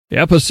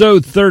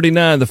Episode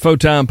 39, the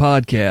Photime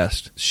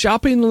Podcast.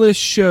 Shopping list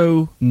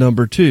show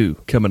number 2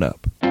 coming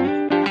up.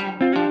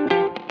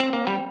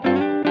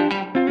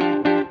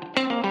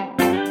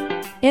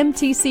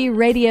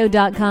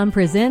 MTCRadio.com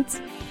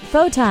presents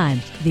Photime,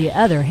 the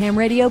other ham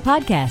radio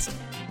podcast.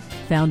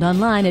 Found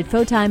online at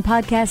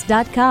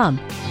PhotimePodcast.com.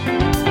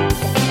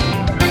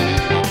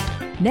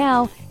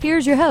 Now,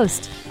 here's your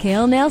host,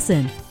 Cale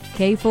Nelson,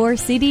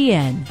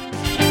 K4CDN.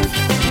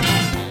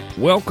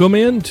 Welcome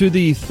in to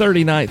the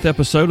 39th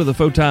episode of the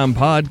Photime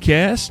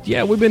Podcast.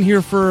 Yeah, we've been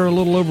here for a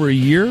little over a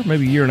year,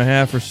 maybe a year and a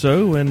half or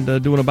so, and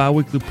doing a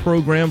bi-weekly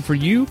program for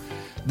you,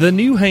 the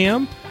new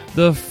ham,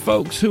 the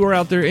folks who are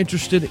out there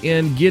interested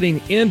in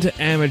getting into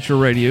amateur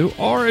radio,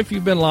 or if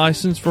you've been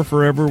licensed for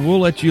forever, we'll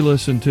let you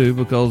listen too,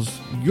 because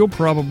you'll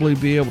probably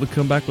be able to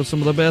come back with some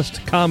of the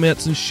best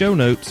comments and show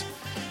notes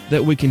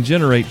that we can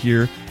generate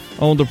here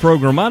on the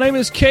program. My name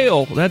is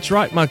Cale. That's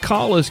right, my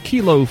call is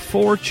Kilo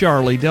 4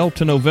 Charlie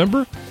Delta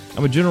November.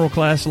 I'm a general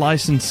class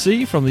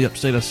licensee from the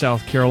upstate of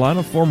South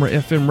Carolina, former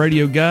FM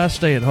radio guy,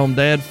 stay-at-home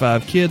dad,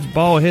 5 kids,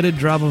 bald-headed,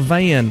 drive a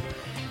van.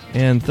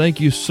 And thank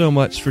you so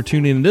much for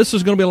tuning in. This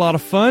is going to be a lot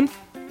of fun.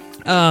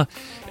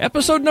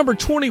 Episode number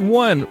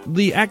 21,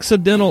 the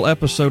accidental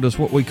episode is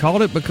what we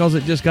called it, because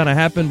it just kind of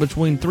happened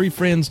between 3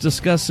 friends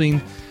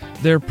discussing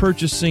their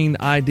purchasing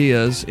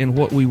ideas and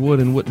what we would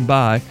and wouldn't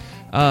buy.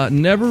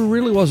 Never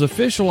really was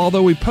official,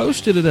 although we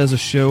posted it as a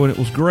show, and it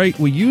was great.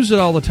 We use it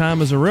all the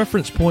time as a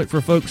reference point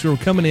for folks who are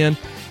coming in,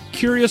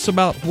 curious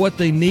about what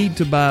they need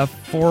to buy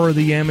for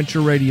the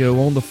amateur radio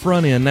on the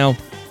front end. Now,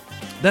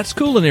 that's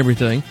cool and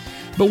everything,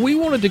 but we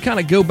wanted to kind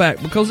of go back,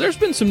 because there's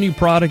been some new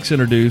products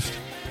introduced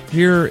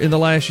here in the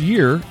last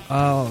year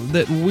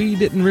that we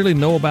didn't really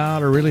know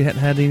about or really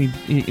hadn't had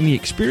any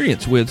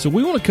experience with. So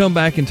we want to come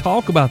back and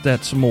talk about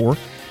that some more.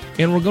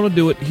 And we're going to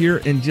do it here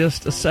in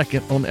just a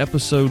second on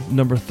episode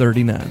number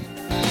 39.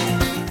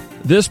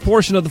 This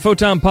portion of the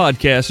Photime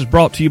Podcast is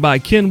brought to you by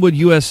Kenwood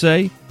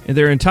USA and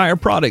their entire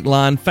product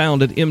line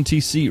found at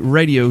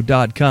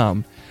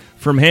MTCRadio.com.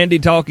 From handy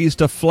talkies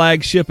to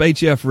flagship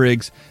HF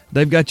rigs,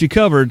 they've got you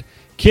covered.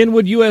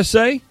 Kenwood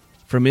USA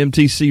from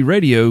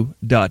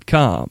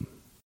MTCRadio.com.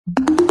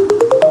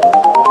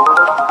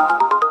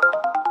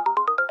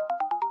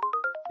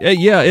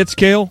 Yeah, it's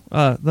Cale.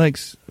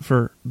 Thanks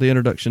for the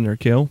introduction there,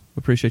 Cale.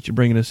 Appreciate you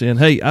bringing us in.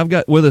 Hey, I've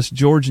got with us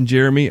George and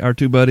Jeremy, our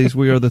 2 buddies.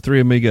 We are the 3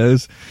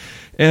 amigos.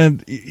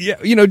 And,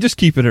 yeah, just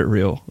keeping it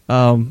real.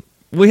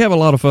 We have a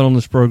lot of fun on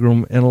this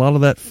program, and a lot of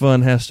that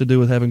fun has to do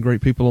with having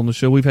great people on the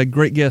show. We've had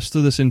great guests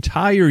through this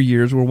entire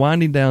year as we're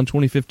winding down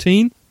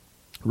 2015,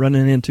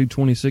 running into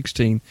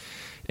 2016.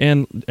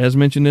 And as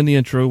mentioned in the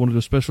intro, I want to do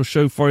a special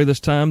show for you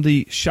this time,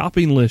 the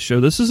Shopping List Show.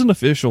 This is an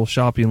official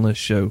Shopping List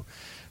Show.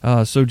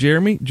 So,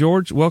 Jeremy,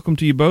 George, welcome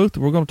to you both.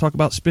 We're going to talk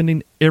about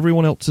spending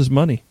everyone else's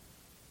money.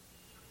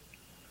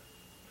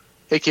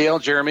 Hey, Cale,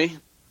 Jeremy.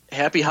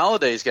 Happy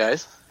holidays,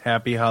 guys.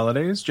 Happy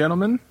holidays,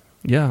 gentlemen.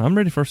 Yeah, I'm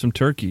ready for some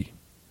turkey.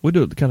 We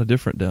do it kind of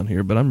different down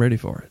here, but I'm ready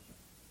for it.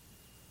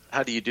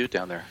 How do you do it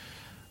down there?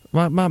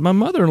 My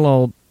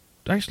mother-in-law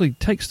actually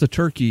takes the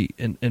turkey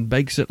and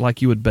bakes it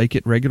like you would bake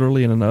it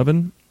regularly in an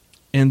oven,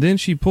 and then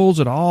she pulls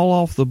it all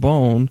off the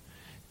bone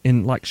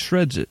and, like,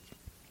 shreds it.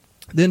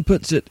 Then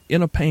puts it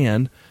in a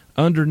pan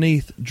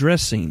underneath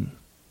dressing,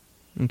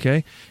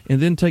 okay? And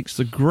then takes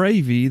the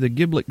gravy, the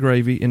giblet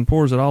gravy, and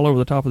pours it all over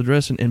the top of the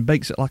dressing and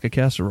bakes it like a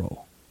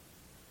casserole.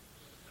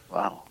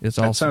 Wow. It's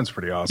that awesome. Sounds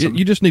pretty awesome.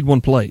 You just need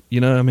one plate,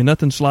 I mean,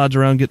 nothing slides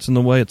around, gets in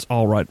the way. It's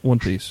all right, one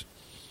piece.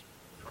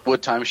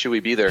 What time should we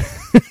be there?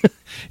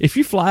 If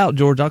you fly out,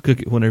 George, I'll cook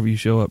it whenever you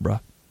show up,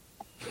 bro.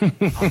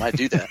 I might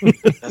do that.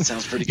 That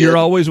sounds pretty good. You're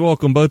always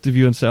welcome, both of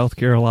you in South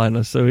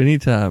Carolina, so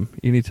anytime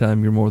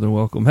you're more than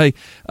welcome. Hey,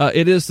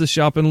 it is the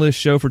Shopping List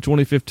Show for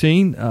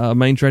 2015.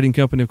 Main Trading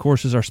Company, of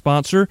course, is our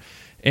sponsor,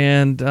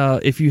 and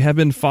if you have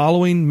been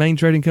following Main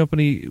Trading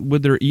Company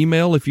with their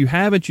email, if you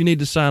haven't, you need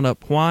to sign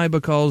up. Why?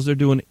 Because they're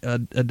doing a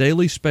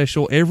daily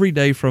special every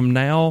day from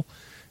now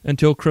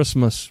until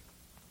Christmas.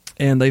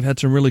 And they've had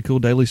some really cool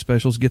daily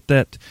specials. Get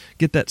that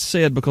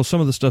said, because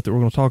some of the stuff that we're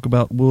going to talk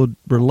about would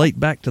relate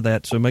back to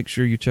that. So make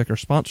sure you check our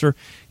sponsor,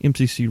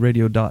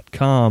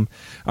 MTCRadio.com.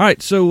 All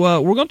right, so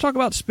we're going to talk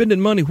about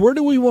spending money. Where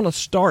do we want to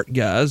start,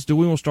 guys? Do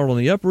we want to start on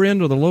the upper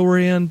end or the lower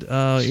end?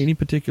 Any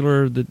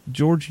particular?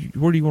 George,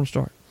 where do you want to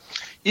start?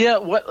 Yeah,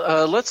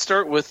 let's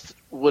start with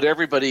what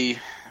everybody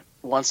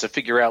wants to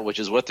figure out, which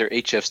is what their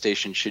HF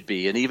station should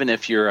be. And even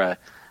if you're a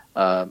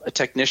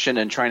technician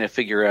and trying to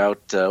figure out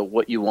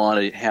what you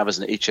want to have as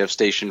an HF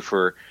station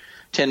for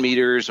 10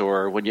 meters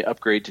or when you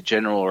upgrade to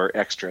general or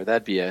extra,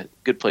 that'd be a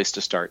good place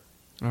to start.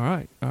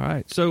 All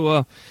right.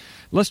 So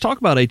let's talk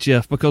about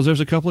HF, because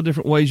there's a couple of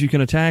different ways you can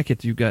attack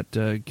it. You've got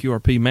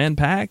QRP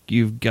man-pack.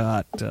 You've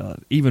got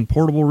even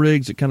portable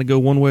rigs that kind of go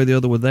one way or the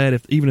other with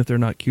that, even if they're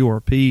not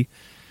QRP.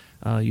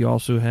 You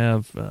also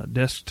have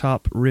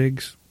desktop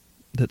rigs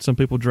that some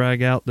people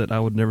drag out that I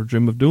would never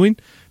dream of doing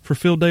for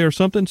field day or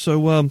something.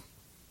 So,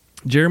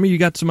 Jeremy, you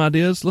got some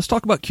ideas? Let's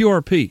talk about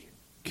QRP.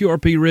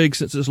 QRP rigs,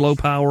 since it's low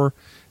power,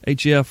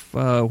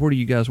 HF. Where do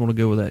you guys want to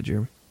go with that,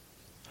 Jeremy?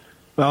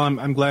 Well,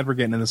 I'm glad we're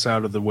getting this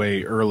out of the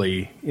way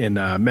early in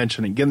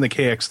getting the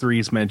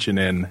KX3's mention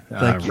in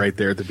right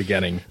there at the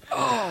beginning.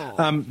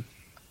 Oh.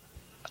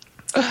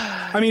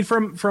 I mean,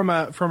 from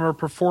a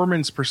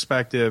performance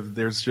perspective,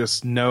 there's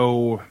just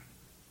no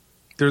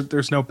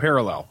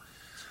parallel.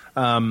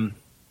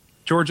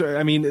 George,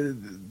 I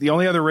mean, the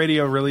only other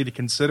radio really to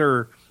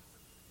consider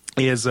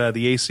is the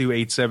ASU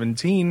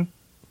 817.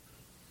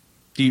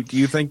 Do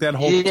you think that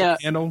holds a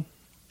candle?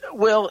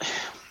 Well,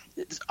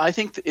 I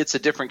think it's a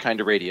different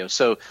kind of radio.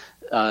 So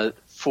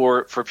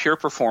for pure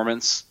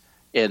performance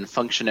and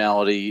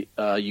functionality,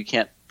 you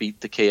can't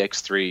beat the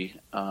KX3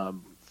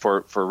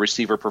 for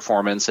receiver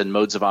performance and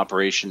modes of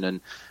operation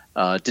and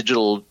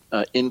digital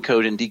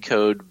encode and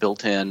decode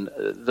built in.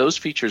 Those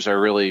features are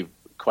really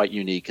quite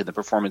unique, and the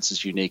performance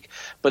is unique.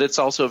 But it's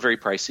also very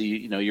pricey.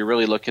 You know, you're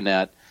really looking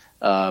at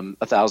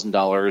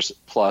 $1,000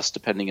 plus,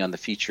 depending on the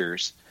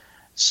features.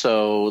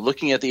 So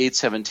looking at the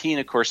 817,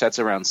 of course, that's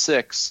around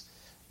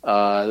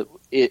 $6,000.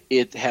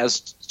 It has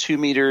 2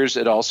 meters.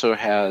 It also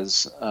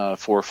has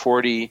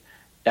 440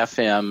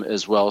 FM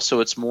as well. So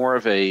it's more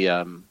of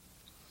a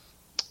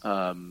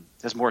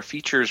has more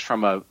features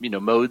from a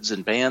modes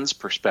and bands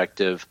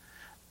perspective,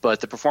 but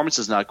the performance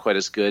is not quite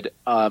as good.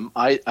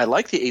 I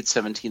like the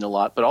 817 a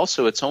lot, but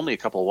also it's only a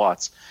couple of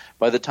watts.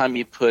 By the time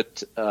you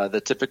put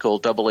the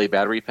typical AA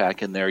battery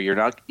pack in there, you're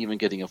not even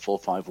getting a full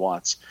 5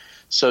 watts.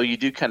 So you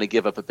do kind of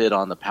give up a bit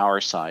on the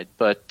power side,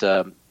 but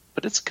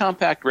it's a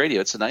compact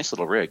radio. It's a nice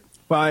little rig.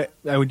 Well,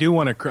 I do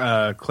want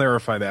to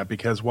clarify that,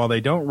 because while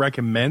they don't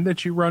recommend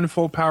that you run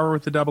full power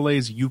with the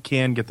AA's, you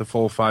can get the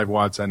full 5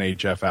 watts on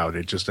HF out.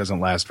 It just doesn't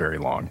last very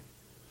long.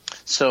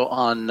 So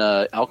on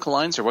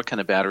alkalines, or what kind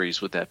of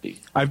batteries would that be?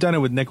 I've done it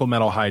with nickel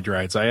metal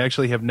hydrides. I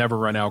actually have never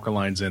run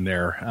alkalines in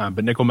there,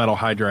 but nickel metal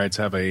hydrides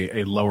have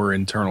a lower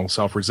internal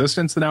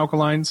self-resistance than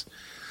alkalines.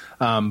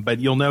 But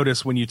you'll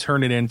notice when you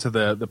turn it into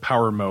the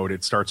power mode,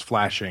 it starts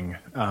flashing,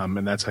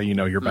 and that's how you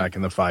know you're back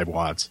in the 5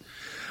 watts.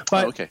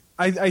 But okay.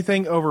 I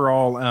think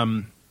overall,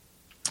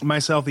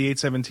 myself, the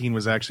 817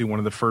 was actually one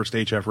of the first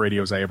HF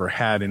radios I ever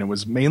had, and it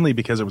was mainly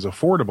because it was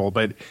affordable.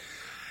 But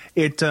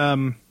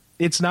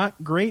it's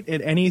not great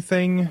at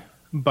anything,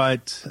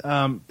 but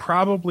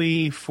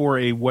probably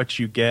for what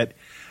you get,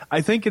 I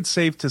think it's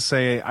safe to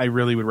say I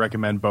really would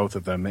recommend both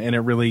of them, and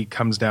it really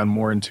comes down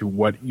more into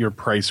what your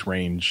price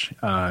range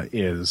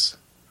is.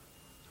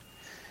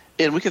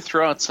 And we could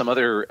throw out some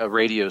other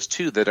radios,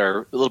 too, that are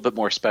a little bit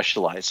more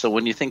specialized. So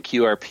when you think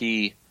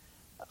QRP,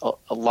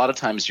 a lot of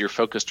times you're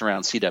focused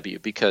around CW,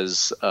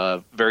 because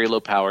very low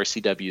power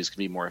CW is going to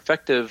be more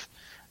effective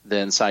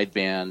than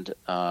sideband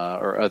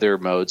or other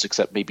modes,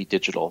 except maybe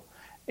digital.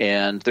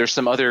 And there's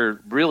some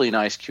other really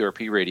nice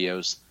QRP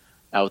radios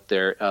out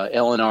there.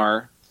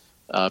 LNR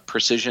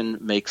Precision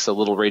makes a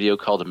little radio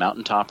called a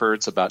Mountain Topper.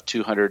 It's about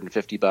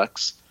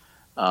 $250.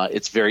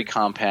 It's very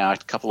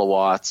compact, couple of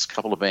watts,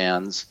 couple of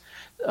bands.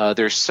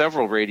 There's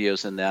several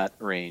radios in that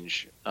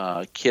range,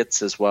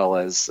 kits as well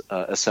as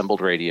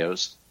assembled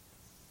radios.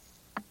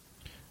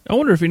 I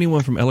wonder if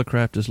anyone from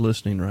Elecraft is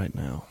listening right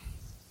now.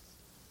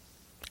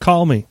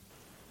 Call me.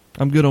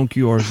 I'm good on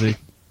QRZ.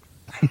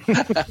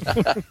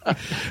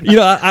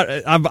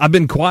 I've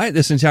been quiet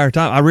this entire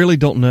time. I really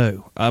don't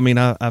know. I mean,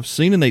 I've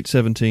seen an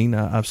 817.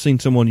 I've seen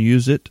someone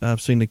use it.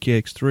 I've seen the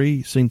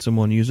KX3, seen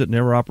someone use it.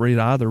 Never operated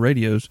either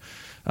radios.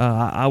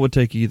 I would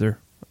take either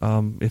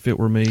if it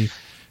were me.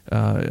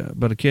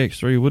 But a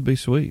KX3 would be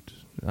sweet.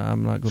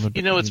 I'm not going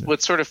to.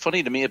 What's sort of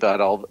funny to me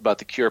about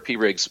the QRP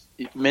rigs.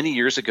 Many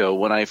years ago,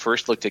 when I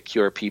first looked at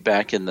QRP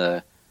back in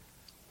the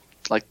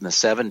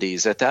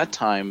 70s, at that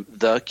time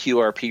the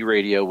QRP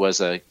radio was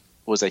a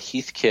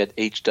Heathkit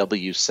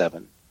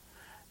HW7,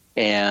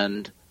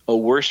 and a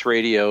worse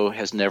radio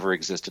has never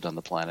existed on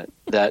the planet.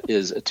 That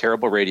is a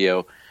terrible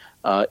radio.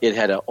 It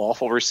had an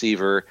awful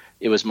receiver.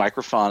 It was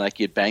microphonic.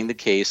 You'd bang the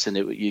case and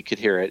you could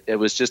hear it. It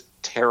was just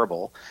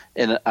terrible.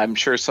 And I'm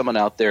sure someone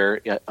out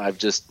there, I've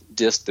just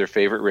dissed their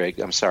favorite rig.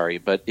 I'm sorry,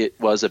 but it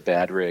was a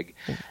bad rig.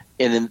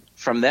 And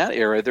from that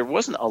era, there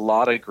wasn't a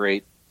lot of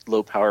great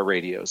low-power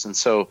radios. And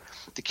so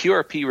the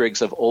QRP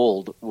rigs of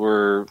old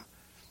were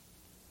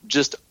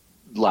just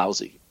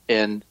lousy.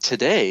 And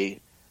today,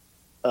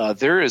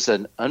 there is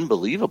an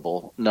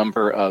unbelievable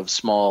number of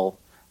small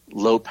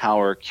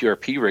low-power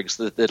QRP rigs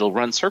that'll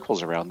run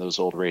circles around those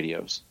old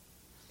radios.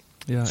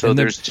 Yeah, so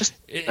there's just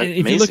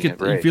if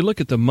you look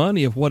at the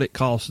money of what it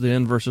costs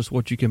then versus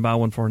what you can buy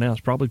one for now,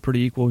 it's probably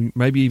pretty equal.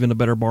 Maybe even a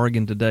better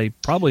bargain today.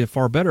 Probably a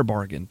far better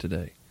bargain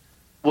today.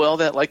 Well,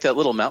 that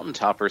little Mountain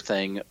Topper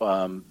thing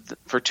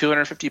for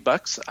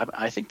 $250,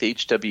 I think the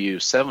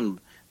HW7.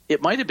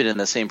 It might have been in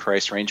the same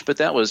price range, but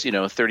that was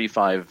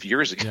 35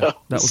 years ago. Yeah,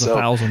 that was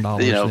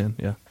 $1,000 then.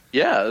 Yeah.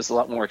 Yeah, it was a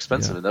lot more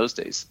expensive in those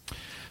days.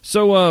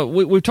 So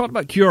we've talked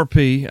about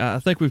QRP. I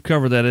think we've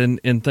covered that,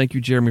 and thank you,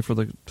 Jeremy, for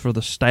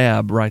the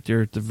stab right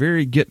there at the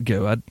very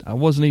get-go. I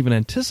wasn't even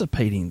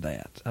anticipating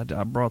that. I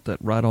brought that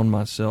right on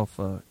myself.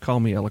 Call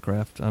me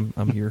Elecraft.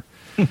 I'm here.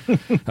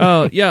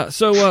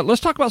 So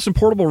let's talk about some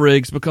portable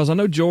rigs, because I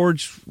know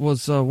George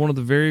was one of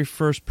the very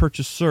first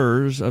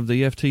purchasers of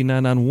the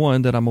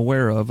FT991 that I'm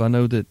aware of. I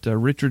know that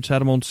Richard's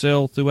had them on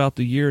sale throughout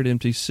the year at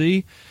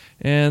MTC.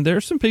 And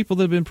there's some people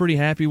that have been pretty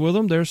happy with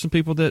them. There's some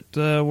people that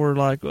were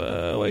like,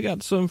 well, we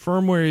got some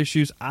firmware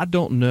issues. I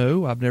don't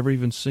know. I've never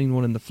even seen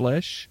one in the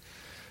flesh.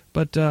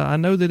 But I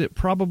know that it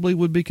probably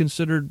would be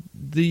considered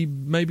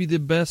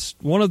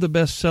one of the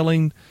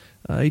best-selling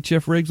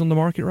HF rigs on the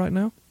market right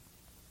now.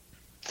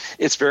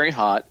 It's very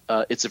hot.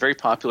 It's a very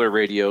popular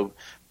radio,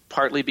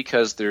 partly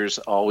because there's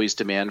always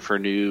demand for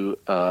new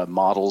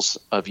models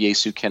of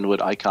Yaesu Kenwood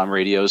ICOM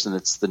radios, and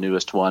it's the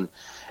newest one.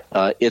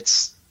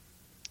 It's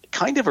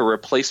kind of a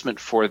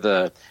replacement for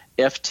the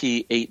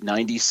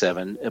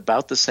FT897,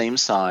 about the same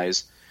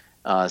size,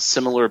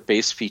 similar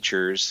base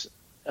features,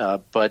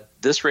 but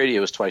this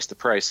radio is twice the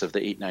price of the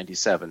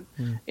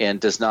 897 and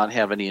does not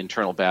have any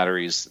internal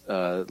batteries,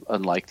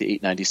 unlike the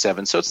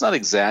 897. So it's not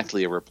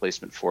exactly a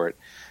replacement for it.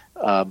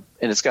 And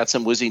it's got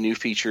some whizzy new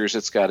features.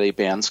 It's got a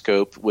band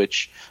scope,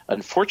 which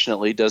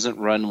unfortunately doesn't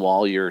run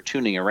while you're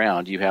tuning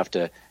around. You have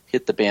to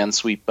hit the band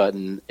sweep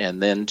button and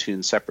then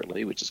tune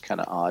separately, which is kind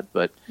of odd.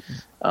 But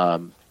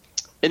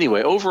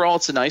anyway, overall,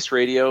 it's a nice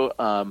radio.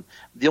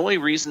 The only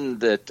reason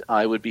that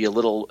I would be a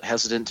little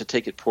hesitant to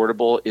take it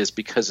portable is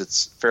because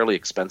it's fairly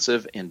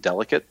expensive and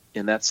delicate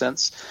in that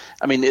sense.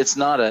 I mean, it's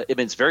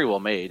very well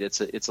made. It's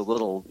a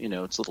little,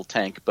 it's a little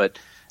tank, but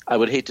I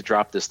would hate to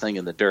drop this thing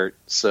in the dirt.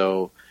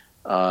 So,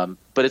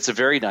 but it's a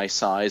very nice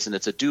size, and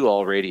it's a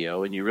do-all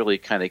radio, and you really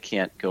kind of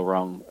can't go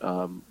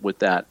wrong with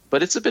that.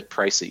 But it's a bit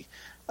pricey.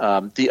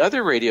 The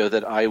other radio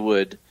that I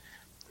would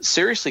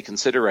seriously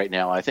consider right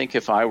now, I think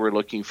if I were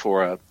looking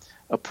for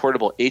a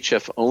portable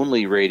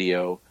HF-only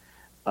radio,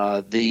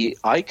 the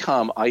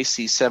ICOM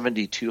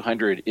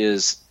IC7200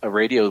 is a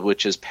radio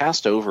which is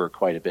passed over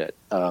quite a bit.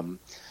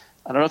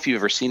 I don't know if you've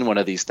ever seen one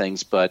of these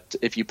things, but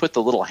if you put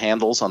the little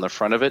handles on the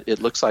front of it,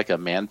 it looks like a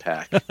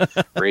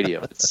Manpack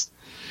radio.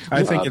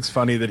 I think it's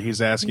funny that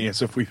he's asking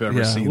us if we've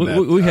ever seen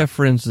that. We have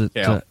friends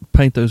that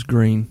paint those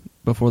green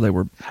before they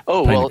were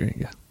painted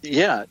green.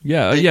 Yeah.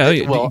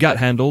 You got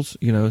handles,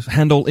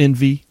 handle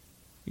envy.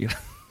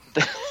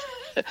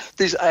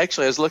 These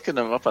actually, I was looking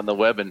them up on the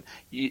web, and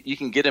you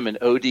can get them in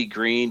OD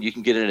green. You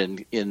can get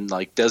it in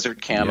like desert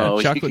camo.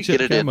 Yeah, you can chip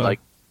get it camo. in like.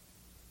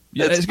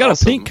 Yeah, it's got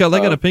awesome. A pink color.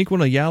 They got a pink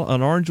one,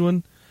 an orange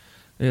one.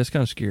 Yeah, it's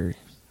kind of scary.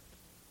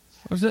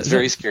 It's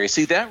very scary.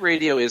 See, that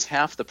radio is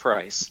half the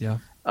price. Yeah.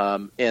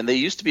 And they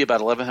used to be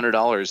about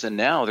 $1,100, and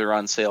now they're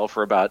on sale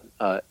for about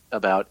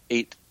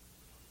 $800.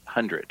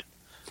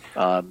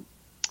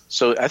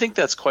 So I think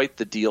that's quite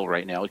the deal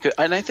right now,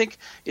 and I think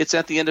it's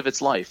at the end of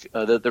its life.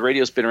 The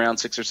radio's been around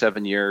 6 or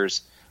 7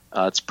 years.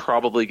 It's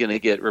probably going to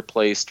get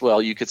replaced.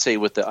 Well, you could say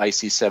with the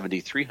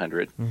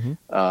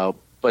IC7300,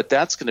 but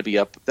that's going to be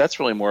up.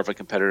 That's really more of a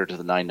competitor to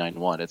the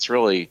 991. It's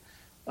really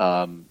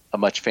a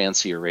much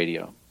fancier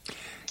radio.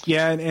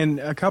 Yeah, and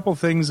a couple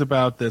things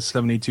about the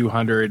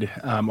 7200,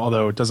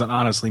 although it doesn't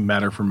honestly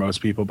matter for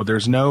most people, but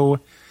there's no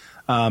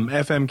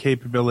FM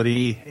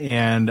capability,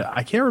 and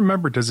I can't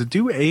remember, does it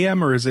do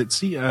AM or is it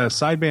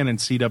sideband and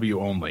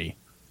CW only?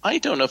 I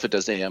don't know if it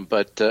does AM,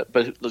 but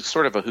it's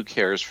sort of a who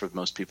cares for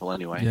most people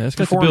anyway. Yeah, it's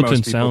got the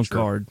built-in sound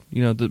card.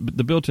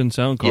 The built-in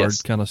sound card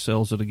kind of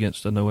sells it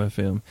against a no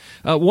FM.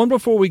 One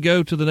before we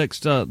go to the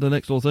next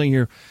little thing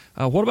here,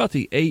 what about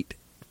the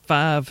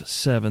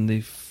 857,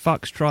 the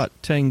Foxtrot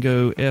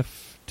Tango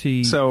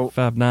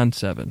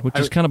FT597, which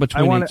is kind of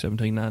between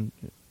 817.9.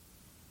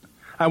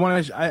 I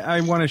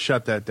want to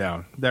shut that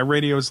down. That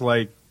radio is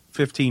like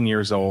 15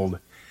 years old.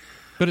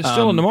 But it's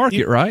still in the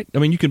market, right? I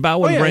mean, you can buy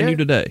one brand new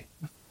today.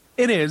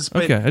 It is.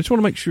 But, okay, I just want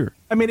to make sure.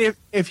 I mean,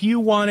 if you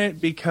want it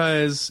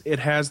because it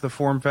has the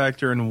form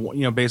factor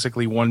and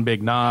basically one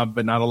big knob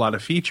but not a lot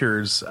of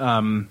features,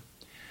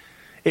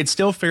 it's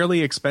still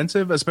fairly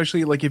expensive,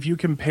 especially like if you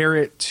compare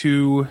it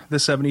to the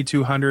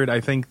 7200,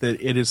 I think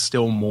that it is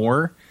still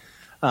more.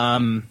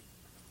 The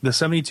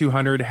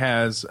 7200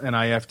 has an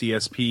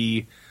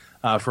IFDSP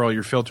for all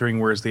your filtering,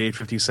 whereas the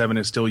 857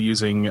 is still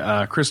using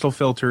crystal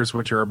filters,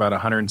 which are about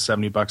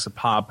 $170 a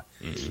pop.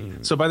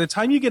 Mm-hmm. So by the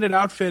time you get it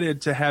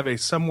outfitted to have a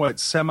somewhat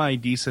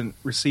semi-decent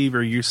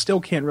receiver, you still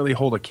can't really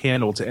hold a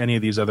candle to any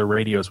of these other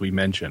radios we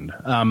mentioned.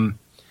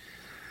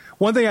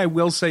 One thing I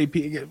will say,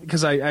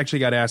 because I actually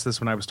got asked this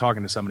when I was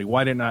talking to somebody,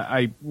 why didn't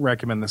I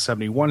recommend the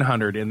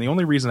 7100? And the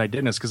only reason I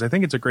didn't is because I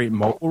think it's a great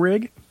mobile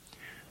rig,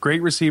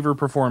 great receiver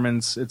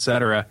performance,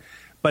 etc.,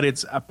 but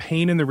it's a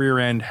pain in the rear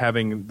end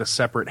having the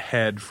separate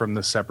head from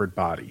the separate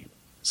body.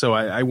 So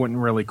I wouldn't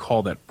really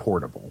call that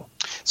portable.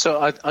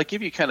 So I'll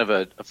give you kind of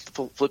a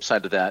flip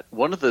side to that.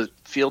 One of the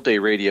field day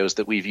radios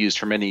that we've used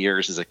for many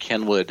years is a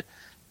Kenwood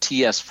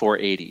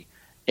TS480.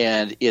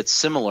 And it's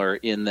similar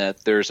in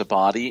that there's a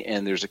body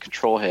and there's a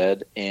control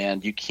head,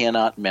 and you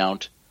cannot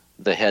mount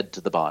the head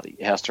to the body.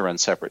 It has to run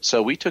separate.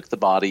 So we took the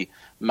body,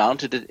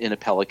 mounted it in a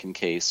Pelican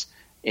case,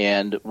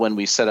 and when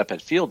we set up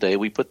at field day,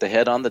 we put the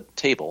head on the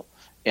table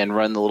and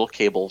run the little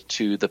cable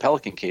to the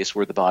Pelican case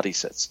where the body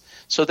sits.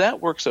 So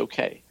that works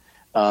okay.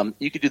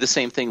 You could do the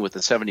same thing with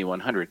the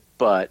 7100,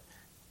 but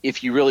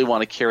if you really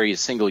want to carry a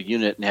single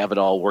unit and have it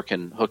all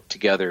working hooked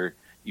together,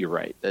 you're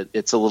right.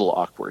 It's a little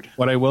awkward.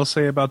 What I will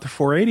say about the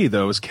 480,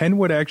 though, is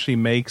Kenwood actually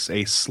makes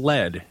a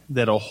sled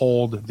that'll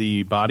hold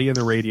the body of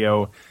the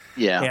radio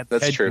and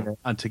that's true.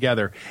 On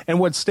together. And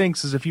what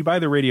stinks is if you buy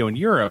the radio in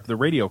Europe, the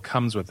radio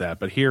comes with that.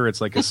 But here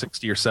it's like a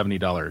 $60 or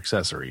 $70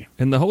 accessory.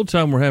 And the whole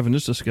time we're having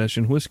this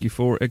discussion, Whiskey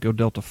 4 Echo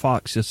Delta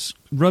Fox is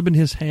rubbing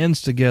his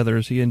hands together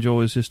as he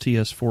enjoys his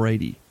TS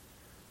 480.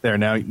 There,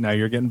 now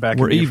you're getting back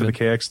we're in even. For the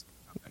KX.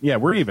 Yeah,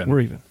 we're even. We're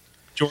even.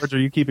 George, are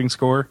you keeping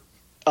score?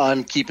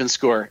 I'm keeping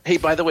score. Hey,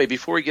 by the way,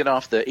 before we get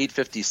off the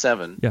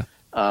 857,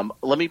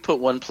 let me put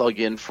one plug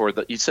in for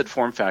you said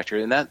form factor,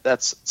 and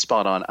that's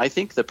spot on. I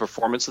think the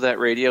performance of that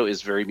radio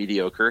is very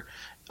mediocre.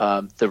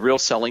 The real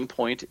selling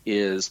point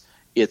is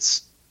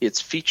its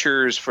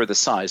features for the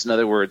size. In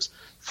other words,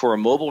 for a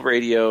mobile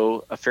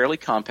radio, a fairly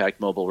compact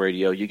mobile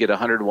radio, you get a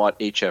 100-watt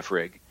HF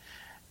rig.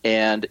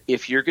 And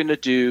if you're going to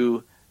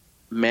do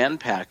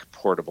man-pack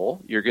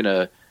portable, you're going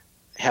to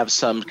have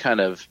some kind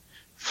of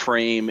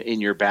frame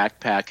in your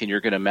backpack and you're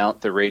going to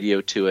mount the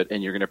radio to it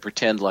and you're going to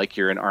pretend like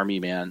you're an army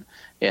man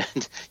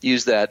and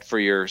use that for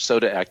your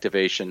SOTA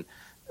activation.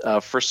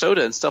 For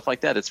SOTA and stuff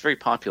like that, it's very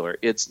popular.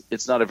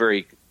 It's not a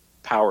very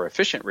power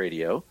efficient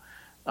radio,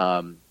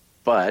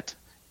 but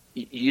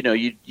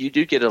you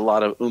do get a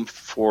lot of oomph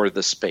for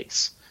the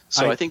space.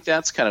 So I think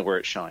that's kind of where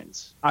it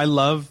shines. I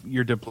love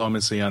your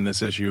diplomacy on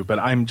this issue, but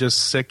I'm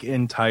just sick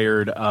and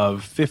tired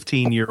of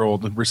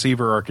 15-year-old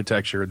receiver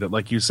architecture that,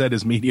 like you said,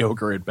 is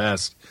mediocre at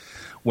best.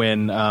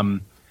 When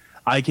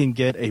I can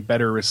get a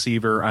better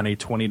receiver on a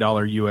 $20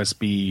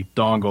 USB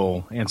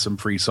dongle and some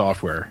free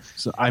software.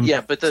 So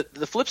but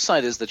the flip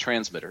side is the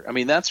transmitter. I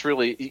mean, that's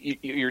really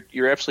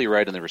you're absolutely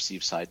right on the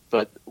receive side,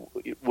 but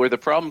where the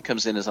problem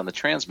comes in is on the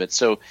transmit.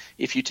 So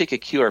if you take a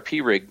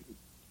QRP rig,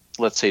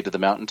 let's say to the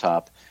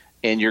mountaintop,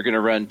 and you're going to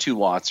run 2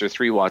 watts or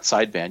 3 watt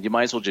sideband, you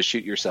might as well just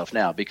shoot yourself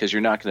now because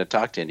you're not going to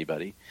talk to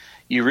anybody.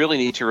 You really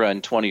need to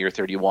run 20 or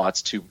 30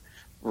 watts to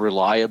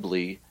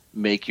reliably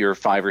make your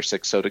 5 or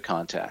 6 SOTA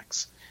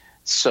contacts.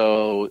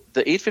 So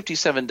the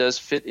 857 does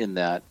fit in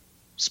that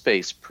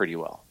space pretty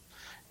well.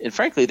 And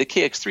frankly, the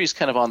KX3 is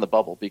kind of on the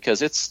bubble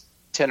because it's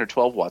 10 or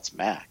 12 watts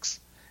max.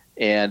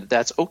 And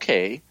that's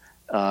okay,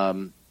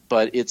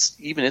 but it's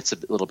a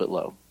little bit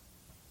low.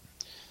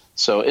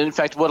 So, in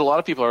fact, what a lot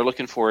of people are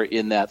looking for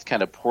in that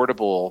kind of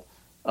portable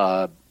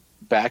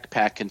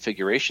backpack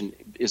configuration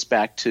is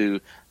back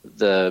to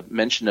the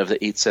mention of the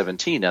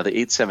 817. Now, the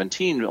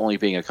 817 only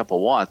being a couple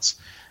watts,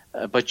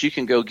 but you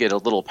can go get a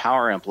little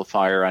power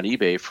amplifier on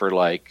eBay for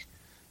like,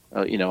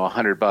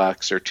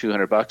 $100 or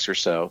 $200 or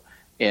so,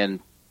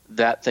 and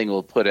that thing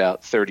will put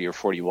out 30 or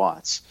 40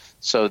 watts.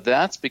 So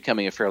that's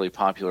becoming a fairly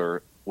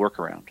popular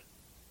workaround.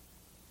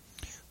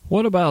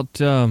 What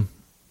about,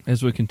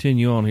 as we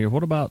continue on here,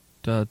 what about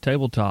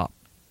tabletop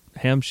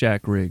ham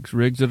shack rigs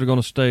that are going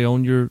to stay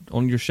on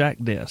your shack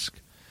desk?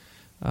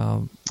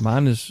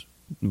 Mine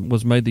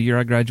was made the year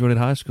I graduated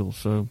high school,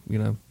 so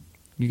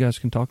you guys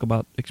can talk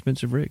about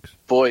expensive rigs.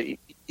 Boy,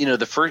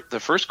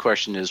 the first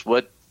question is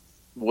what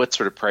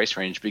sort of price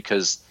range,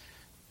 because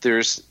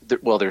there's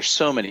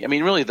so many. I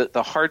mean, really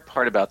the hard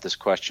part about this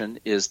question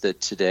is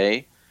that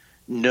today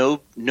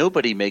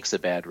nobody makes a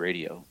bad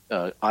radio.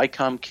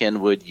 ICOM,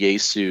 Kenwood,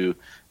 Yaesu,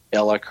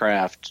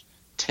 Elecraft,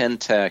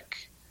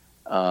 Ten-Tec,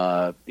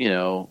 Alinco,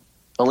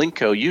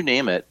 you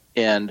name it.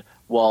 And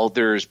while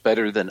there's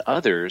better than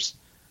others,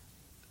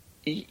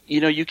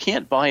 you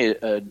can't buy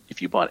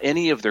if you bought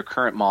any of their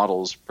current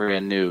models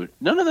brand new,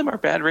 none of them are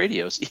bad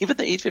radios. Even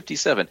the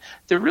 857,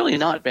 they're really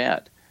not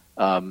bad.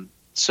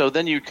 So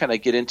then you kind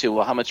of get into,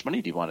 well, how much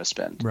money do you want to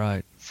spend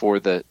for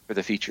the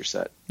feature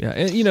set? Yeah,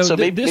 and so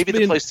maybe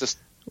the place to.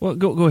 Well,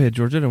 go ahead,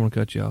 George. I don't want to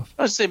cut you off.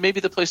 I would say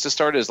maybe the place to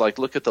start is like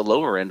look at the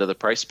lower end of the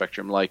price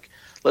spectrum. Like,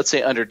 let's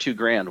say under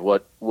 $2,000,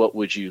 what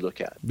would you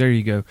look at? There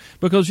you go.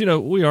 Because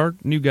we are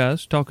new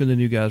guys, talking to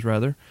new guys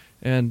rather,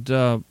 and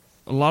a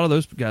lot of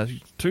those guys,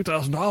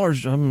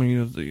 $2,000. I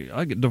mean,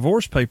 I get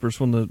divorce papers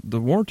when the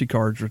warranty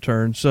card's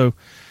returned. So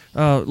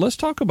let's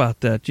talk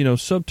about that.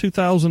 Sub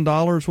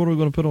 $2,000. What are we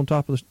going to put on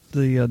top of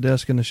the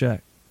desk in the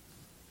shack?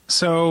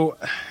 So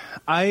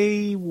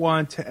I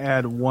want to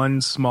add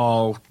one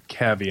small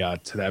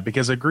caveat to that,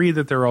 because I agree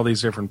that there are all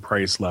these different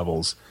price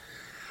levels.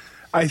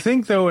 I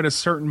think, though, at a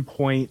certain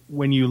point,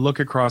 when you look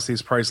across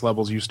these price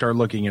levels, you start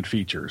looking at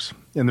features.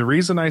 And the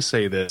reason I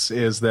say this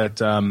is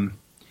that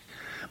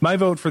my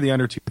vote for the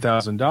under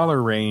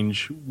 $2,000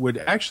 range would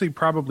actually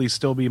probably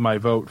still be my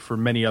vote for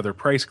many other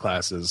price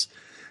classes.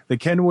 The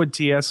Kenwood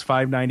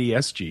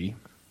TS590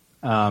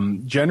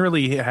 SG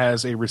generally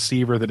has a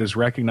receiver that is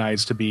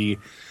recognized to be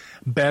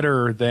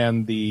better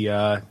than the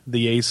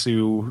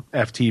Yaesu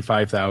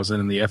FT5000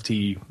 and the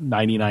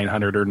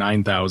FT9900 or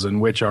 9000,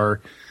 which are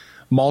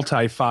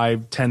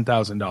multi-$5,000,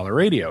 $10,000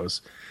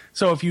 radios.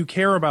 So if you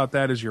care about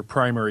that as your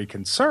primary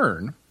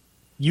concern,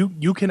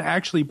 you can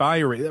actually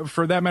buy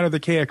for that matter, the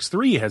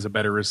KX3 has a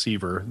better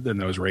receiver than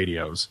those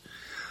radios.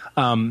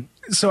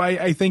 So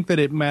I think that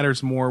it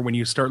matters more when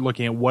you start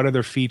looking at what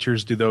other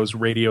features do those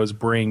radios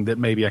bring that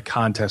maybe a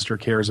contester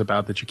cares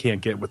about that you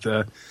can't get with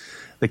the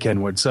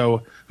Kenwood.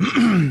 So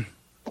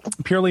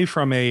purely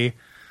from a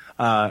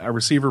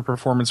receiver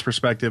performance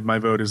perspective, my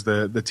vote is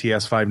the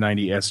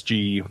TS590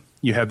 SG.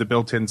 You have the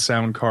built-in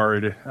sound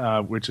card,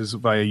 which is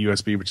via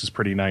USB, which is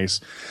pretty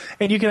nice.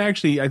 And you can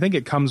actually, I think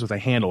it comes with a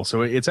handle,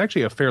 so it's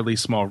actually a fairly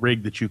small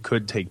rig that you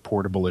could take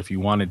portable if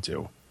you wanted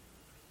to.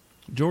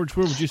 George,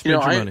 where would you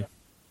spend your money?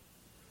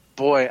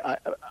 Boy,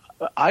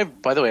 I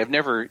by the way, I've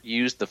never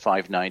used the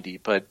 590,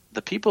 but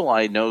the people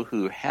I know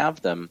who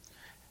have them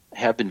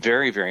have been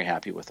very, very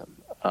happy with them.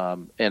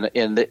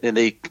 And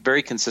they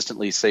very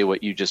consistently say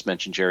what you just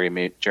mentioned,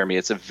 Jeremy.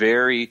 It's a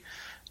very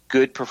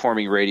good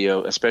performing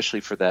radio, especially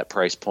for that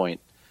price point.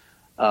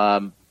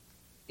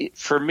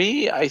 For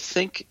me, I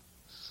think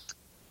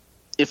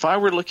if I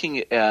were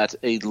looking at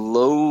a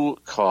low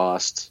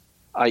cost,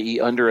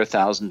 i.e. under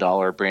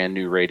 $1,000 brand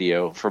new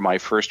radio for my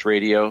first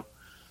radio,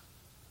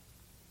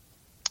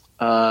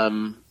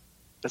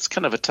 that's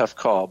kind of a tough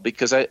call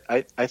because I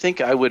think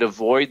I would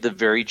avoid the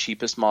very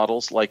cheapest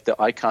models like the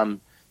ICOM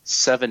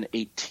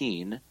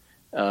 718,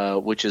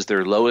 which is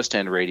their lowest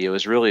end radio.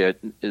 Is really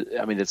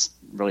it's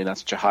really not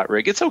such a hot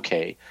rig. It's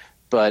okay,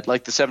 but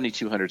like the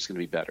 7200 is going to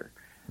be better.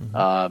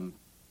 Mm-hmm.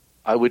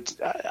 I would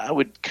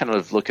kind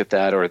of look at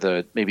that,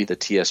 or maybe the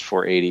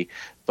TS480,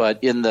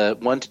 but in the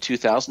 $1,000 to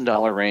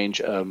 $2,000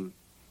 range,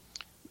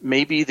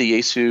 maybe the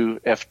Yaesu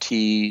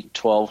FT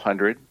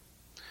 1200.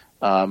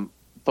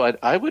 But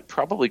I would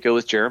probably go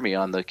with Jeremy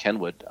on the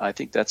Kenwood. I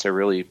think that's a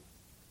really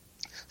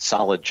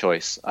solid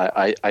choice.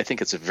 I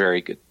think it's a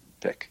very good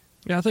pick.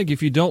 Yeah, I think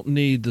if you don't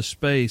need the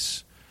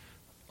space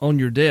on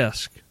your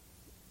desk,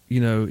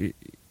 any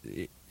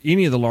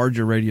of the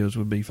larger radios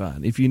would be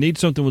fine. If you need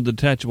something with a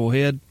detachable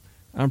head,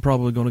 I'm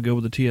probably going to go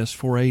with the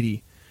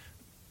TS480.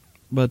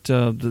 But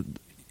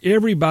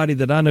everybody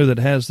that I know that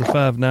has the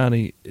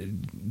 590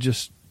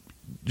 just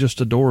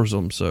adores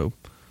them. So,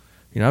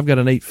 I've got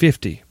an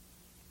 850.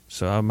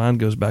 So mine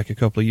goes back a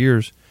couple of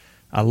years.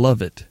 I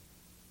love it.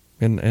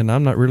 And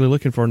I'm not really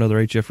looking for another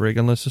HF rig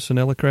unless it's an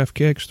Elecraft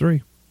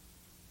KX3.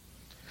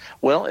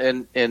 Well,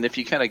 and if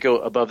you kind of go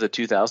above the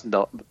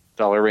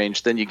 $2,000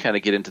 range, then you kind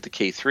of get into the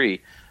K3,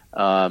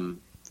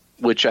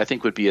 which I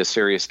think would be a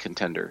serious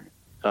contender.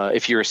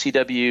 If you're a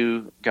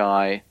CW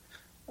guy,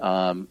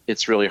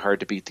 it's really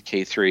hard to beat the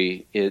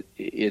K3.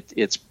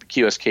 It's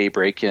QSK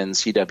break-in.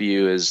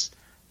 CW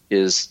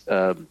is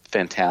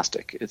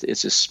fantastic.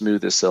 It's as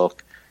smooth as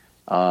silk.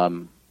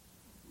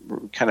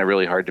 Kind of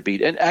really hard to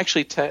beat, and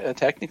actually,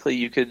 technically,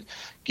 you could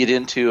get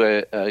into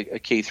a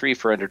K3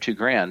 for under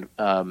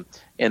 $2,000,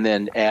 and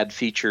then add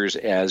features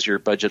as your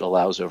budget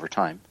allows over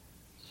time.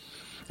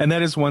 And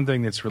that is one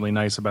thing that's really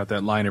nice about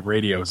that line of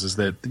radios is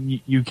that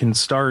you can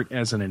start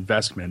as an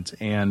investment.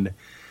 And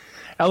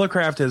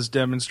Elecraft has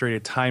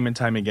demonstrated time and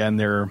time again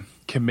their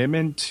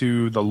commitment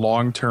to the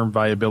long-term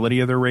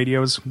viability of their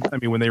radios. I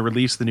mean, when they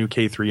released the new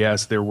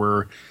K3S, there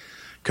were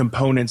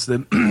components that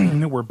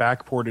were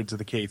backported to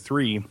the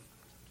K3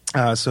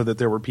 so that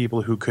there were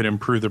people who could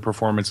improve the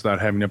performance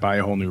without having to buy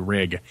a whole new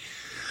rig.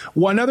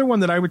 One other one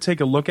that I would take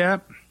a look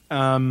at,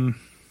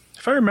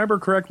 if I remember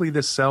correctly,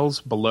 this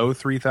sells below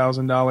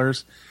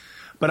 $3,000,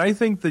 but I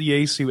think the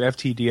Yaesu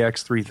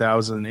FTDX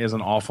 3000 is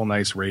an awful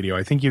nice radio.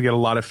 I think you get a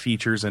lot of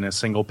features in a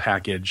single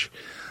package.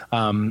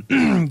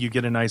 You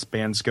get a nice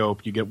band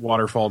scope, you get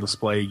waterfall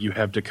display, you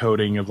have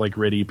decoding of like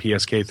RTTY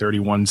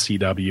PSK31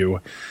 CW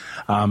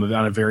on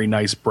a very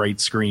nice bright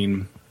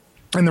screen.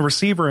 And the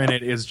receiver in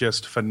it is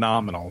just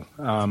phenomenal.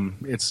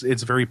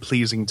 It's very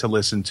pleasing to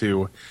listen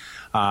to.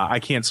 I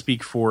can't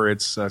speak for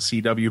its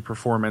CW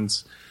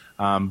performance,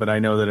 but I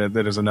know that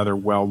that is another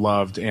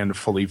well-loved and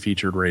fully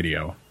featured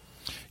radio.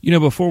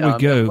 Before we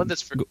go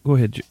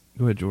ahead,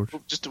 George.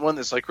 Just one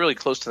that's like really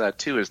close to that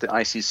too is the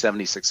IC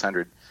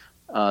 7600.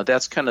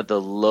 That's kind of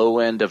the low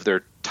end of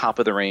their top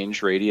of the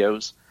range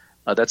radios.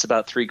 That's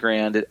about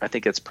 $3,000. I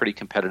think it's pretty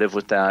competitive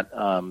with that.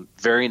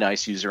 Very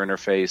nice user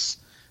interface,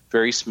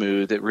 very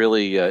smooth. It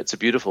really, it's a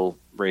beautiful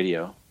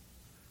radio.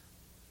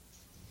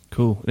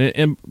 Cool.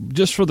 And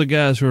just for the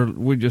guys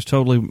we just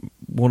totally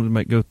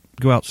wanted to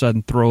go outside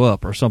and throw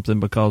up or something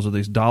because of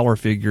these dollar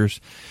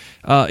figures.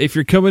 If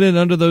you're coming in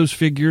under those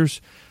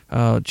figures,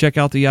 check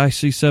out the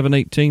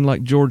IC718,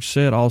 like George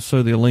said.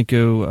 Also, the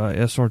Alinco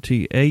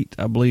SRT8,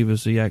 I believe,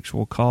 is the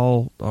actual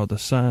call or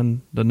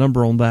the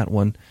number on that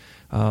one.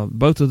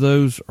 Both of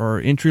those are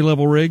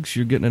entry-level rigs.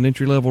 You're getting an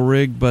entry-level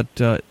rig, but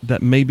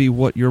that may be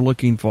what you're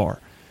looking for.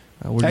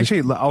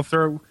 Actually, I'll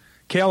throw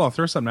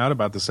something out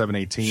about the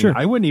 718. Sure.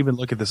 I wouldn't even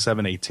look at the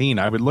 718.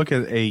 I would look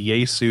at a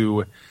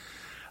Yaesu,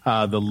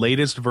 the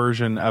latest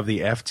version of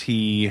the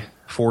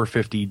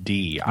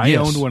FT450D. I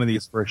owned one of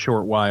these for a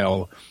short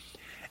while.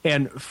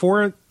 And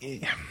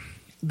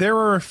there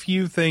are a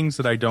few things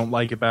that I don't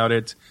like about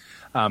it.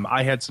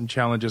 I had some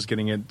challenges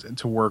getting it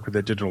to work with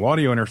the digital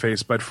audio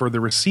interface, but for the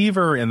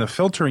receiver and the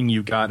filtering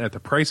you got at the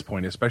price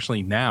point,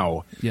 especially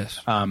now, yes,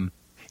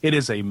 it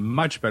is a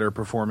much better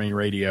performing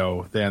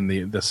radio than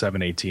the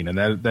 718,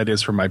 and that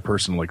is from my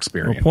personal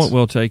experience. Well, point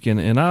well taken,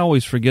 and I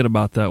always forget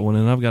about that one,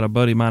 and I've got a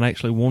buddy of mine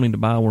actually wanting to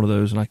buy one of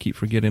those, and I keep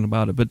forgetting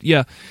about it. But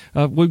yeah,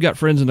 we've got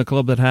friends in the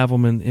club that have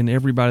them, and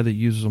everybody that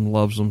uses them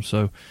loves them.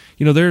 So,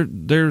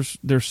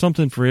 there's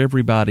something for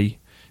everybody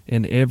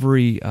in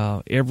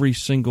every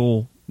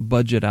single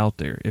budget out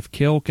there. If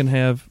Kel can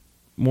have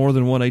more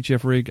than one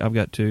HF rig, I've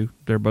got two.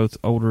 They're both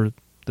older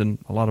than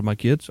a lot of my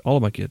kids, all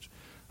of my kids.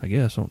 I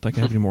guess. I don't think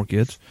I have any more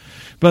kids.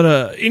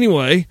 But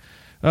anyway,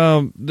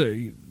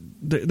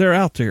 they're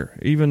out there.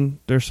 Even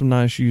there's some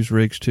nice used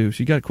rigs, too. So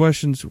you got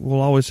questions,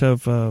 we'll always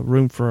have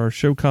room for our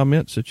show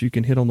comments that you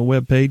can hit on the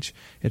webpage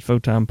at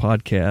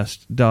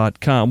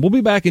photimepodcast.com. We'll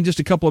be back in just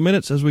a couple of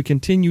minutes as we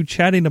continue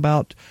chatting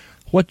about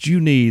what you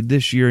need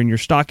this year in your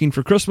stocking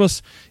for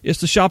Christmas.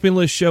 It's the Shopping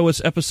List Show.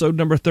 It's episode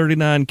number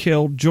 39.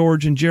 Kel,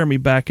 George, and Jeremy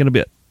back in a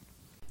bit.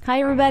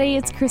 Hi, everybody.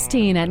 It's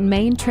Christine at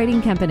Main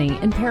Trading Company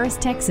in Paris,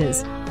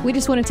 Texas. We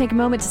just want to take a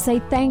moment to say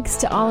thanks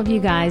to all of you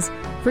guys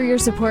for your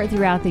support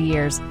throughout the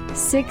years.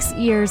 6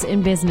 years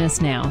in business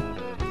now.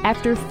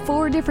 After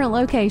 4 different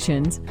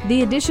locations,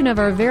 the addition of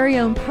our very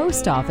own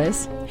post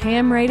office,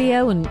 ham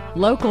radio, and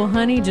local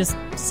honey just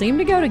seem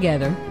to go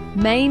together.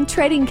 Main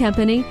Trading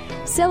Company,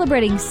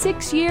 celebrating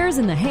 6 years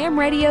in the ham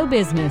radio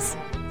business.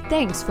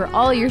 Thanks for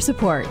all your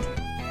support.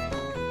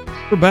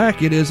 We're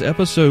back. It is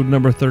episode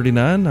number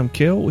 39. I'm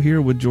Kel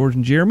here with George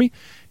and Jeremy,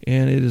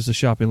 and it is the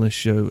Shopping List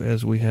Show,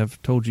 as we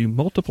have told you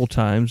multiple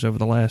times over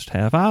the last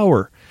half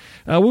hour.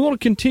 We want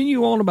to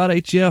continue on about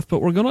HF,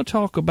 but we're going to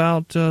talk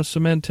about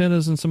some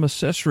antennas and some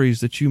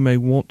accessories that you may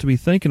want to be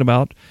thinking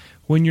about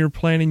when you're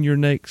planning your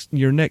next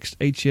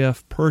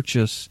HF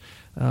purchase.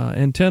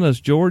 Antennas,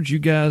 George, you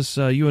guys,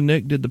 you and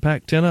Nick did the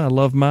Pactenna. I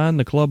love mine.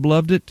 The club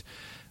loved it.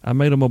 I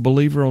made them a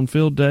believer on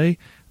field day.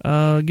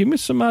 Give me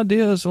some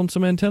ideas on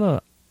some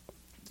antenna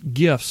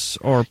gifts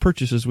or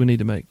purchases we need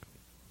to make.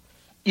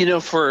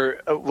 Of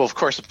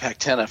course, a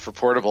Pactenna for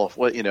portable.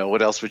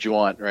 What else would you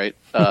want, right?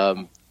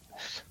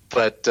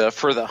 But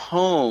for the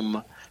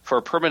home, for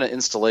a permanent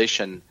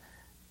installation,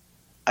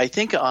 I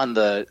think on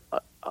the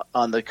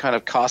kind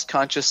of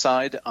cost-conscious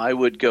side, I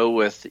would go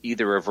with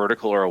either a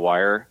vertical or a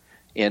wire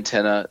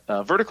antenna.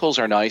 Verticals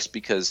are nice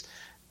because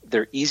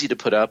they're easy to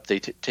put up. They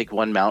take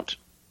one mount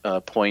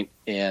point,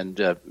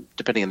 and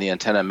depending on the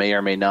antenna, may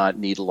or may not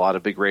need a lot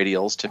of big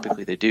radials.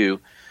 Typically, they do.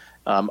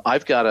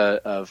 I've got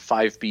a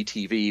 5B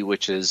TV,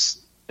 which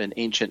is an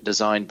ancient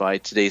design by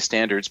today's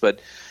standards,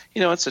 but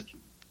it's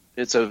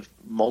a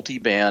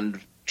multi-band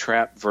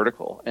trap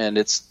vertical, and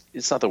it's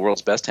not the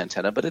world's best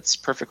antenna, but it's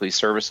perfectly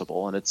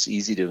serviceable and it's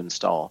easy to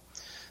install.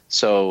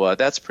 So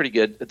that's pretty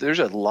good. There's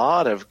a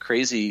lot of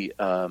crazy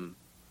quote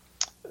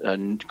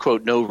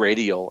no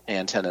radial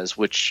antennas,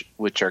 which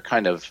are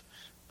kind of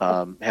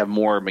have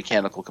more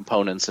mechanical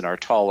components and are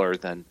taller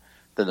than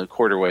the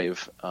quarter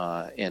wave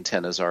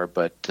antennas are,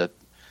 but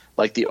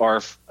like the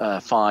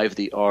R5,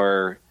 the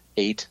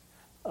R8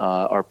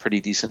 are pretty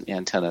decent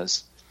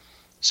antennas.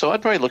 So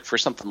I'd probably look for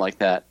something like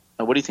that.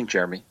 What do you think,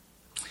 Jeremy?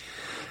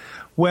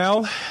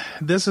 Well,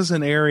 this is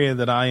an area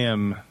that I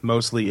am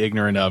mostly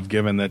ignorant of,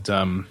 given that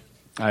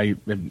I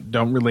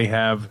don't really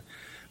have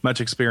much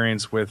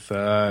experience with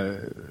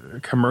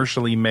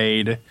commercially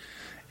made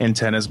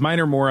antennas. Mine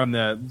are more on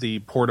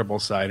the portable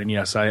side, and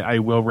yes, I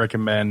will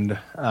recommend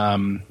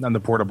on the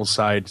portable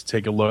side to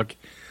take a look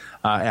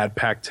at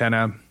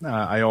Pactenna.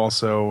 I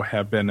also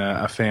have been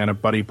a fan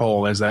of Buddy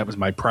Pole, as that was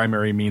my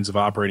primary means of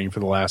operating for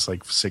the last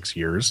 6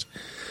 years.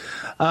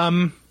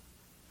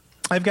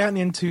 I've gotten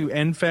into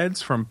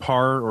NFEDs from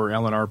PAR or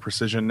LNR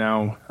Precision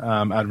now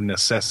out of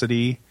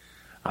necessity.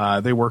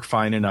 They work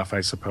fine enough, I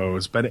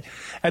suppose. But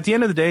at the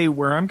end of the day,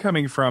 where I'm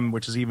coming from,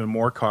 which is even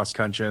more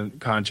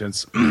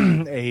cost-conscious,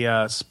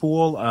 a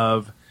spool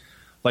of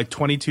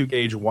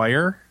 22-gauge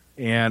wire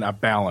and a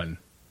balun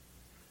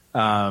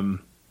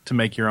to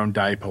make your own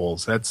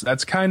dipoles.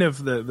 That's kind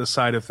of the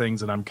side of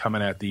things that I'm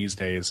coming at these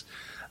days.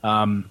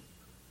 I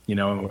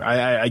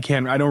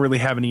don't really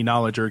have any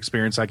knowledge or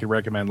experience I could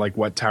recommend,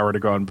 what tower to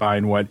go and buy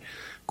and what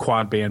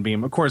quad band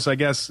beam. Of course, I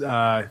guess,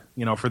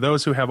 for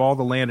those who have all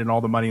the land and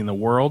all the money in the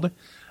world,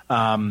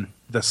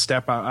 the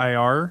step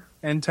IR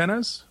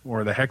antennas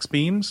or the hex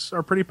beams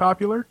are pretty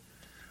popular.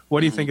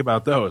 What do you think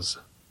about those?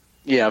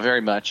 Yeah,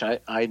 very much.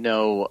 I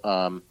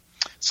know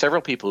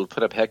several people who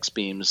put up hex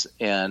beams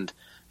and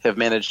have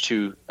managed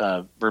to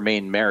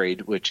remain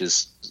married, which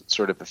is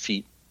sort of a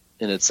feat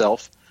in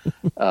itself.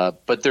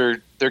 But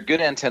they're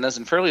good antennas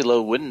and fairly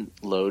low wind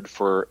load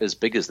for as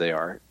big as they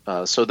are.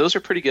 So those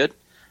are pretty good.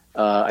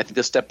 I think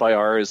the step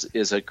IR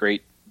is a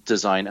great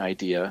design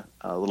idea,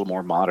 a little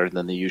more modern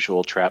than the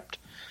usual trapped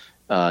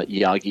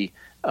Yagi.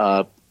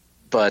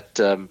 But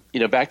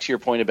back to your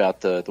point about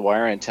the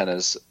wire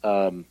antennas.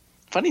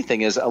 Funny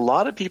thing is, a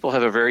lot of people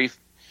have a very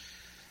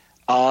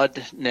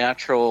odd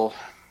natural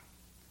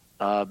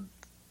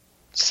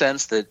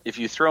sense that if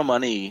you throw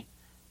money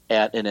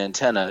at an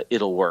antenna,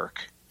 it'll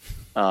work.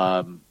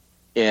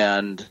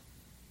 And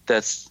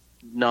that's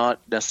not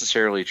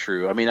necessarily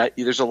true. I mean,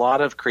 there's a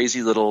lot of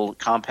crazy little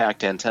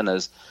compact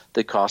antennas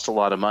that cost a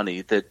lot of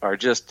money that are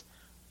just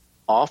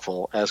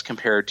awful as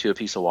compared to a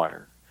piece of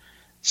wire.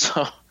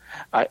 So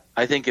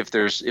I think if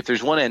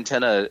there's one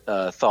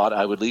antenna thought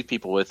I would leave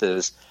people with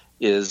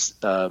is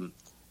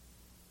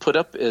put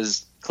up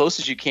as close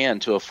as you can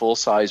to a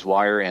full-size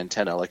wire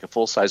antenna, like a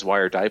full-size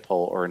wire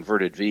dipole or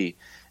inverted V,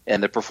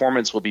 and the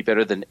performance will be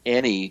better than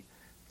any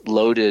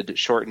loaded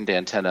shortened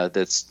antenna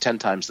that's 10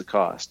 times the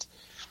cost.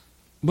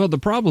 Well, the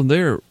problem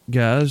there,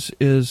 guys,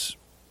 is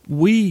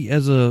we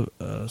as a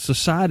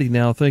society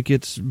now think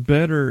it's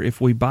better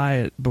if we buy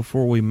it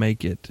before we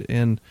make it.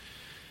 And,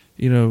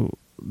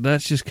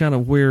 that's just kind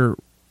of where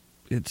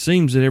it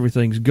seems that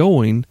everything's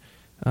going.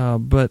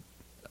 But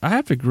I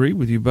have to agree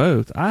with you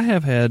both. I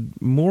have had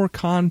more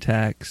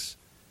contacts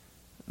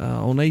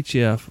on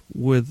HF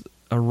with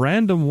a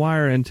random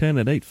wire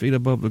antenna at 8 feet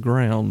above the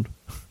ground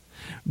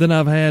than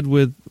I've had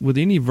with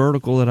any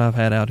vertical that I've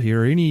had out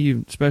here,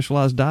 any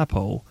specialized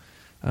dipole.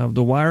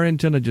 The wire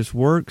antenna just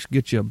works,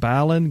 gets you a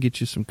balun, gets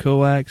you some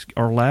coax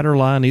or ladder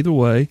line, either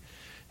way.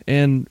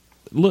 And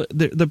look,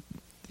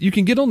 you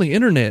can get on the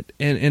internet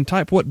and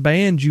type what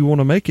band you want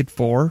to make it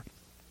for,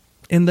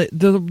 and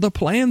the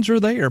plans are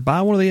there.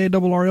 Buy one of the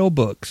ARRL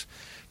books.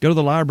 Go to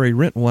the library,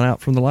 rent one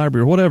out from the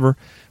library or whatever.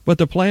 But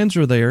the plans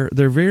are there.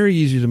 They're very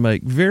easy to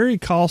make, very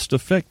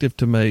cost-effective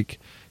to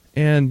make,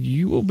 and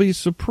you will be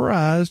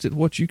surprised at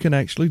what you can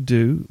actually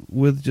do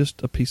with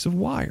just a piece of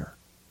wire.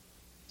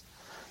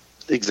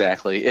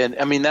 Exactly. And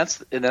I mean, that's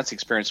the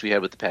experience we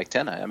had with the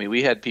Pactena. I mean,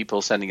 we had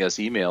people sending us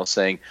emails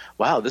saying,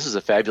 wow, this is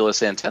a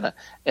fabulous antenna.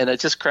 And it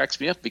just cracks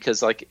me up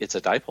because it's a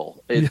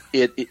dipole.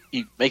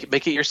 You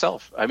make it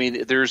yourself. I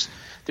mean, there's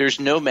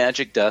no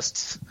magic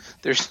dust.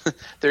 There's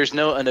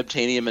no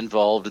unobtainium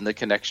involved in the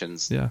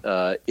connections.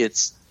 Yeah.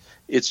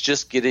 It's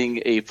just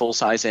getting a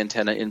full-size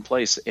antenna in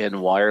place,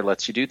 and wire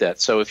lets you do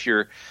that. So if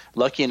you're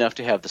lucky enough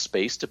to have the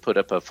space to put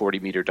up a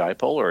 40-meter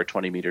dipole or a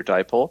 20-meter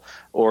dipole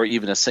or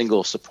even a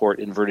single support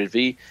inverted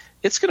V,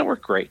 it's going to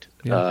work great.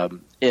 Yeah.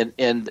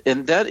 And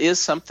that is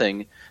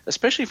something,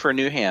 especially for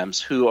new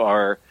hams who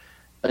are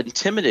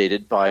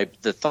intimidated by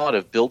the thought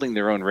of building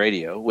their own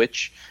radio,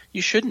 which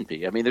you shouldn't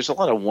be. I mean, there's a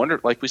lot of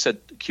like we said,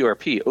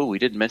 QRP. Oh, we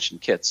didn't mention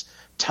kits.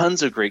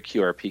 Tons of great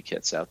QRP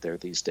kits out there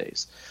these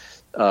days.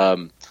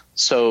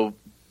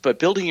 But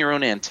building your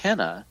own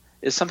antenna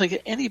is something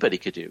that anybody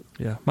could do.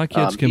 Yeah, my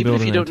kids can build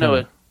an antenna. Even if you don't know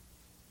it,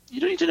 you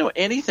don't need to know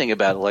anything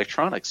about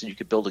electronics, and you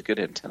could build a good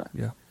antenna.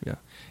 Yeah.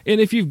 And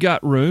if you've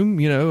got room,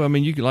 I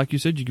mean, you could, like you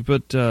said, you could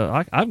put.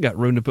 I've got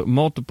room to put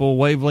multiple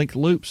wavelength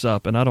loops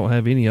up, and I don't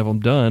have any of them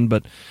done.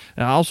 But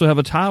I also have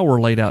a tower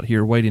laid out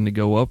here waiting to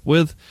go up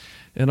with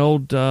an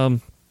old. I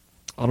don't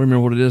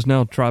remember what it is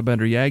now,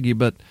 Tri-Band or Yagi,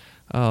 but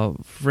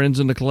friends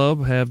in the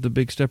club have the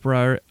big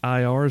stepper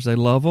IRs. They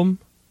love them.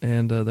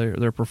 And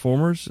they're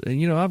performers,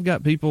 and I've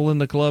got people in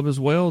the club as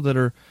well that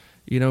are,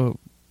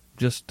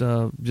 just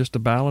a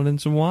balun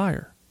and some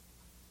wire.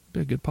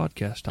 Be a good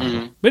podcast title.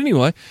 Mm-hmm. But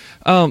anyway,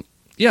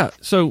 yeah.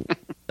 So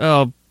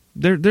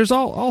there's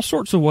all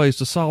sorts of ways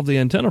to solve the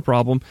antenna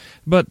problem.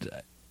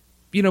 But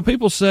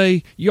people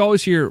say, you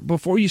always hear,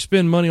 before you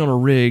spend money on a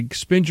rig,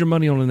 spend your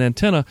money on an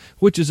antenna,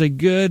 which is a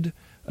good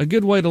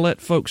way to let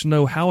folks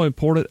know how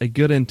important a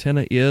good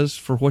antenna is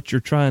for what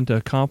you're trying to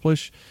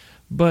accomplish.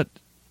 But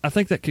I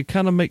think that could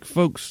kind of make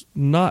folks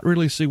not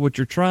really see what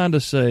you're trying to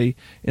say,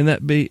 and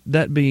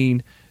that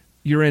being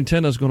your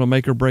antenna is going to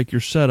make or break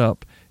your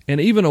setup. And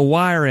even a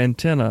wire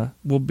antenna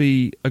will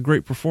be a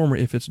great performer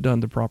if it's done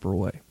the proper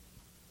way.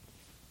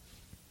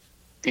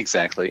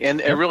 Exactly. And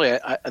really,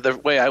 the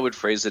way I would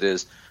phrase it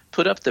is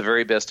put up the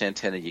very best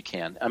antenna you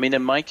can. I mean,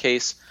 in my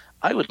case,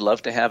 I would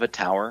love to have a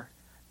tower,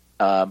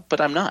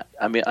 but I'm not.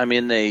 I mean, I'm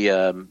in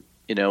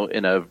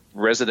in a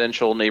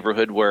residential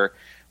neighborhood where,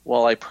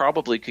 while I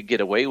probably could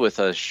get away with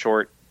a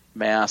short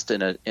mast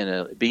and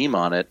a beam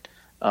on it,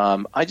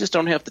 I just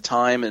don't have the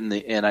time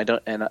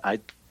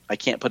I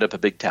can't put up a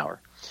big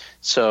tower.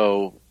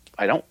 So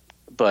I don't.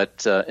 But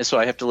so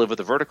I have to live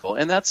with a vertical,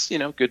 and that's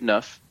good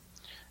enough.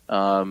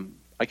 I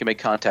can make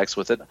contacts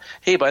with it.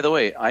 Hey, by the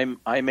way,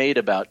 I made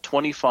about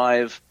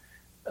 25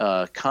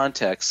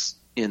 contacts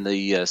in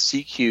the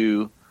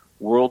CQ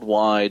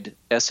Worldwide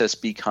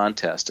SSB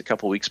contest a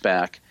couple weeks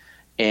back.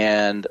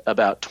 And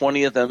about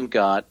 20 of them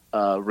got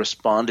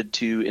responded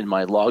to in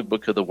my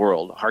logbook of the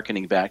world,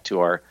 hearkening back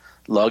to our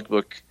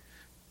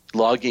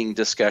logging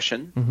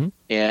discussion. Mm-hmm.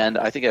 And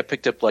I think I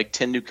picked up like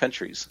 10 new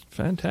countries.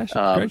 Fantastic.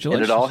 Congratulations.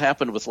 And it all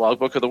happened with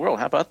logbook of the world.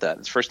 How about that?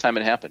 It's the first time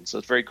it happened, so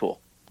it's very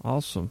cool.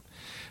 Awesome.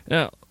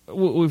 Now,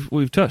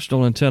 we've touched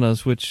on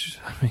antennas, which,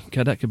 I mean,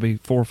 God, that could be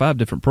 4 or 5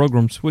 different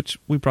programs, which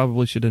we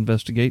probably should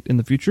investigate in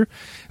the future.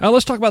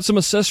 Let's talk about some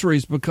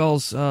accessories,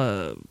 because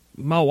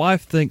my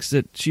wife thinks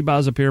that she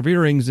buys a pair of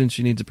earrings and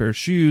she needs a pair of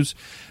shoes,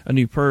 a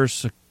new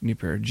purse, a new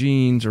pair of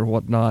jeans, or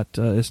whatnot.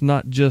 It's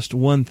not just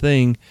one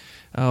thing.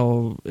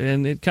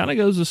 And it kind of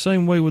goes the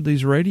same way with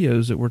these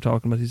radios that we're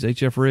talking about, these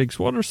HF rigs.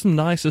 What are some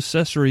nice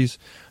accessories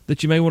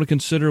that you may want to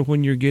consider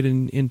when you're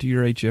getting into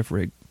your HF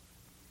rig?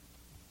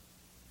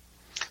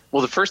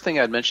 Well, the first thing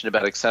I'd mention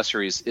about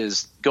accessories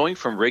is going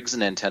from rigs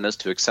and antennas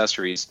to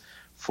accessories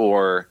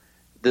for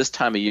this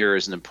time of year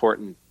is an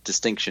important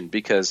distinction,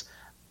 because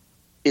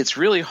it's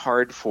really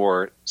hard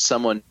for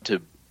someone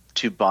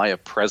to buy a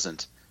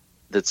present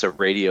that's a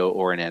radio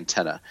or an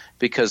antenna,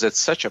 because it's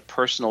such a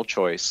personal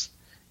choice.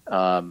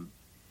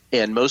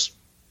 And most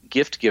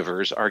gift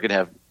givers are going to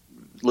have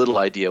little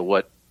idea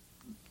what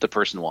the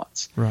person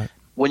wants. Right.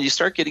 When you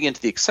start getting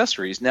into the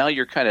accessories, now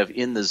you're kind of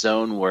in the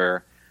zone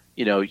where,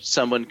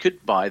 someone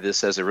could buy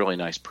this as a really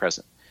nice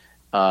present.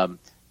 One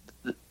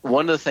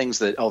of the things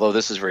that, although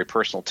this is very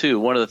personal too,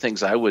 one of the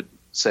things I would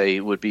say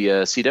would be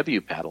a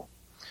CW paddle.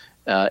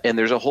 And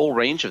there's a whole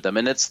range of them.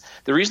 And it's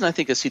the reason I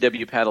think a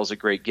CW paddle is a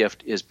great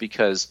gift is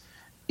because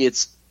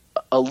it's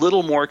a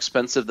little more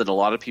expensive than a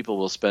lot of people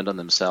will spend on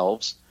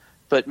themselves,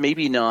 but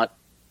maybe not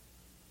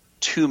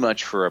too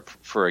much for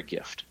a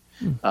gift.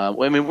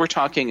 We're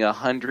talking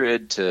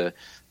 $100 to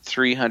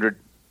 $300.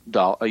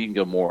 You can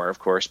go more, of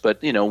course,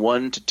 but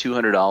 $100 to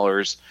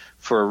 $200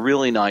 for a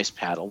really nice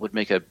paddle would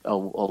make a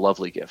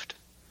lovely gift.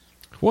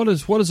 What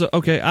is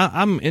okay?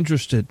 I'm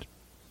interested.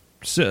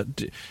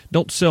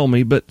 Don't sell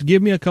me, but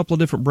give me a couple of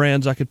different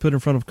brands I could put in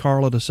front of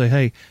Carla to say,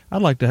 hey,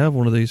 I'd like to have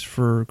one of these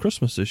for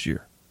Christmas this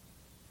year.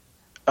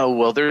 Oh,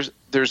 well, there's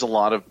a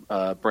lot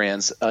of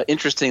brands.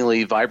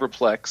 Interestingly,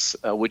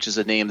 Vibraplex, which is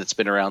a name that's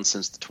been around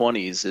since the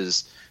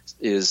 20s,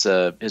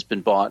 has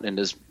been bought and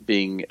is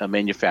being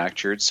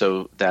manufactured.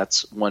 So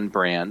that's one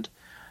brand.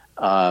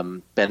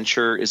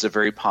 Bencher is a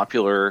very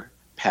popular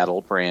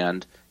paddle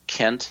brand.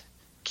 Kent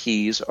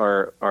keys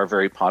are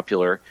very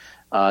popular.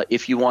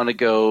 If you want to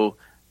go,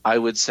 I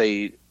would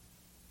say,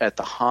 at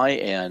the high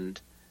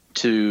end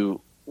to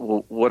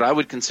what I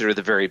would consider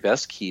the very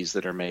best keys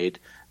that are made.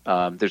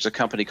 There's a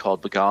company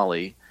called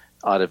Bagali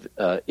out of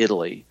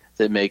Italy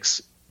that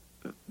makes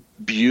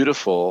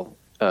beautiful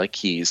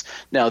keys.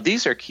 Now,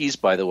 these are keys,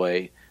 by the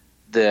way,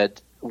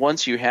 that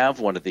once you have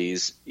one of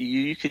these,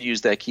 you could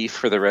use that key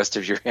for the rest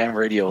of your ham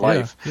radio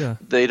life. Yeah.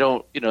 They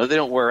don't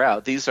wear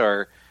out. These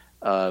are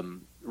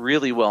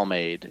really well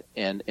made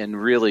and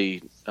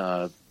really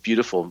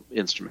beautiful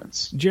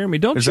instruments. Jeremy,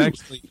 go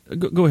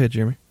ahead,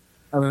 Jeremy.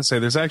 I was going to say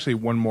there's actually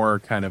one more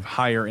kind of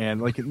higher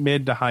end, like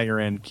mid to higher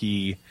end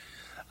key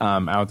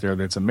out there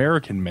that's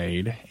American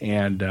made,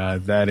 and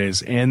that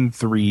is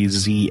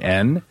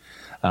N3ZN.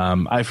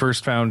 I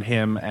first found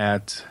him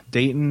at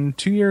Dayton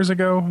 2 years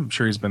ago. I'm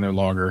sure he's been there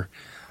longer.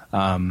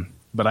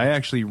 But I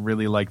actually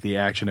really like the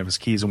action of his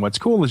keys. And what's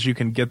cool is you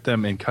can get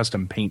them in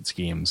custom paint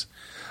schemes.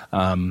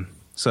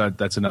 So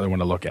that's another one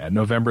to look at.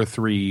 November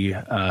 3,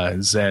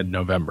 Z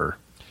November.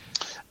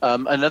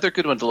 Another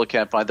good one to look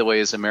at, by the way,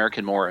 is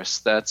American Morris.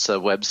 That's a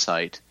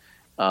website.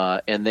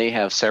 And they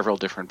have several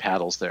different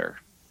paddles there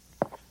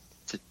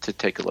to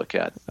take a look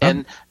at.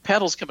 And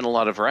paddles come in a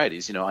lot of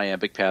varieties.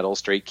 Iambic paddle,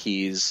 straight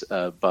keys,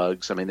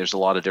 bugs. I mean, there's a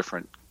lot of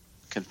different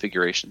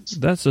configurations.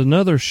 That's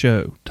another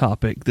show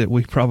topic that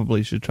we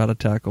probably should try to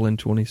tackle in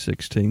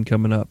 2016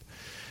 coming up.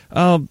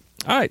 All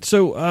right,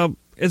 so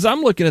as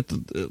I'm looking at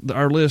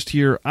our list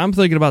here, I'm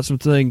thinking about some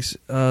things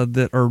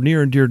that are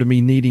near and dear to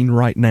me needing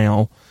right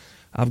now.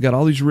 I've got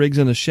all these rigs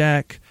in the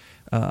shack.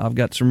 I've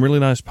got some really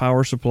nice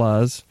power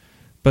supplies,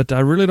 but I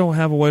really don't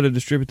have a way to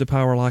distribute the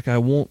power like I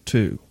want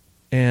to.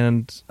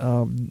 And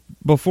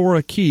before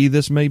a key,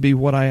 this may be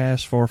what I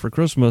asked for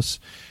Christmas,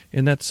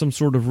 and that's some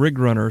sort of rig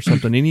runner or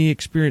something. Any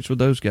experience with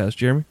those guys,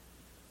 Jeremy?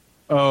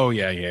 Oh,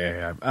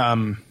 yeah.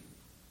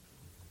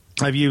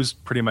 I've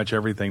used pretty much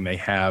everything they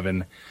have,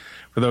 and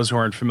for those who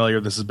aren't familiar,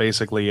 this is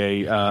basically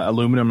an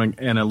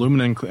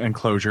aluminum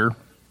enclosure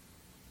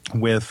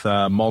with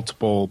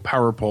multiple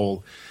power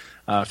pole,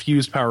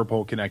 fused power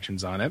pole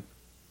connections on it.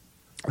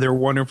 They're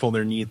wonderful.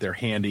 They're neat. They're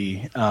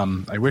handy.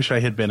 I wish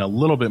I had been a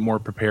little bit more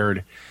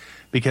prepared,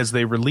 because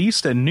they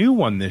released a new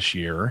one this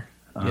year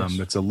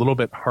that's a little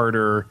bit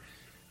harder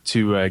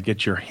to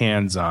get your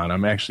hands on.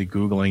 I'm actually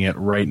Googling it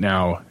right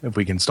now if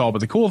we can install. But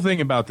the cool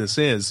thing about this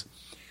is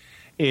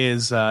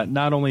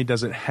not only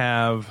does it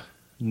have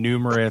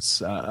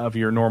numerous of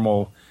your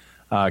normal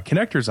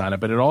connectors on it,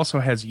 but it also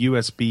has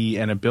USB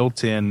and a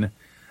built-in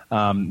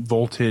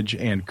voltage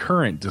and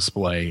current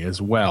display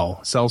as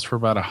well. Sells for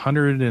about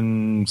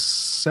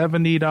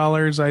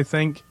 $170, I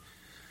think,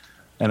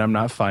 and I'm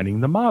not finding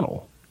the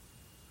model.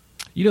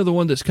 The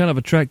one that's kind of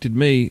attracted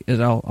me,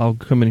 and I'll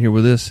come in here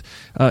with this,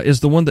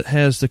 is the one that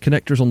has the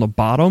connectors on the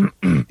bottom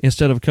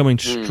instead of coming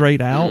straight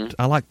out.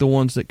 Mm-hmm. I like the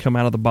ones that come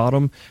out of the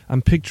bottom.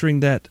 I'm picturing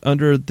that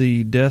under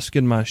the desk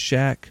in my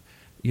shack,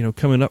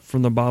 coming up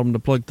from the bottom to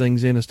plug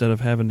things in instead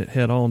of having it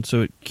head on,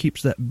 so it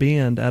keeps that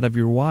bend out of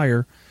your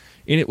wire.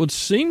 And it would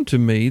seem to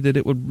me that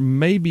it would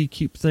maybe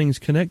keep things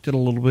connected a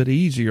little bit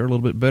easier, a little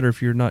bit better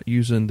if you're not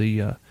using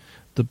the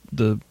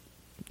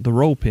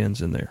roll pins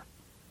in there.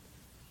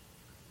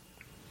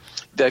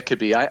 That could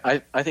be.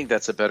 I think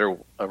that's a better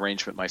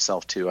arrangement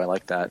myself too. I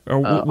like that.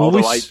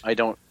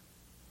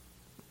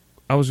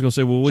 I I was going to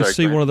say, will we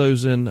see one of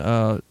those in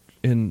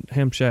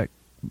Ham Shack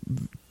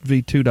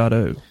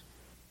V2.0?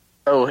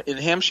 Oh, in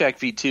Ham Shack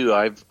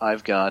V2,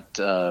 I've got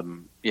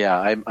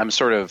I'm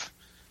sort of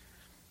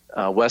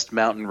West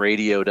Mountain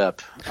radioed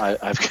up.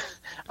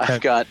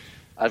 I've got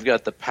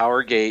the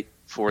power gate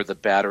for the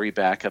battery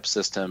backup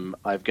system.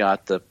 I've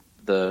got the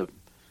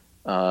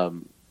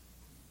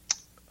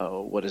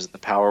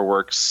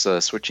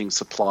PowerWorks switching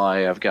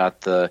supply. I've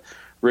got the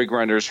rig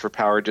runners for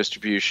power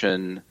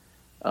distribution.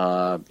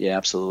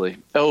 Absolutely.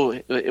 Oh,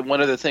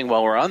 one other thing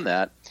while we're on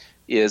that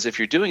is if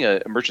you're doing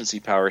an emergency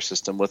power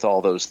system with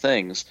all those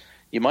things,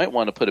 you might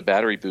want to put a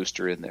battery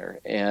booster in there.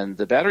 And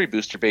the battery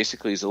booster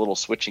basically is a little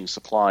switching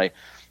supply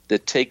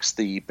that takes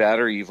the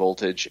battery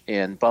voltage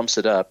and bumps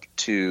it up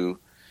to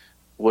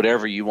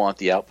whatever you want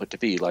the output to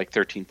be, like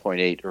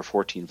 13.8 or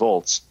 14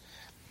 volts,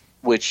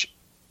 which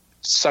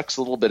sucks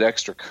a little bit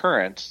extra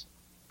current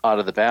out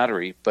of the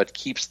battery, but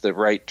keeps the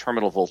right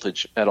terminal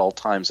voltage at all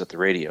times at the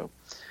radio.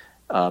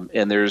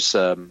 And there's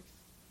a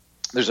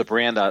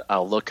brand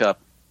I'll look up,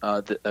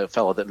 a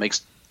fellow that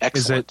makes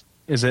excellent.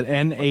 Is it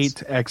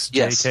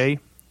N8XJK?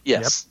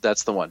 Yes, yep.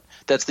 That's the one.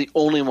 That's the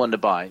only one to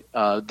buy.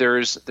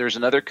 There's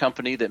another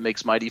company that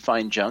makes mighty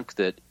fine junk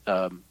that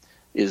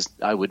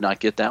I would not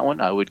get that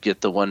one. I would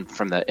get the one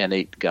from the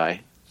N8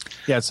 guy.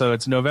 Yeah, so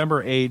it's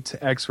November 8,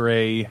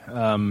 X-Ray,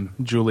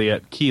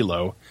 Juliet,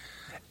 Kilo.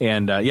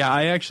 And,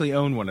 I actually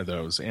own one of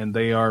those, and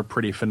they are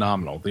pretty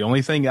phenomenal. The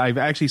only thing, I've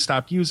actually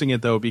stopped using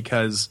it, though,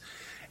 because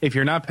if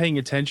you're not paying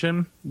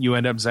attention, you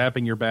end up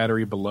zapping your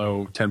battery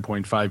below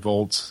 10.5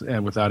 volts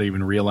and without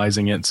even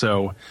realizing it.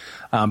 So,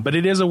 but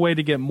it is a way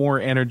to get more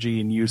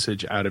energy and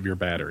usage out of your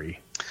battery.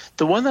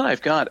 The one that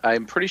I've got,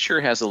 I'm pretty sure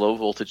has a low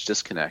voltage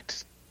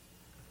disconnect.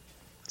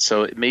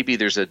 So maybe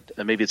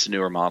maybe it's a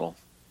newer model.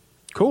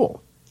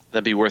 Cool.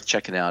 That'd be worth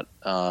checking out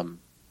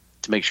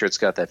to make sure it's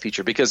got that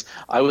feature. Because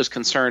I was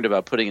concerned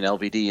about putting an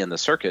LVD in the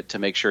circuit to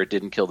make sure it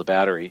didn't kill the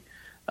battery,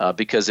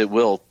 because it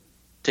will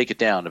take it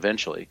down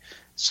eventually.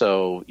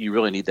 So you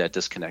really need that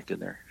disconnect in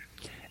there.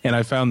 And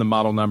I found the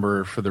model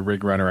number for the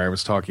rig runner I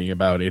was talking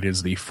about. It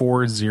is the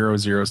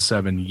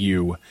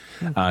 4007U,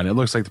 and it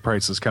looks like the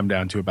price has come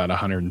down to about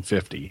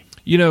 $150.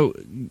 You know,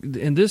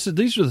 and these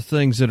are the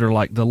things that are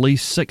like the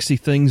least sexy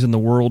things in the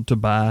world to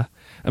buy.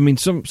 I mean,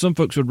 some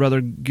folks would rather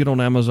get on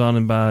Amazon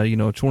and buy, a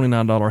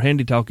 $29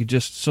 handy-talkie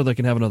just so they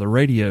can have another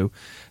radio.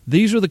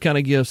 These are the kind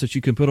of gifts that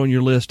you can put on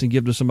your list and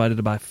give to somebody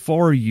to buy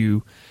for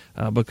you,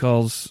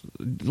 because,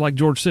 like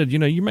George said,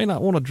 you may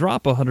not want to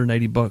drop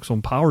 $180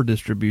 on power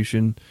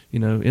distribution.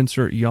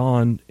 Insert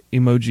yawn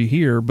emoji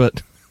here,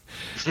 but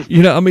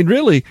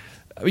really,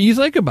 you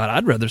think about it,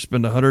 I'd rather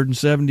spend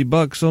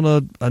 $170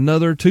 on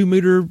another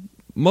 2-meter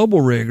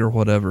mobile rig or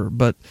whatever.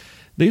 But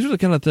these are the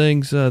kind of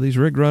things, these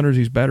rig runners,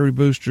 these battery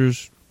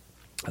boosters,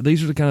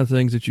 these are the kind of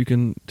things that you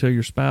can tell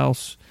your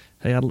spouse,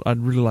 hey, I'd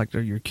really like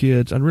to, your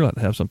kids, I'd really like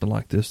to have something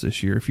like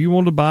this year. If you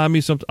want to buy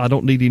me something, I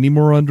don't need any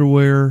more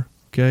underwear,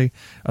 okay?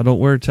 I don't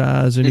wear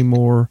ties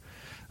anymore.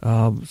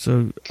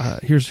 So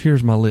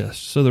here's my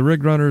list. So the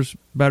rig runners,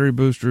 battery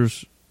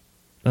boosters,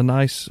 a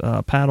nice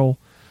paddle,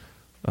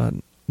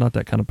 not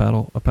that kind of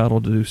paddle, a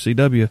paddle to do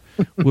CW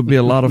would be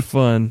a lot of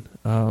fun.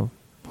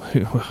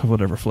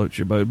 Whatever floats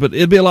your boat, but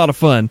it'd be a lot of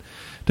fun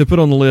to put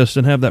on the list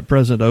and have that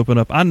present to open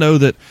up. I know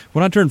that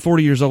when I turned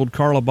 40 years old,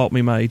 Carla bought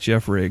me my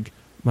HF rig,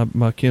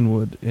 my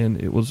Kenwood,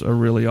 and it was a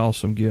really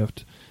awesome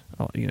gift.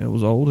 It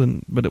was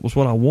old, but it was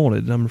what I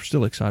wanted, and I'm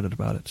still excited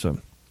about it. So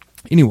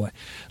anyway,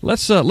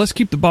 let's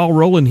keep the ball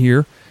rolling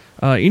here.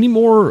 Any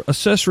more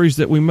accessories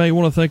that we may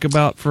want to think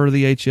about for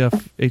the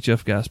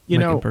HF guys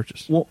making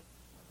purchase? Well,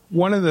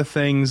 one of the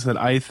things that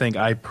I think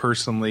I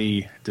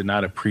personally did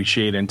not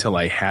appreciate until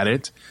I had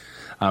it,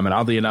 and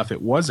oddly enough,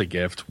 it was a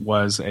gift,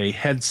 was a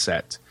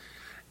headset.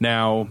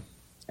 Now,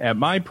 at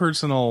my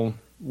personal,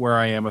 where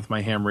I am with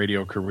my ham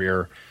radio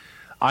career,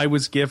 I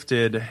was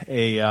gifted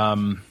a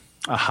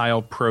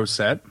Heil Pro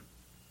set.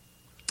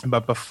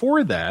 But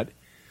before that,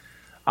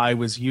 I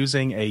was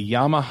using a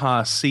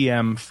Yamaha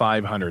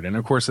CM500. And,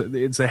 of course,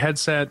 it's a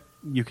headset.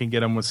 You can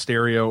get them with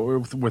stereo,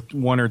 with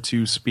one or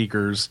two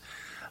speakers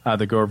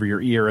that go over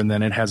your ear, and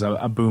then it has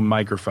a boom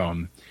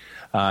microphone.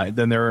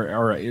 Then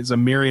there is a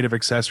myriad of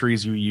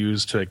accessories you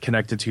use to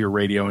connect it to your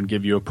radio and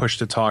give you a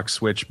push-to-talk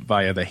switch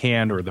via the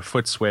hand or the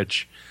foot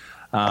switch.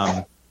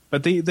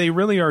 But they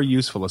really are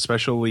useful,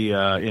 especially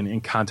in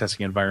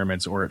contesting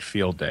environments or at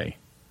field day.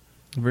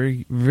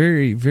 Very,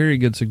 very, very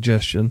good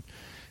suggestion.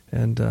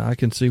 And I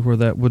can see where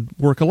that would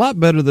work a lot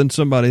better than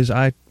somebody's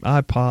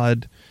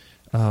iPod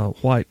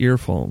white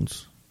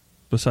earphones.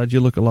 Besides,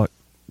 you look a lot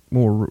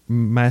more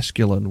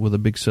masculine with a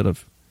big set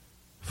of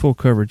full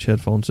coverage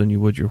headphones than you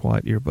would your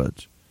white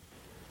earbuds.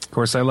 Of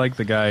course, I like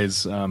the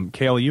guys.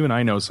 Cale, you and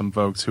I know some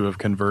folks who have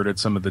converted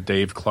some of the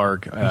Dave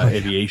Clark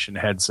aviation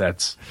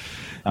headsets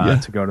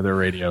to go to their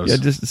radios. Yeah,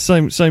 just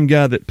the same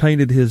guy that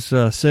painted his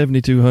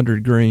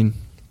 7200 green.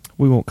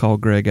 We won't call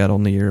Greg out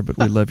on the air, but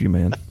we love you,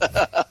 man.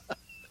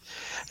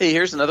 Hey,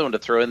 here's another one to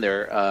throw in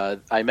there.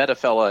 I met a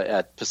fella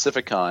at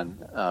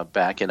Pacificon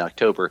back in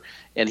October,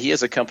 and he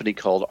has a company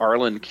called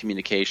Arlan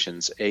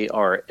Communications,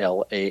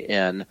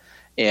 ARLAN,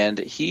 and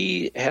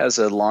he has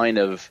a line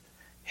of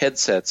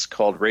headsets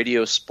called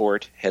Radio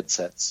Sport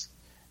headsets,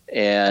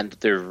 and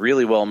they're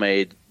really well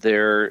made.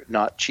 They're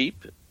not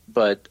cheap,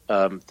 but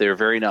they're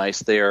very nice.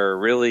 They are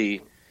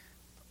really,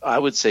 I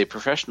would say,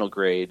 professional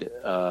grade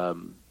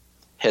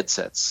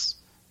headsets.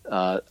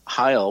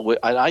 Heil,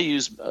 I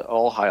use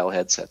all Heil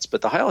headsets,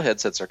 but the Heil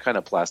headsets are kind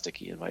of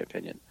plasticky in my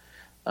opinion.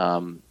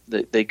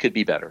 They could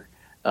be better.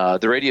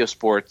 The Radio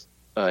Sport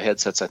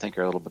headsets I think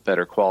are a little bit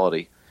better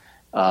quality.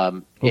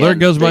 Well, there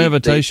goes my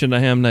invitation to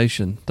Ham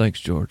Nation.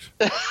 Thanks, George.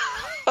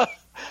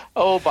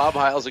 Oh, Bob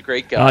Heil's a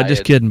great guy.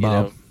 Just kidding,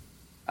 Bob.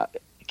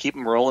 Keep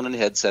them rolling in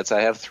headsets.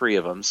 I have 3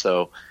 of them,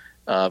 so.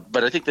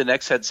 But I think the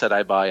next headset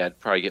I buy, I'd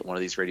probably get one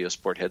of these Radio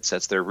Sport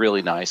headsets. They're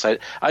really nice.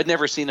 I'd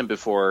never seen them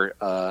before.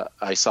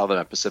 I saw them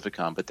at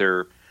Pacificon, but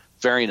they're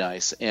very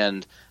nice.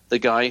 And the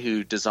guy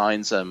who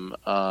designs them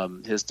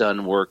has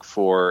done work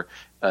for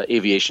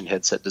aviation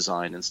headset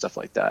design and stuff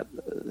like that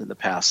in the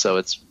past. So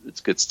it's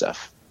good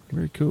stuff.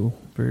 Very cool.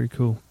 Very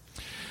cool.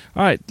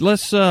 All right,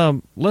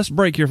 let's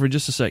break here for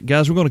just a sec,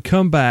 guys. We're going to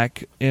come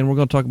back and we're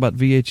going to talk about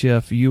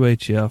VHF,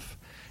 UHF.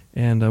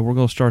 And we're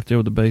going to start there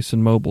with the base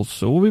and mobiles.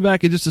 So we'll be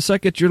back in just a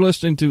second. You're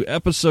listening to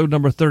episode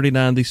number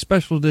 39, the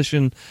special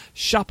edition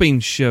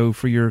shopping show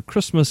for your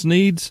Christmas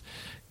needs.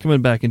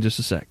 Coming back in just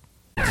a sec.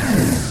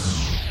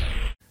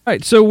 All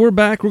right, so we're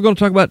back. We're going to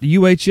talk about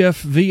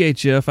UHF,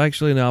 VHF,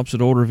 actually in the opposite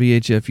order,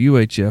 VHF,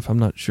 UHF. I'm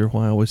not sure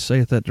why I always say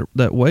it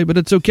that way, but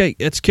it's okay.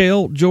 It's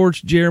Cale,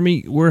 George,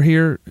 Jeremy. We're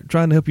here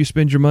trying to help you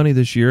spend your money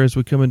this year as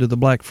we come into the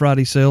Black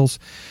Friday sales.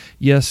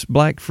 Yes,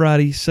 Black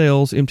Friday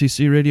sales.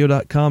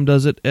 MTCRadio.com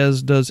does it,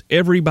 as does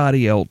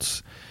everybody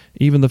else.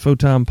 Even the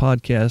Photime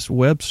Podcast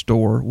web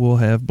store will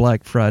have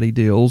Black Friday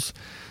deals.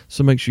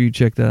 So make sure you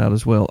check that out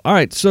as well. All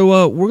right,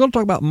 so we're going to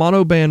talk about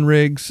monoband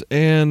rigs.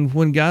 And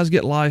when guys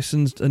get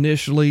licensed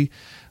initially,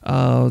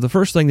 the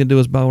first thing they do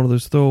is buy one of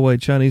those throwaway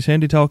Chinese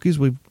handy-talkies.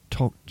 We've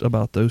talked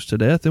about those to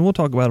death, and we'll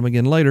talk about them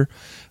again later.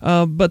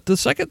 But the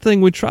second thing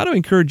we try to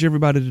encourage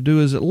everybody to do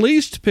is at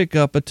least pick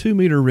up a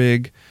 2-meter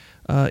rig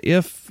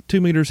if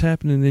 2 meters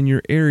happening in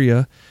your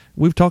area.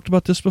 We've talked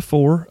about this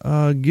before.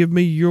 Give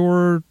me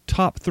your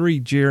top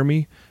 3,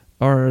 Jeremy.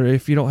 Or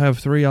if you don't have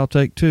 3, I'll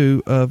take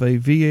 2 of a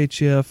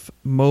VHF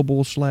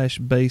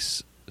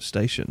mobile/base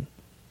station.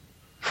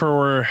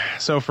 For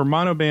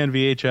monoband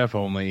VHF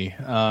only,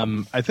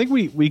 I think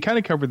we kind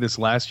of covered this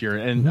last year,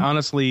 and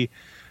honestly,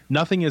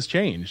 nothing has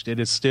changed. It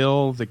is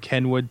still the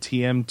Kenwood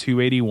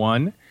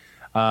TM281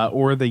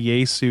 or the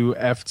Yaesu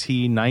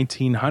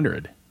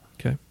FT1900.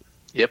 Okay.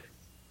 Yep,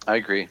 I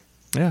agree.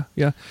 Yeah.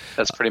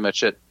 That's pretty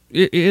much it.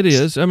 It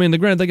is. I mean,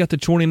 granted, they got the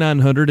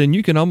 2900, and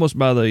you can almost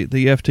buy the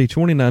FT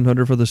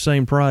 2900 for the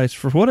same price.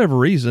 For whatever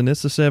reason,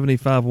 it's a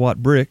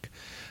 75-watt brick.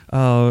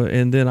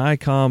 And then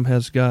ICOM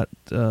has got,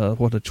 a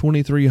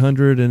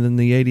 2300, and then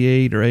the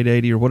 88 or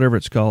 880 or whatever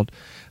it's called.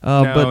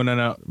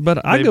 No.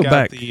 But I go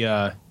back.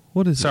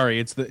 What is it? Sorry,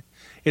 it's the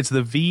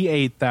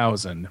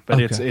V8000, but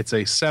okay. It's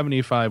a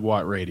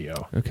 75-watt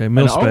radio. Okay,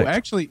 mil-spec.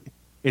 Actually,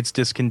 it's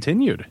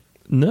discontinued.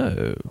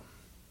 No.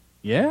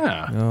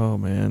 Yeah. Oh,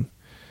 man.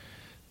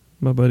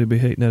 My buddy be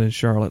hating that in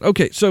Charlotte.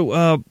 Okay,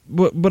 so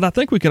but I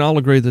think we can all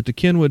agree that the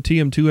Kenwood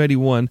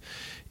TM281,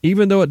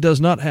 even though it does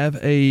not have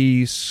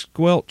a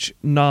squelch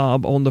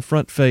knob on the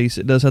front face,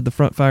 it does have the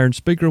front firing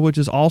speaker, which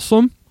is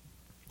awesome.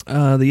 The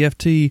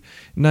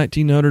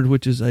FT1900,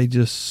 which is a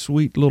just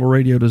sweet little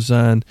radio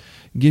design,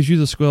 gives you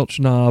the squelch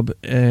knob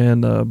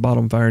and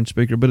bottom firing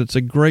speaker, but it's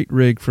a great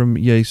rig from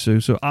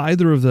Yaesu. So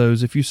either of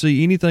those, if you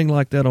see anything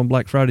like that on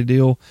Black Friday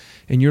deal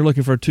and you're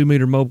looking for a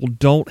 2-meter mobile,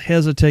 don't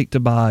hesitate to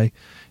buy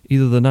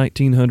either the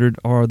 1900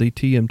 or the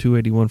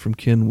TM281 from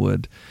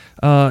Kenwood.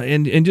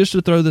 And just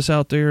to throw this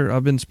out there,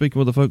 I've been speaking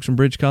with the folks from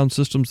Bridgecom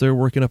Systems. They're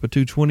working up a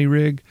 220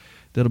 rig.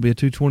 That'll be a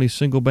 220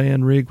 single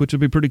band rig, which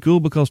would be pretty cool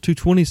because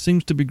 220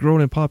 seems to be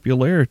growing in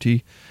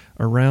popularity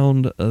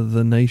around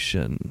the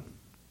nation.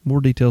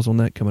 More details on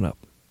that coming up.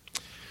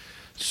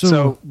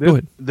 So go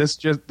ahead. This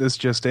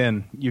just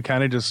in. You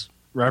kind of just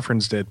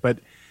referenced it, but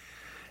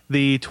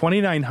the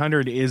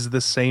 2900 is the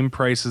same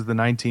price as the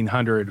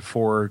 1900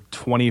 for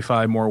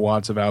 25 more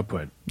watts of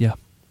output. Yeah,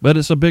 but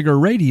it's a bigger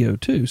radio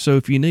too. So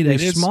if you need a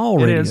small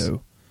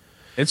radio,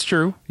 it's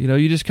true.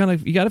 You just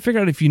you got to figure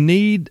out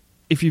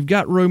if you've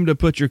got room to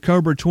put your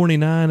Cobra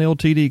 29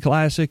 LTD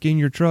Classic in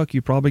your truck,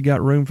 you probably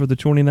got room for the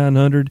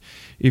 2900.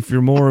 If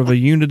you're more of a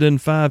Uniden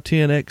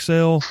 510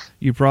 XL,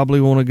 you probably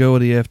want to go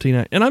with the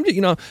FT9. And I'm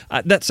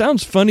that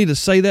sounds funny to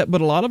say that, but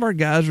a lot of our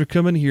guys are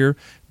coming here.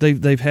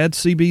 They've had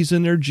CBs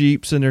in their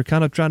Jeeps, and they're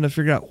kind of trying to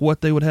figure out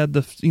what they would have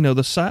the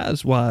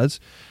size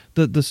wise.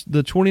 The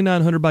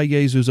 2900 by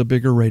Yaesu is a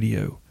bigger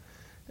radio,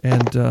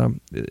 and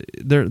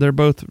they're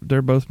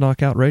both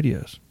knockout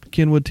radios.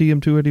 Kenwood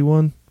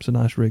TM281, it's a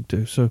nice rig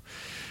too. So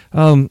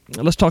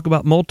let's talk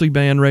about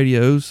multi-band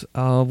radios.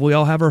 We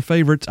all have our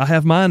favorites. I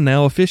have mine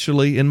now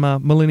officially in my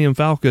Millennium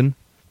Falcon.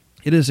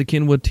 It is a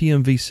Kenwood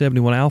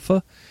TMV71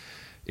 Alpha.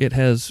 it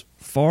has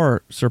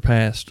far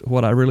surpassed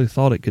what I really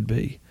thought it could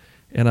be.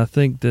 And I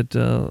think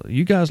that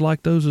you guys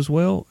like those as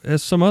well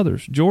as some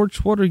others. George,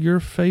 what are your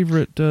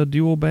favorite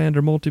dual band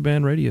or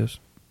multi-band radios?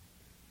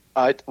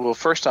 Well,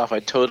 first off, I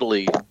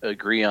totally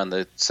agree on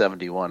the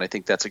 71. I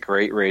think that's a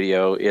great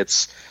radio.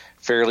 It's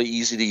fairly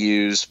easy to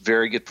use,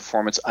 very good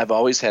performance. I've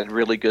always had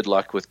really good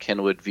luck with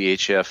Kenwood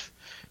VHF,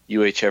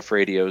 UHF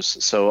radios,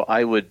 so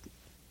I would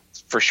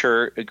for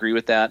sure agree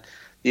with that.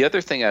 The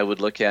other thing I would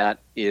look at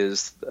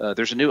is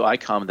there's a new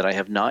ICOM that I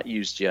have not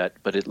used yet,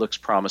 but it looks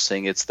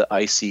promising. It's the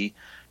IC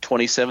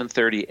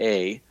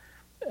 2730A,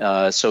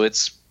 so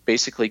it's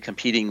basically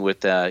competing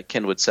with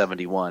Kenwood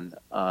 71.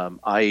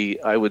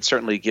 I would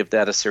certainly give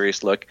that a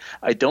serious look.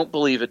 I don't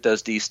believe it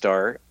does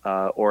D-Star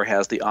or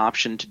has the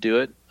option to do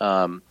it,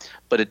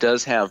 but it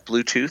does have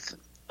Bluetooth,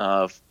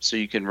 so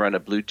you can run a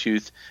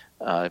Bluetooth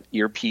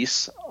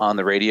earpiece on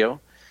the radio.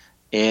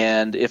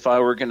 And if I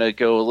were going to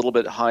go a little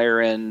bit higher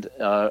end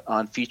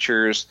on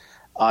features,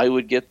 I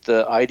would get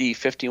the ID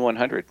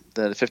 5100.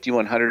 The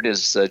 5100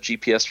 is a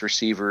GPS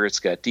receiver. It's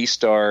got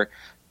D-Star,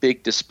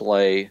 big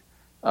display.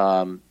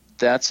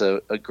 That's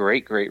a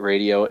great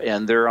radio,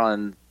 and they're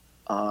on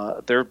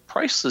their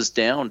price is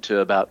down to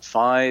about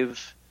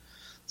 $5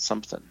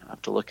 something. I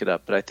have to look it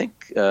up, but I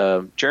think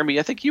Jeremy,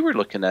 I think you were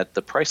looking at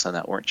the price on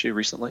that, weren't you,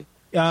 recently?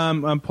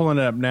 I'm pulling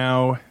it up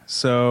now.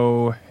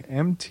 So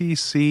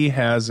MTC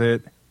has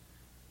it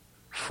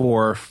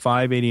for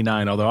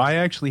 $589, although I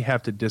actually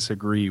have to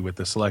disagree with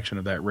the selection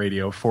of that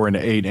radio for an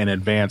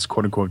advanced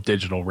quote-unquote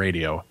digital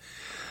radio.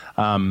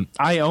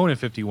 I own a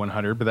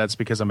 5100, but that's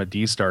because I'm a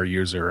D-Star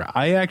user.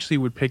 I actually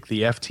would pick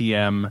the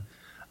FTM,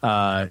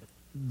 the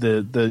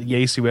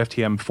Yaesu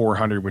FTM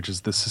 400, which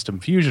is the System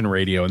Fusion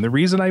radio. And the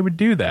reason I would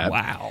do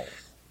that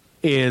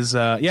is,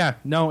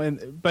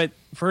 but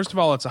first of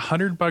all, it's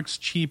 $100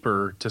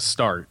 cheaper to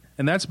start.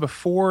 And that's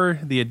before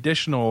the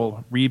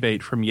additional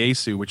rebate from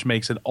Yaesu, which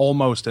makes it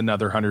almost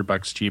another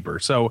 $100 cheaper.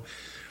 So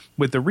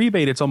with the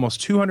rebate, it's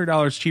almost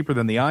 $200 cheaper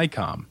than the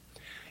ICOM.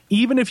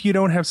 Even if you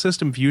don't have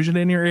System Fusion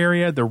in your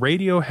area, the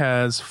radio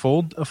has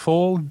full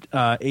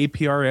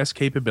APRS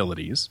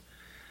capabilities,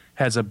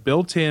 has a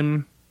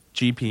built-in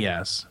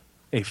GPS,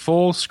 a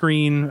full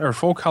screen or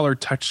full color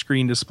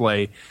touchscreen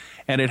display,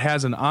 and it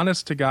has an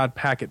honest-to-God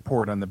packet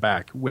port on the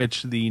back,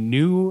 which the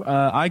new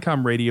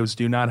ICOM radios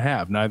do not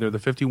have, neither the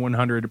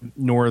 5100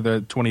 nor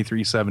the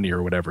 2370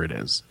 or whatever it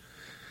is.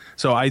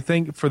 So I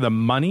think for the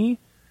money,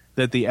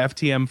 that the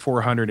FTM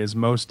 400 is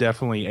most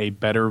definitely a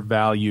better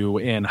value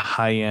in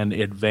high-end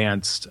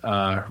advanced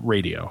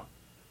radio.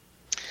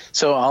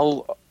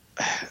 So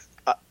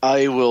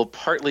I will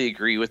partly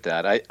agree with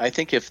that. I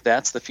think if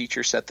that's the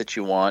feature set that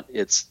you want,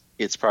 it's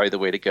probably the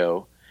way to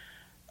go.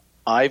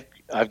 I've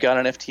got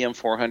an FTM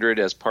 400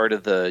 as part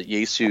of the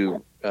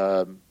Yaesu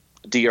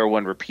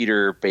DR1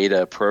 repeater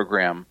beta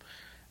program.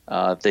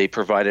 They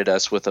provided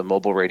us with a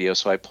mobile radio,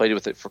 so I played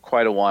with it for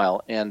quite a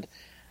while. And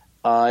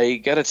I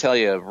got to tell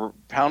you,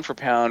 pound for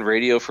pound,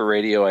 radio for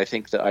radio, I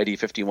think the ID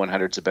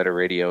 5100 is a better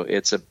radio.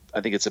 I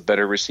think it's a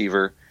better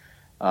receiver.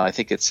 I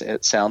think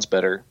it sounds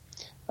better.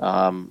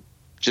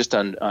 Just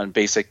on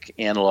basic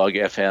analog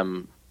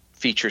FM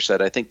feature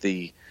set, I think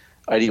the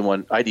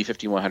ID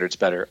 5100 is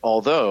better.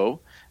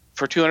 Although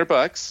for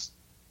 $200,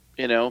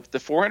 the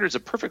 400 is a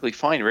perfectly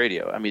fine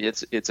radio. I mean,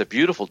 it's a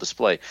beautiful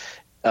display.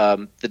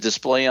 The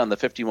display on the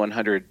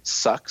 5100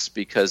 sucks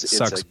because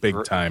it's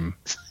big time.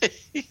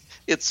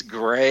 It's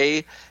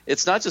gray.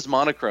 It's not just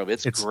monochrome.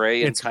 It's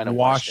gray and kind of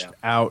washed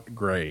out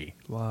gray.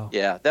 Wow.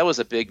 Yeah, that was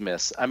a big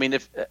miss. I mean,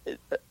 if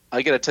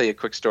I got to tell you a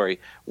quick story.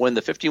 When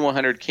the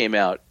 5100 came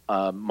out,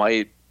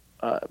 my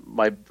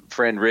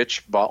friend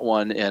Rich bought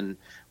one, and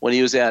when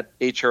he was at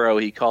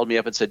HRO, he called me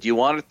up and said, "Do you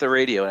want the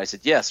radio?" And I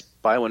said, "Yes,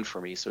 buy one for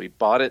me." So he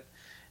bought it,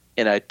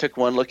 and I took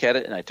one look at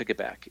it, and I took it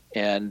back.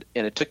 And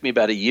it took me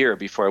about a year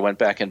before I went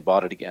back and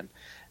bought it again.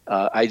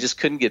 I just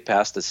couldn't get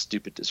past this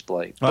stupid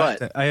display. Well,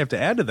 but I have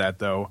to add to that,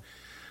 though.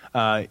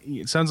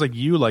 It sounds like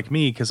you, like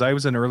me, because I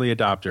was an early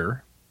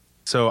adopter.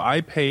 So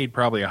I paid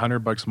probably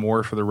 $100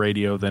 more for the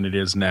radio than it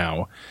is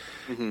now.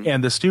 Mm-hmm.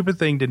 And the stupid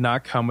thing did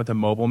not come with a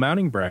mobile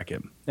mounting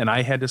bracket. And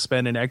I had to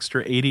spend an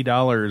extra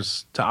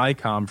 $80 to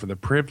ICOM for the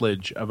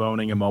privilege of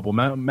owning a mobile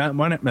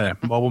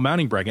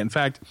mounting bracket. In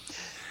fact,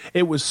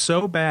 it was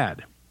so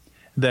bad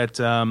that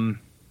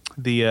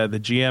the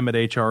GM at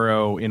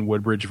HRO in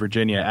Woodbridge,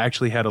 Virginia,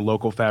 actually had a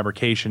local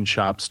fabrication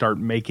shop start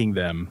making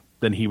them.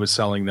 Then he was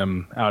selling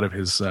them out of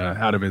his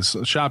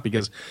shop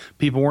because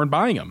people weren't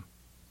buying them.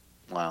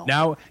 Wow!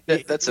 Now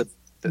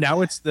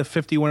now it's the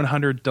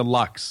 5100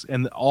 Deluxe,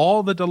 and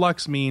all the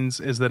Deluxe means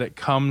is that it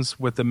comes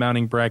with the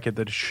mounting bracket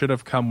that it should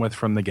have come with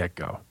from the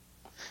get-go.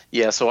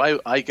 Yeah, so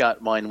I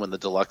got mine when the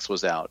Deluxe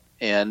was out,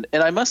 and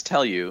I must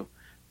tell you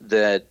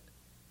that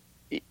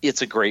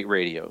it's a great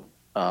radio.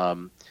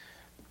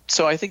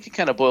 So I think it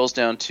kind of boils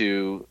down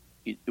to,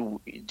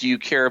 do you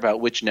care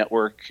about which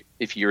network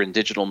if you're in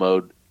digital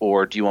mode,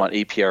 or do you want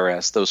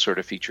APRS, those sort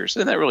of features?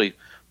 And that really,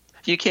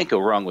 you can't go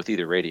wrong with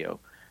either radio.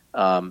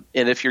 And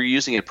if you're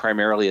using it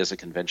primarily as a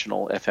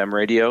conventional FM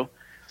radio,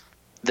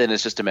 then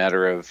it's just a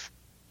matter of,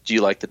 do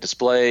you like the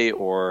display,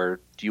 or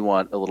do you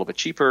want a little bit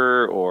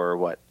cheaper, or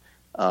what?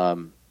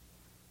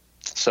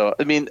 So,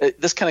 I mean,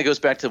 this kind of goes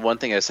back to one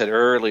thing I said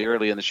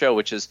early in the show,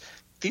 which is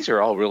these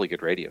are all really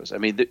good radios. I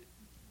mean,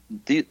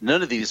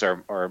 none of these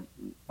are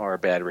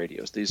bad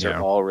radios. These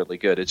are all really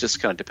good. It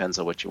just kind of depends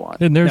on what you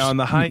want. And there's now on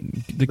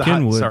the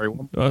Kenwood. Sorry,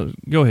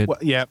 go ahead. Well,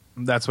 yeah,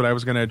 that's what I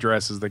was going to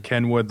address. Is the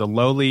Kenwood, the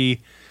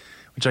lowly,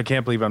 which I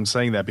can't believe I'm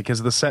saying that,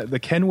 because the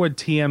Kenwood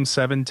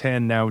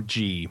TM710 now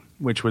G,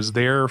 which was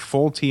their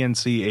full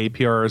TNC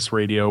APRS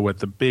radio with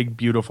the big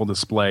beautiful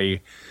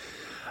display,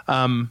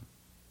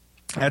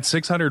 at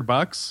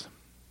 $600,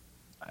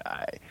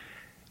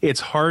 it's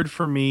hard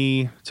for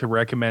me to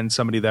recommend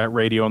somebody that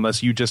radio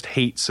unless you just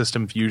hate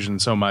System Fusion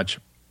so much,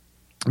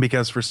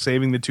 because for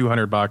saving the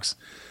 $200,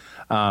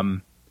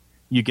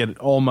 you get you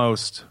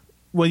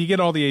get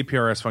all the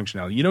APRS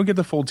functionality. You don't get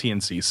the full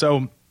TNC.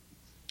 So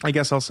I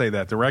guess I'll say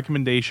that the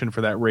recommendation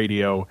for that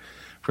radio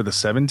for the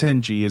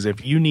 710G is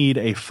if you need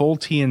a full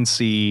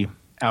TNC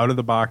out of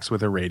the box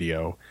with a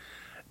radio,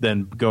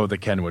 then go the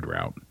Kenwood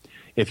route.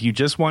 If you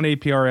just want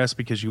APRS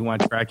because you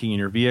want tracking in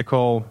your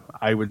vehicle,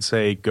 I would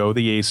say go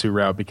the Yaesu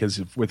route, because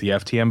with the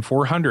FTM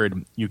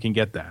 400, you can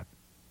get that.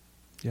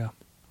 Yeah.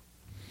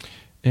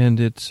 And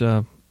it's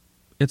a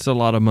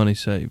lot of money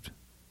saved.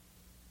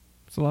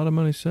 It's a lot of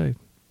money saved.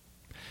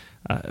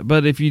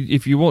 But if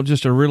you want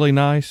just a really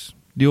nice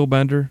dual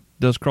bander,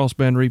 does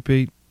crossband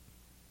repeat,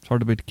 it's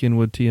hard to beat the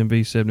Kenwood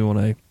TMV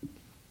 71A.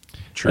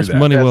 True. That's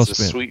money well spent.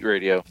 That's a sweet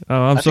radio.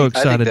 Oh, I'm so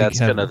excited to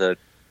have it.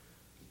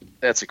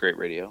 That's a great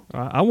radio.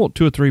 I want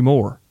 2 or 3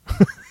 more.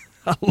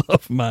 I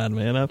love mine,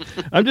 man.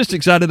 I'm just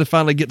excited to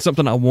finally get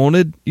something I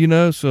wanted,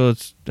 so I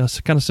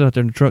kind of sit out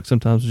there in the truck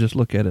sometimes and just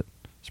look at it.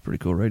 It's a pretty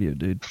cool radio,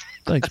 dude.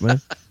 Thanks,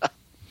 man. All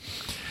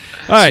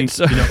right.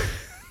 So,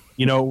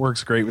 it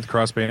works great with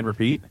crossband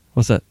repeat?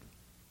 What's that?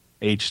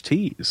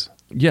 HTs.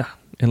 Yeah,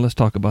 and let's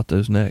talk about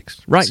those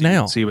next.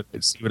 Now. See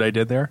what I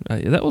did there?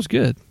 That was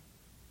good.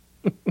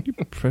 You're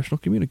a professional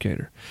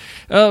communicator.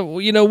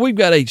 We've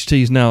got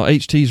HTs now.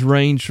 HTs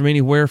range from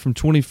anywhere from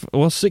 $16,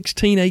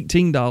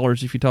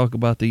 $18 if you talk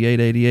about the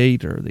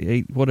 888 or the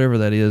 8 whatever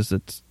that is.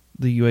 That's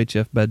the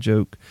UHF bad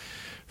joke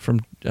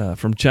from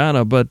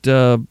China. But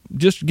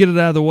just get it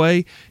out of the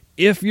way.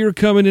 If you're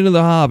coming into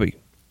the hobby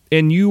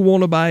and you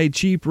want to buy a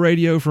cheap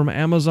radio from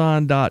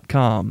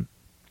Amazon.com,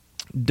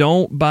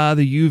 don't buy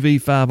the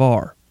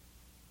UV5R.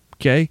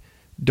 Okay?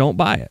 Don't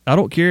buy it. I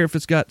don't care if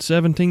it's got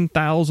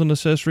 17,000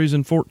 accessories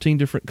in 14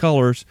 different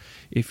colors.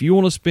 If you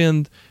want to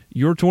spend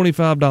your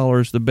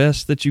 $25 the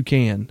best that you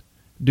can,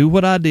 do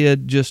what I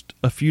did just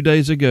a few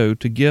days ago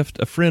to gift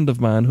a friend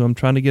of mine who I'm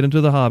trying to get into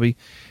the hobby.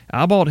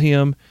 I bought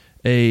him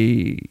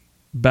a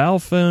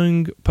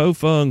Baofeng,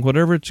 Pofeng,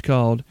 whatever it's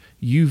called,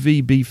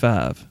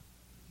 UV-B5.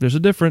 There's a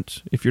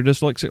difference. If you're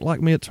dyslexic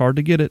like me, it's hard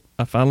to get it.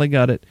 I finally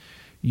got it.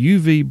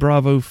 UV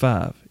Bravo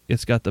 5.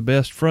 It's got the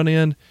best front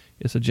end.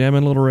 It's a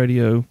jamming little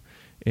radio.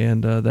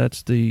 And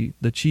that's the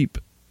cheap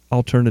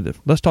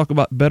alternative. Let's talk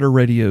about better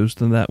radios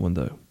than that one,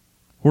 though.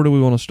 Where do we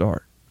want to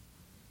start?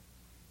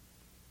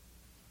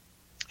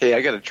 Hey,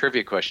 I got a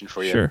trivia question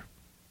for you. Sure.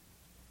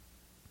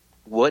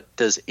 What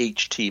does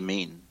HT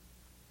mean?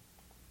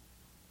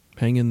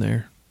 Hang in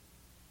there.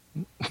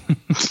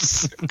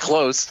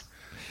 Close.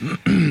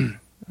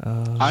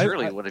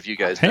 Surely one of you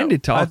guys Handy know.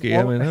 talkie.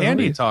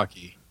 Handy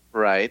talkie.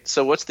 Right.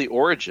 So what's the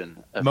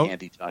origin of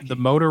handy talkie? The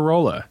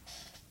Motorola.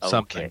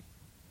 Something. Okay.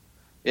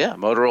 Yeah,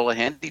 Motorola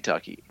Handy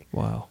Talkie.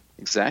 Wow.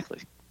 Exactly.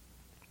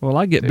 Well,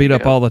 I get beat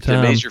up all the time.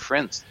 Amaze your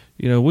friends.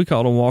 We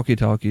call them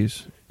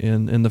walkie-talkies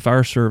in the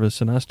fire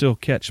service, and I still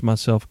catch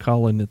myself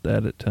calling it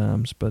that at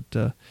times.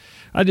 But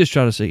I just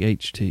try to say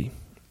HT.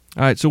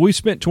 All right, so we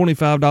spent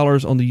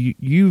 $25 on the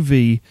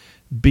UV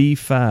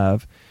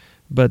B5.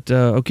 But,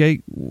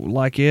 okay,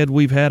 like Ed,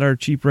 we've had our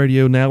cheap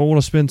radio. Now we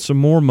want to spend some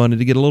more money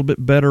to get a little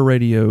bit better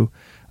radio.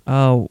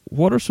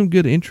 What are some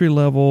good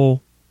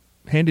entry-level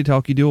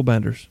handy-talkie dual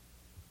banders?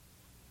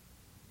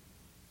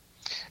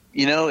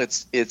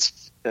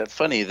 It's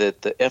funny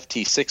that the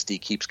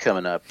FT60 keeps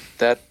coming up.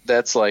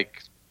 That's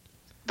like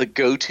the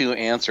go-to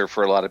answer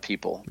for a lot of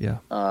people. Yeah.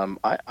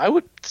 I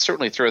would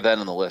certainly throw that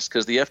on the list,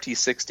 because the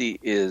FT60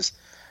 is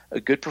a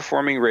good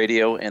performing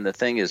radio, and the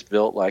thing is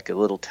built like a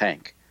little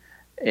tank.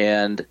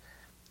 And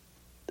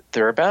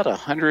they're about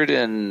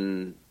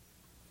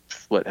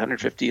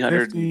 150,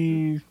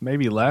 50,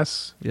 maybe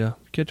less. Yeah,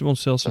 catch them on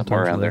sale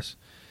somewhere around less.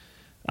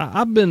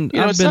 I've been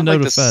it's been not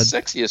notified. Like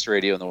the sexiest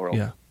radio in the world.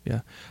 Yeah.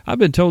 I've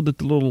been told that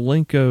the little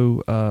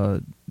Lenco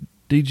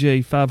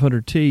DJ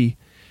 500T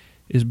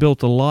is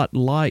built a lot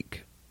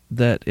like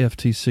that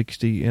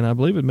FT60, and I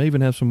believe it may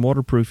even have some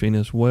waterproofing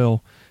as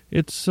well.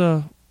 It's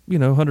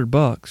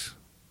 $100,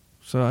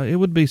 so it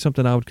would be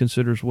something I would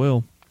consider as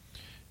well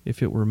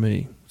if it were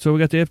me. So we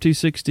got the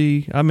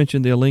FT60. I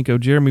mentioned the Alenco.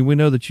 Jeremy, we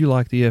know that you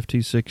like the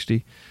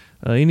FT60.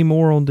 Any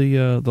more on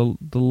the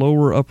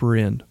lower upper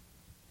end?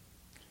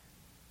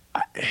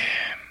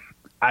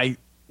 I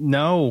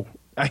no,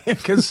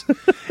 because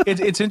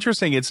it's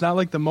interesting. It's not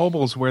like the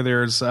mobiles where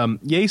there's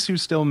Yaesu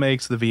still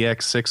makes the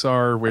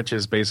VX6R, which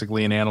is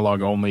basically an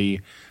analog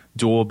only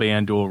dual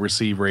band, dual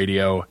receive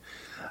radio.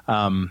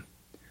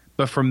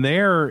 But from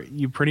there,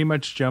 you pretty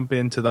much jump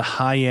into the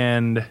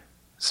high-end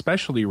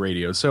specialty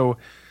radio. So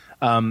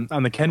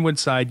on the Kenwood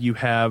side, you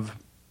have,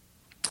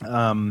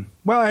 well,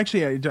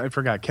 actually, I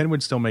forgot.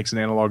 Kenwood still makes an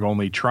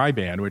analog-only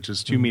tri-band, which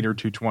is 2-meter,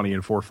 220,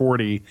 and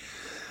 440.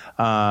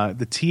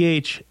 The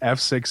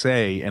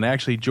TH-F6A, and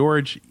actually,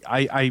 George,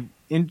 I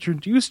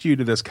introduced you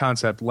to this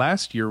concept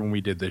last year when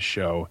we did this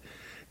show.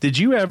 Did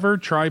you ever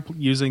try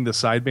using the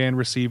sideband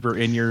receiver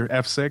in your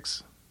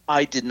F6?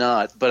 I did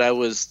not, but I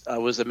was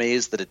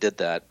amazed that it did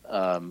that.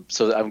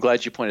 So I'm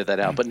glad you pointed that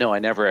out. But no, I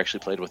never actually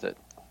played with it.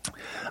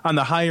 On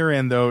the higher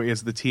end, though,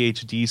 is the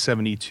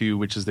TH-D72,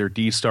 which is their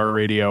D-Star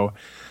radio.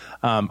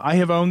 I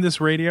have owned this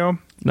radio.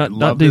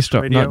 Not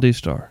D-Star. Not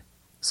D-Star.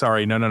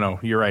 Sorry, no.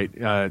 You're right.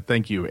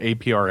 Thank you.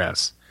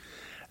 APRS.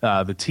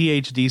 The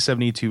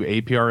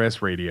TH-D72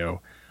 APRS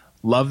radio.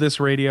 Love this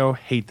radio.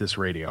 Hate this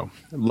radio.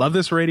 Love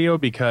this radio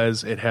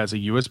because it has a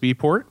USB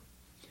port.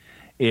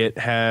 It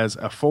has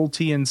a full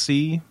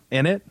TNC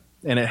in it,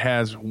 and it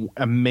has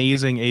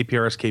amazing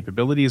APRS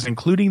capabilities,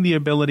 including the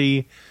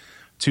ability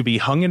to be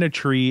hung in a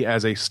tree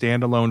as a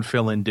standalone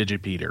fill-in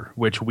digipeater,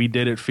 which we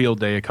did at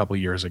Field Day a couple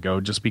years ago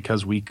just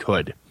because we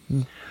could.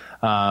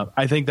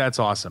 I think that's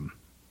awesome.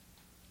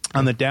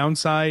 On the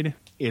downside,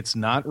 it's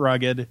not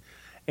rugged,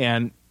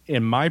 and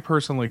in my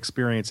personal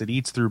experience, it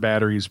eats through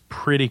batteries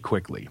pretty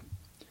quickly.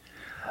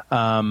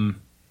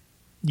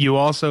 You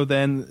also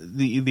then,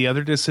 the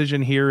other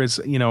decision here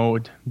is,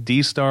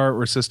 D-Star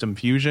or System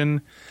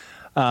Fusion.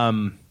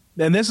 And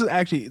this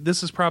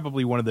is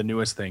probably one of the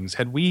newest things.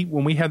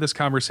 When we had this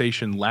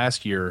conversation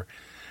last year,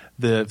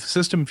 the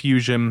System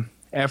Fusion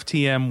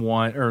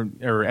FTM1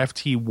 or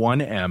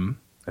FT1M,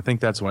 I think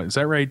that's one. Is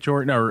that right,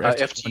 Jordan? Or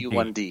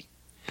FT1D.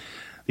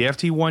 The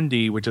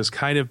FT1D, which is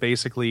kind of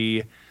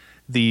basically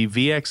the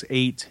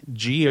VX8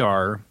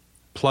 GR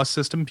plus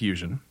System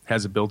Fusion,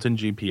 has a built-in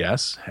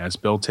GPS, has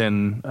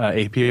built-in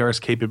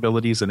APRS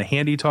capabilities and a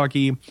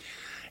handy-talkie.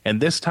 And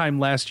this time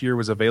last year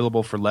was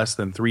available for less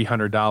than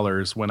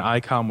 $300 when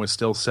ICOM was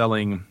still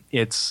selling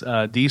its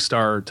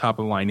D-Star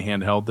top-of-the-line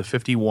handheld, the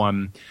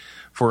 51,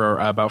 for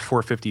about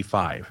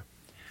 $455.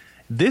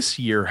 This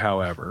year,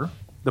 however,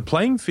 the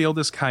playing field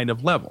is kind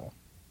of level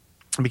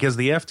because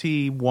the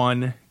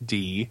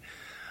FT1D,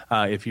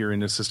 if you're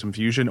into System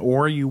Fusion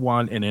or you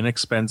want an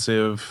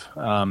inexpensive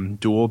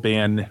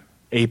dual-band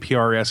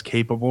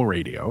APRS-capable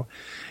radio,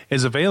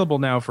 is available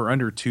now for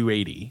under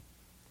 $280.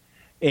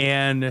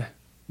 And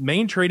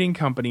Main Trading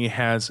Company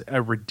has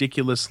a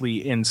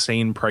ridiculously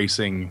insane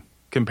pricing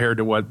compared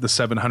to what the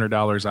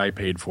 $700 I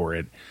paid for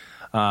it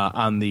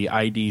on the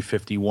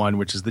ID51,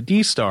 which is the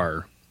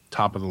D-Star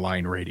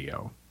top-of-the-line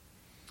radio.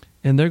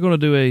 And they're going to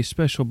do a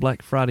special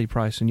Black Friday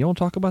pricing. You want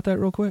to talk about that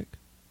real quick?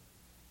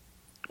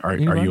 Are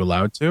you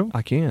allowed to?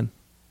 I can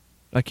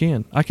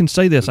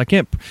say this. I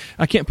can't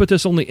put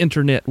this on the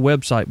internet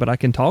website, but I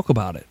can talk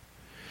about it.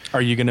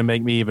 Are you going to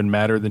make me even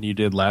madder than you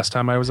did last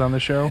time I was on the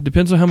show? It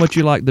depends on how much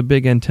you like the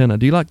big antenna.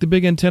 Do you like the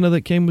big antenna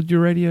that came with your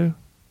radio?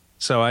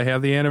 So I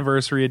have the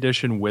anniversary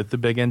edition with the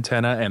big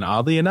antenna, and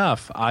oddly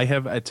enough, I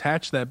have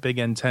attached that big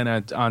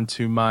antenna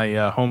onto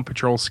my Home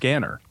Patrol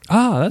scanner.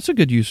 Ah, that's a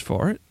good use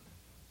for it.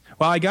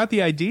 Well, I got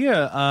the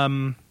idea.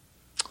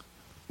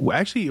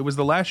 Actually, it was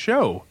the last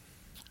show.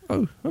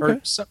 Oh, okay.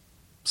 Or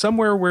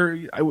somewhere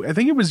where I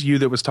think it was you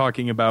that was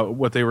talking about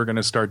what they were going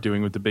to start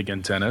doing with the big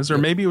antennas, or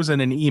maybe it was in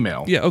an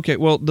email. Yeah, okay.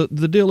 Well,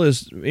 the deal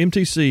is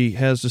MTC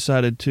has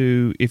decided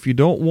to, if you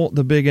don't want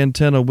the big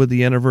antenna with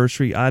the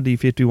anniversary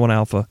ID51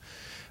 Alpha,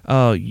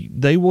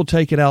 they will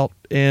take it out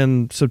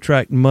and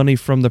subtract money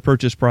from the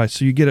purchase price,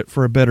 so you get it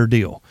for a better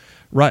deal.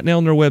 Right now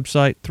on their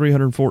website,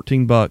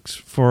 $314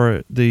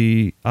 for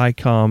the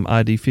ICOM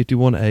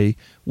ID51A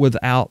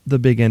without the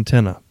big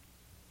antenna.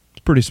 It's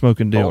a pretty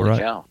smoking deal, Holy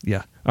right? Cow.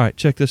 Yeah. All right,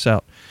 check this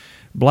out.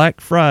 Black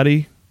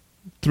Friday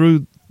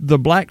through the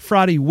Black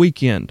Friday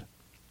weekend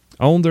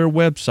on their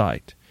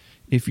website,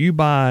 if you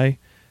buy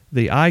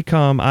the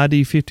ICOM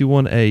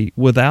ID51A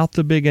without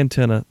the big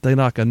antenna, they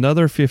knock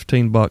another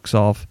 $15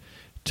 off,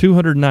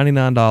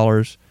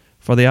 $299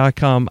 for the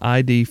ICOM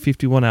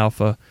ID51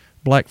 Alpha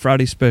Black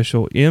Friday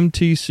special,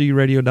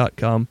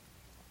 mtcradio.com.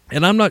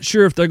 And I'm not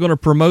sure if they're going to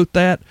promote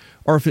that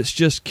or if it's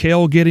just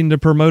Kel getting to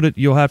promote it.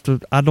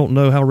 I don't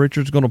know how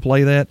Richard's going to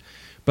play that,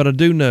 but I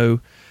do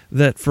know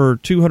that for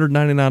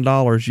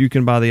 $299 you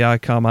can buy the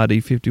ICOM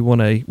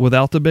ID51A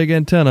without the big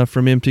antenna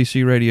from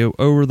MTC Radio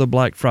over the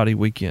Black Friday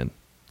weekend.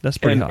 That's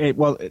pretty hot.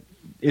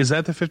 Is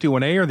that the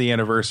 51A or the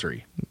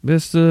anniversary?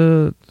 It's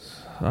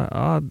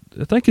I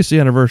think it's the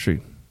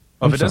anniversary.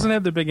 If it doesn't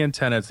have the big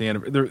antenna, it's the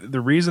anniversary.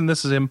 The reason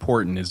this is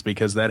important is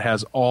because that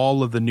has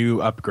all of the new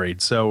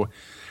upgrades. So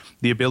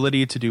the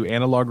ability to do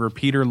analog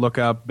repeater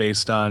lookup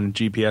based on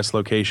GPS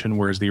location,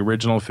 whereas the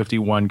original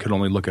 51 could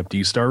only look up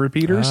D-Star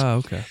repeaters. Ah,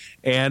 okay.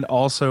 And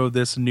also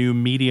this new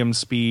medium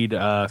speed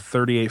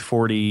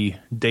 3840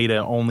 data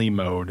only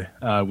mode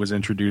was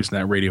introduced in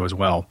that radio as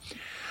well.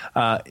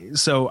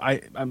 So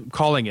I'm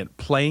calling it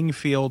playing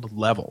field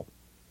level.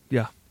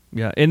 Yeah.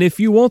 Yeah, and if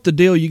you want the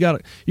deal, you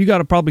got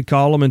to probably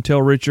call them and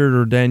tell Richard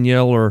or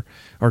Danielle or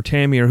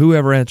Tammy or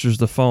whoever answers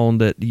the phone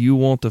that you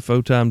want the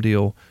Photime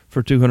deal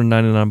for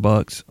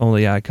 $299 on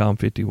the ICOM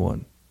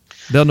 51.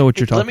 They'll know what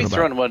you're talking about.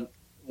 Let me throw in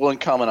one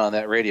comment on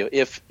that radio.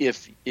 If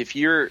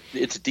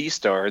it's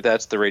D-Star,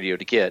 that's the radio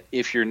to get.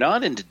 If you're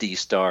not into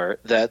D-Star,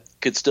 that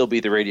could still be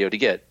the radio to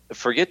get.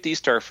 Forget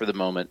D-Star for the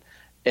moment.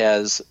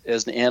 As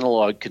an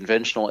analog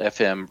conventional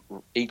FM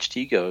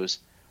HT goes,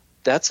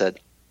 that's an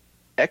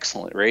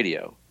excellent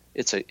radio.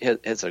 It's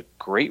a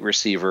great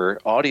receiver.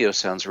 Audio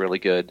sounds really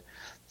good.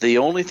 The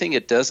only thing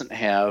it doesn't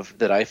have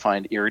that I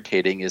find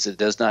irritating is it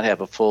does not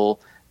have a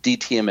full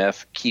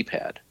DTMF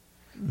keypad.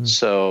 Mm-hmm.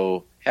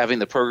 So having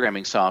the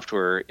programming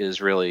software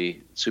is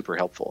really super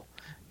helpful.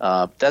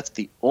 That's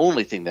the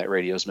only thing that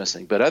radio is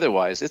missing. But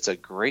otherwise, it's a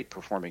great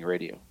performing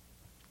radio.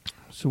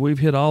 So we've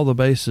hit all the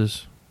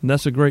bases. And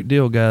that's a great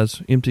deal,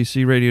 guys.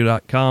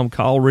 MTCRadio.com.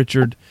 Call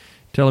Richard.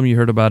 Tell him you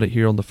heard about it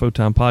here on the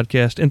Photime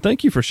Podcast. And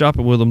thank you for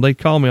shopping with them. They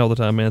call me all the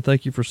time, man.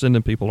 Thank you for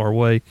sending people our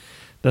way.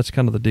 That's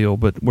kind of the deal,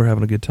 but we're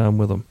having a good time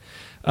with them.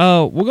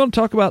 We're going to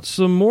talk about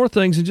some more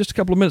things in just a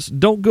couple of minutes.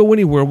 Don't go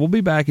anywhere. We'll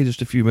be back in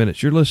just a few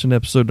minutes. You're listening to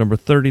episode number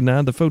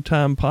 39, the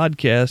Photime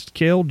Podcast.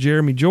 Kel,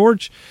 Jeremy,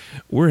 George,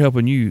 we're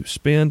helping you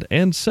spend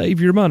and save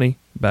your money.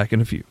 Back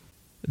in a few.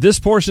 This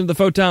portion of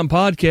the Photime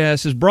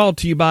Podcast is brought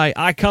to you by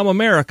ICOM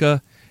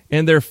America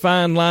and their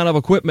fine line of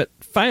equipment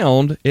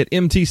found at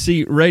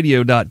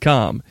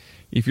mtcradio.com.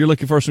 If you're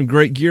looking for some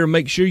great gear,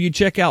 make sure you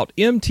check out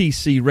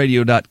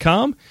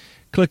mtcradio.com.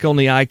 Click on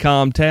the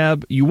ICOM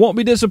tab. You won't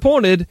be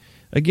disappointed.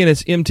 Again,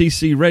 it's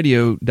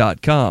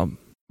mtcradio.com.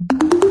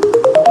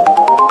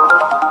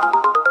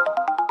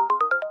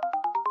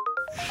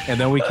 And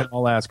then we can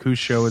all ask, whose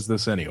show is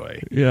this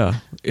anyway? Yeah,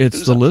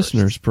 it's the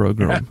listeners'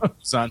 program.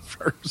 Who's on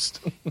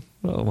first?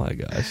 Oh, my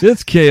gosh.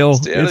 It's Kel.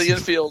 Stay out of the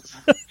infield.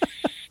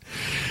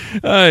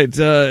 All right,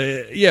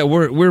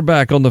 we're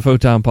back on the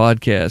Photime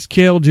Podcast.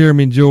 Kel,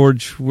 Jeremy, and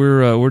George,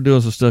 we're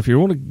doing some stuff here.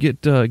 We want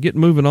to get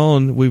moving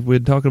on. We've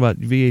been talking about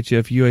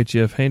VHF,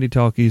 UHF, handy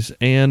talkies,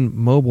 and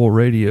mobile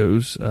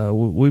radios.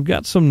 We've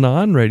got some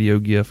non-radio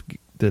gift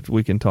that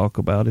we can talk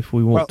about if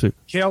we want to.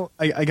 Kel,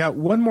 I got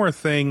one more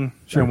thing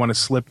I want to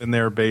slip in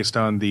there based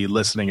on the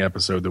listening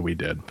episode that we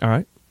did. All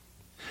right.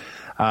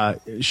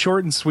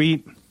 Short and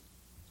sweet.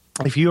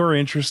 If you are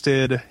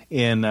interested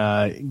in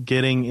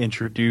getting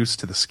introduced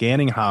to the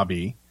scanning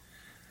hobby,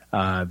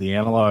 the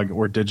analog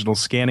or digital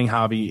scanning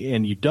hobby,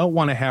 and you don't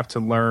want to have to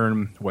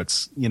learn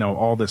what's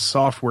all this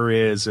software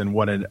is and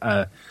what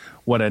a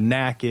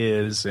NAC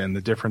is and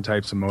the different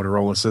types of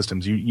Motorola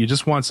systems, you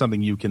just want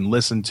something you can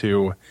listen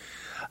to.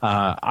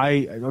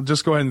 I'll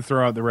just go ahead and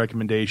throw out the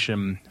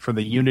recommendation for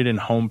the Uniden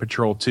Home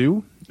Patrol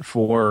 2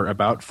 for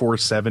about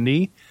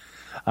 $470.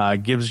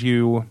 Gives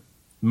you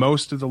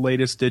most of the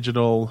latest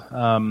digital,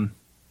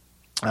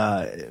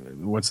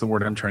 what's the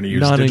word I'm trying to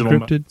use?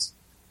 Non-encrypted?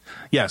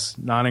 Yes,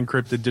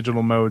 non-encrypted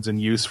digital modes in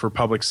use for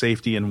public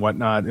safety and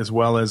whatnot, as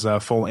well as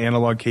full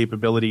analog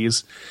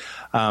capabilities.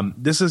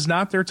 This is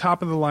not their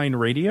top-of-the-line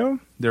radio,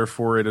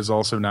 therefore it is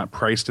also not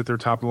priced at their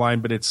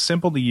top-of-the-line, but it's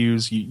simple to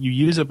use. You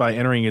use it by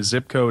entering a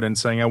zip code and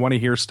saying, I want to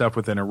hear stuff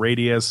within a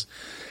radius.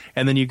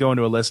 And then you go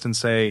into a list and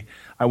say,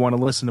 I want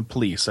to listen to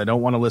police. I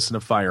don't want to listen to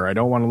fire. I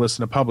don't want to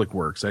listen to public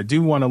works. I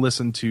do want to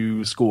listen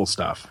to school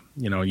stuff.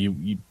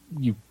 You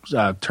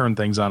turn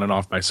things on and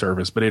off by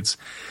service. But it's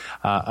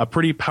a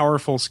pretty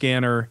powerful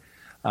scanner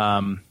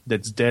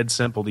that's dead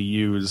simple to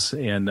use.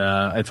 And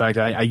in fact,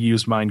 I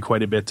used mine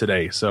quite a bit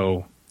today.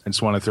 So I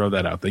just want to throw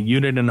that out. The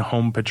Uniden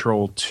Home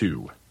Patrol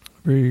 2.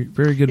 Very,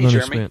 very good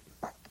money spent.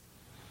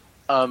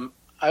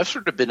 I've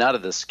sort of been out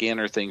of the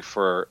scanner thing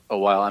for a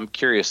while. I'm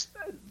curious.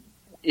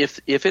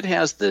 If it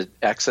has the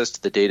access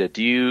to the data,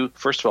 do you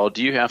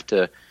have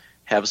to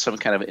have some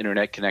kind of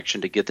internet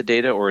connection to get the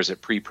data, or is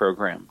it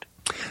pre-programmed?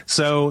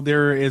 So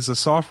there is a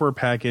software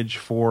package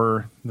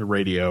for the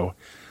radio.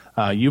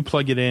 You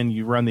plug it in,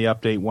 you run the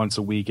update once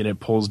a week, and it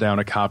pulls down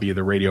a copy of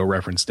the radio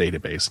reference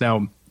database.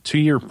 Now, to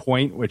your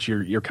point, which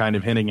you're kind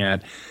of hinting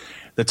at,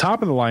 the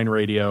top of the line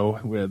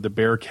radio, the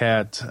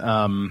Bearcat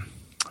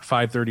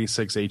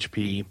 536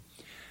 HP,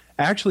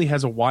 actually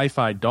has a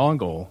Wi-Fi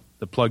dongle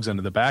that plugs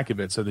into the back of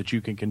it so that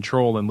you can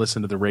control and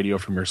listen to the radio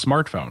from your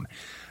smartphone.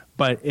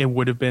 But it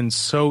would have been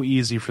so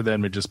easy for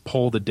them to just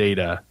pull the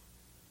data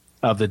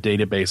of the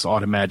database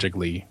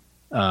automatically,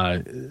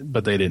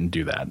 but they didn't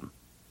do that.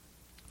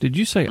 Did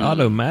you say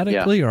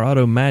automatically or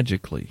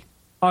automagically?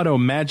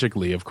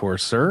 Automagically, of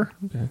course, sir.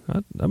 Okay.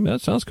 I mean,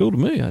 that sounds cool to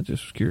me. I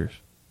just was curious.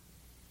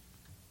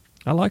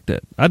 I like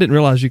that. I didn't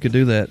realize you could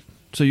do that.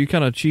 So you're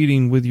kind of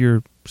cheating with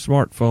your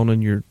smartphone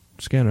and your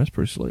scanner. That's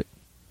pretty slick.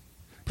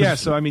 Yeah,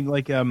 so I mean,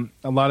 like a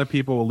lot of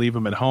people will leave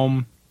them at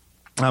home.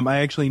 I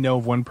actually know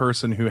of one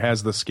person who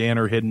has the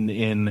scanner hidden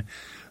in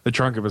the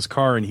trunk of his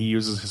car, and he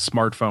uses his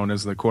smartphone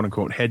as the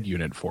quote-unquote head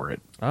unit for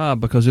it.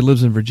 Because he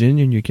lives in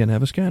Virginia and you can't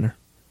have a scanner.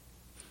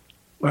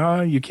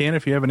 Well, you can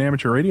if you have an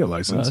amateur radio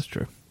license. That's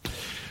true.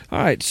 All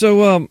right,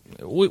 so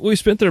we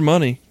spent their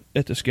money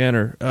at the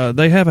scanner.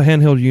 They have a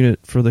handheld unit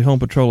for the Home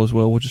Patrol as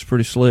well, which is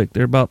pretty slick.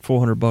 They're about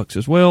 $400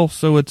 as well,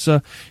 so it's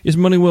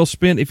money well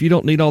spent. If you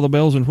don't need all the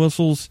bells and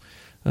whistles,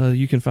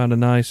 you can find a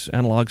nice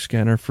analog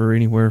scanner for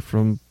anywhere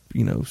from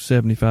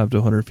 $75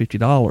 to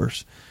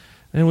 $150,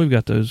 and we've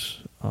got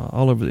those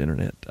all over the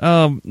internet.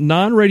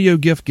 Non-radio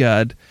gift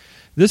guide.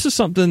 This is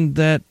something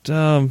that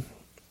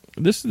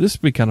this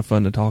would be kind of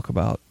fun to talk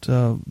about.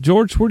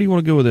 George, where do you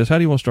want to go with this? How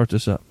do you want to start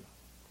this up?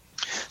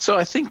 So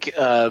I think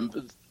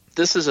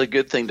this is a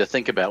good thing to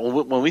think about.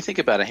 When we think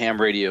about a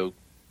ham radio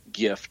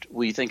gift,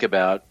 we think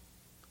about,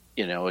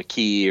 a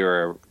key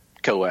or a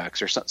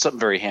coax or something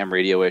very ham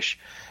radio-ish.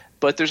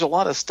 But there's a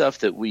lot of stuff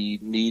that we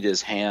need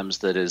as hams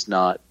that is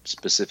not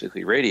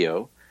specifically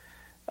radio.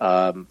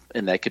 And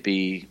that could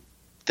be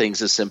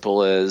things as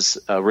simple as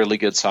a really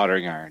good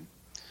soldering iron.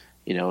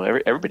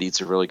 Everybody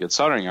needs a really good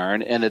soldering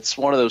iron. And it's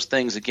one of those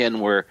things, again,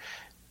 where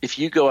if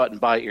you go out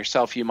and buy it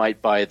yourself, you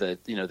might buy the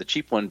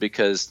cheap one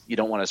because you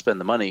don't want to spend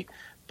the money.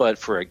 But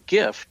for a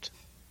gift,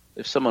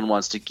 if someone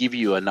wants to give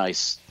you a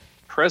nice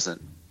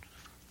present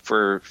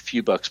for a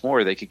few bucks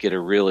more, they could get a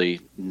really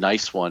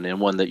nice one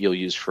and one that you'll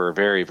use for a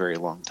very, very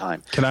long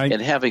time.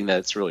 And having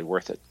that's really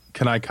worth it.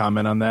 Can I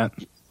comment on that?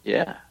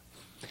 Yeah.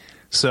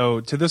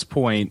 So to this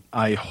point,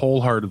 I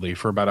wholeheartedly,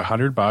 for about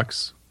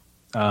 $100,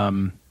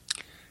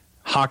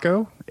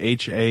 Hakko,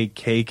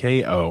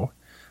 Hakko.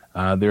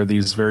 They're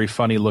these very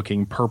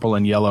funny-looking purple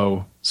and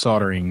yellow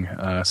soldering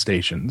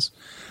stations,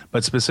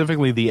 but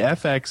specifically the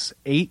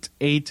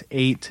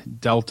FX888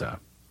 Delta.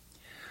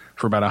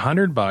 For about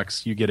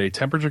 $100, you get a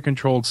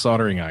temperature-controlled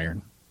soldering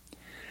iron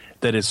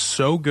that is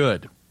so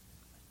good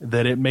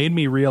that it made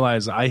me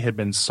realize I had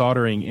been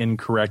soldering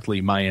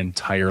incorrectly my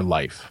entire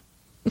life.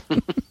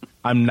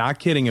 I'm not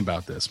kidding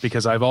about this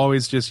because I've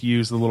always just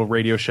used the little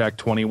Radio Shack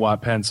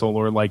 20-watt pencil,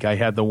 or like I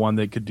had the one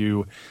that could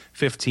do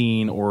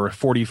 15 or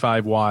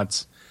 45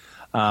 watts.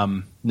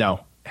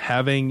 No,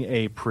 having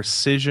a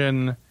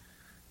precision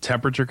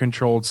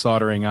temperature-controlled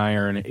soldering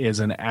iron is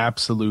an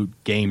absolute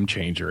game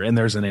changer. And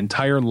there's an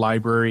entire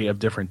library of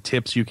different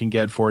tips you can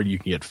get for it. You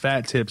can get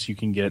fat tips. You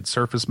can get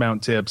surface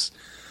mount tips.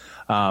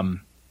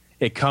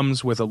 It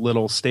comes with a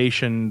little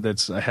station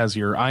that has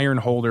your iron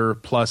holder,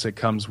 plus it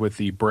comes with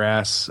the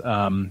brass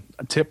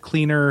tip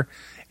cleaner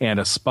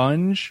and a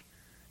sponge.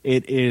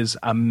 It is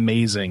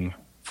amazing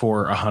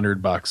for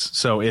 $100.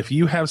 So if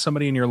you have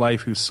somebody in your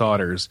life who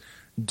solders,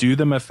 do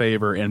them a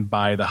favor and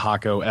buy the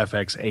Hakko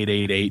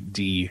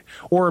FX888D,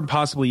 or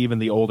possibly even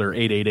the older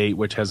 888,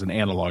 which has an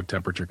analog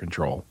temperature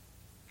control.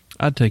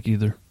 I'd take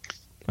either.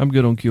 I'm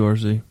good on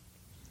QRZ.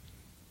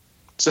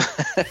 So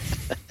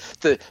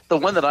the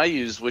one that I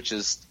use, which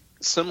is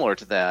similar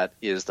to that,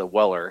 is the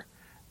Weller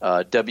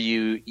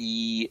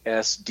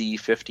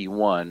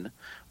WESD51,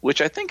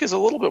 which I think is a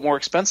little bit more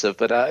expensive,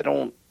 but I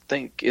don't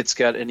think it's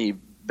got any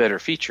better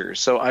features.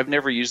 So I've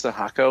never used the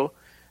Hakko.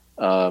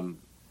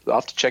 I'll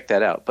have to check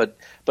that out. But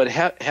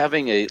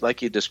having a,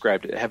 like you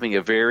described it, having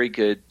a very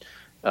good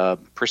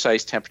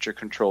precise temperature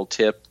control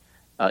tip,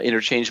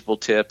 interchangeable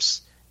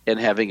tips, and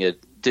having a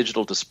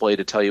digital display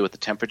to tell you what the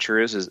temperature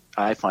is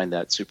I find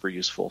that super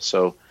useful.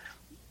 So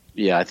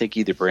yeah, I think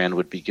either brand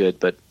would be good,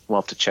 but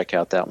we'll have to check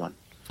out that one.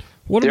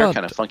 They're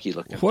kind of funky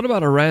looking. What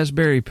about a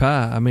Raspberry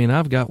Pi? I mean,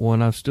 I've got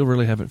one. I still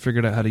really haven't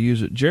figured out how to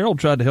use it. Gerald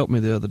tried to help me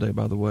the other day,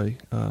 by the way.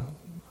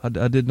 I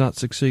did not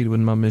succeed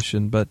in my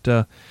mission, but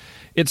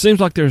it seems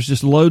like there's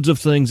just loads of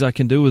things I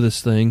can do with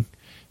this thing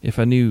if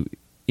I knew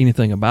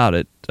anything about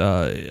it.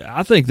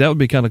 I think that would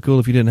be kind of cool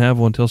if you didn't have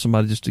one. Tell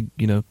somebody just to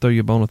throw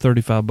you a bone of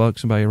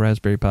 $35 and buy a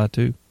Raspberry Pi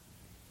too.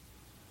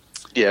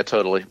 Yeah,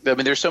 totally. I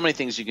mean, there's so many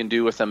things you can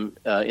do with them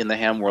in the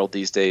ham world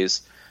these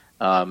days.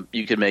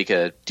 You can make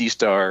a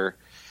D-Star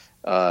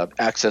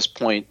access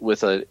point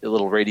with a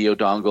little radio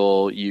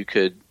dongle. You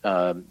could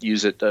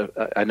use it.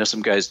 I know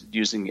some guys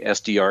using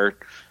SDR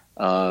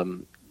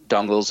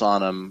dongles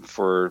on them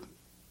for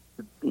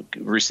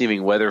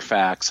receiving weather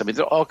facts. I mean,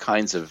 there are all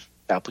kinds of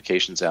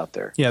applications out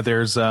there. Yeah,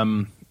 there's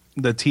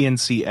the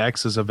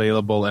TNC-X is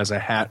available as a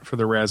hat for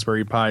the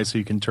Raspberry Pi, so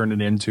you can turn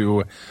it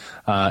into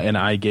an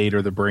iGate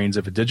or the brains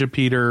of a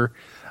digipeater.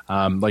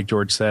 Like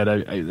George said,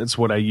 that's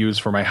what I use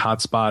for my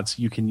hotspots.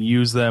 You can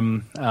use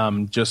them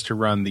just to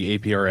run the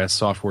APRS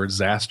software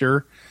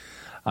Zaster.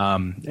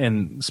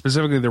 And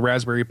specifically the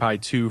Raspberry Pi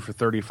 2 for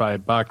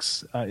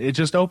 $35. It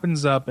just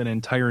opens up an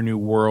entire new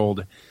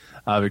world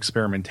of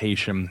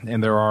experimentation,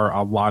 and there are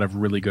a lot of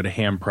really good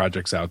ham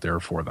projects out there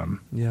for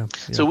them. Yeah.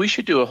 So we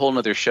should do a whole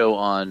nother show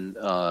on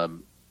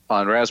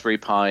Raspberry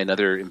Pi and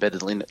other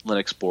embedded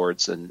Linux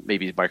boards and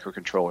maybe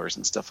microcontrollers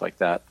and stuff like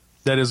that.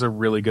 That is a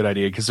really good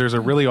idea, because there's a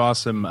really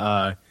awesome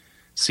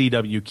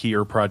CW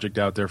keyer project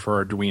out there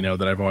for Arduino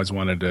that I've always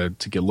wanted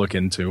to look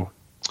into.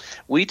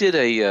 We did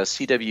a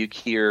CW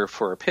keyer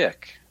for a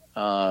PIC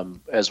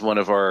as one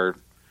of our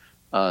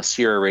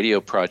Sierra Radio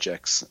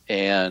projects,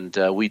 and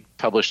we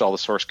published all the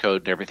source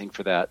code and everything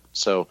for that.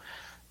 So,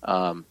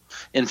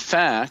 in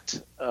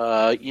fact,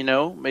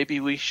 maybe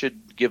we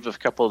should give a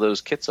couple of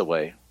those kits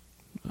away.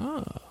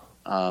 Oh.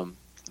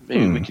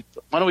 Maybe we could.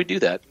 Why don't we do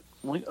that?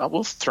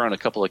 we'll throw in a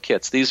couple of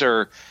kits. These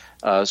are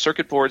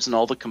circuit boards and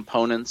all the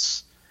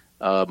components,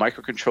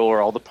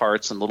 microcontroller, all the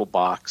parts in a little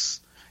box,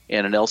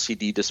 and an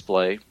LCD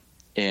display.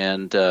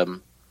 And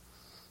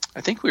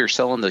I think we were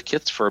selling the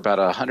kits for about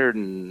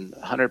 $100,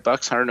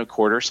 $100 and a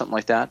quarter, something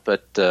like that.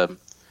 But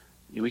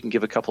we can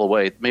give a couple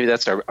away. Maybe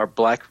that's our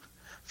Black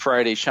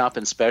Friday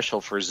shopping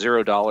special for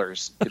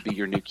 $0 could be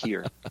your new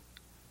keyer.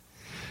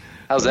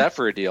 How's that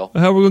for a deal?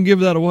 How are we going to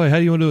give that away? How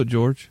do you want to do it,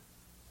 George?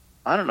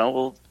 I don't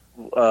know.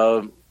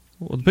 You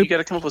got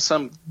to come up with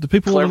some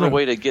clever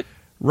way to get.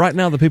 Right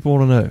now, the people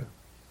want to know.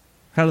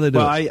 How do they do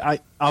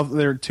it?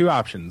 There are two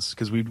options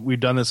because we've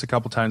done this a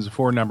couple times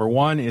before. Number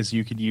one is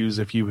you could use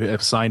if you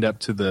have signed up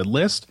to the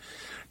list.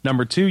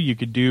 Number two, you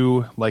could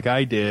do like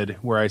I did,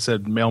 where I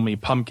said, "Mail me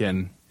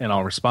pumpkin and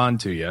I'll respond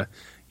to you."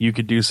 You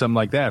could do something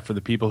like that for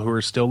the people who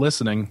are still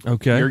listening.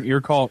 Okay,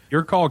 your call,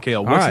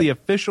 Cale. What's the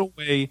official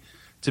way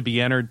to be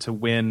entered to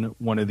win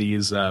one of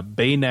these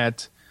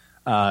Baynet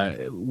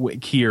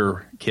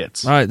keyer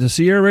kits? All right, the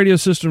Sierra Radio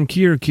System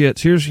keyer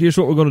kits. Here's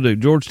what we're going to do.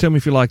 George, tell me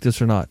if you like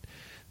this or not.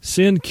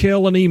 Send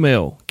Kel an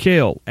email,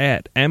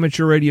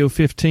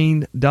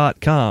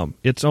 kel@amateurradio15.com.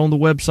 It's on the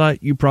website.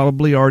 You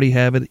probably already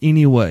have it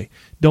anyway.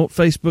 Don't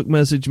Facebook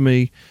message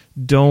me.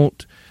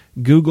 Don't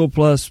Google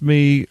Plus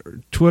me,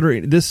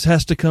 Twitter. This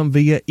has to come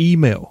via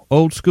email.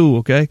 Old school,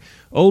 okay?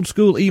 Old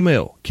school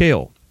email,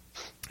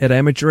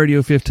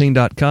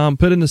 kel@amateurradio15.com.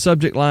 Put in the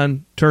subject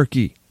line,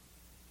 turkey,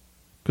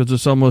 because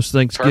it's almost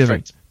Thanksgiving.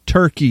 Perfect.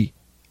 Turkey.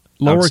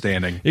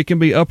 Outstanding. It can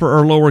be upper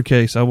or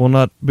lowercase. I will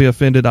not be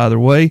offended either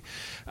way.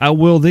 I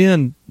will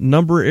then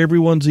number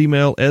everyone's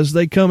email as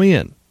they come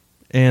in,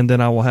 and then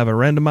I will have a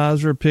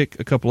randomizer pick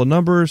a couple of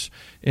numbers,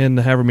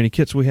 and however many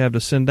kits we have to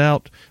send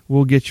out,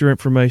 we'll get your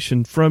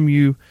information from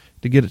you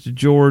to get it to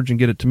George and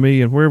get it to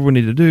me, and wherever we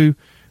need to do,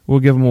 we'll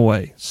give them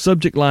away.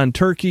 Subject line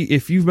turkey.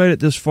 If you've made it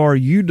this far,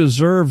 you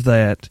deserve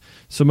that.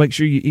 So make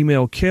sure you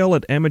email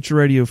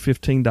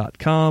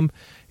kel@amateurradio15.com,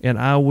 and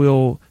I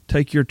will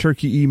take your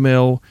turkey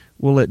email.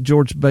 We'll let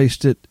George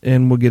baste it,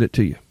 and we'll get it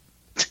to you.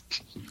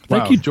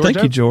 Thank you,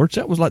 George.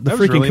 That was like the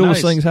freaking really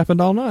coolest thing that's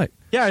happened all night.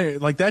 Yeah,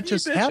 like that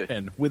just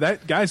happened. With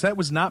that, guys, that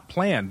was not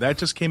planned. That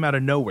just came out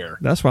of nowhere.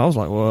 That's why I was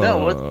like, whoa.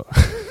 No,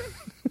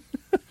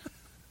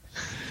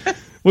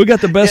 we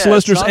got the best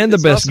listeners and the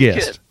best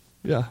guest.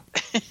 Yeah.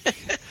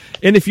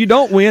 And if you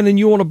don't win and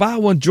you want to buy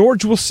one,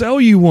 George will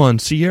sell you one.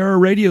 Sierra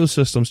Radio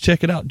Systems.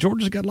 Check it out.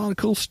 George has got a lot of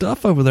cool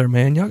stuff over there,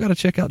 man. Y'all got to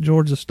check out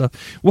George's stuff.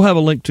 We'll have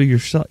a link to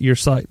your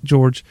site,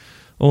 George,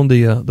 on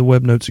the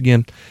web notes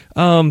again.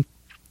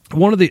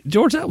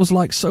 George, that was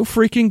like so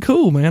freaking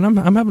cool, man. I'm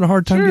having a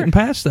hard time getting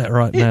past that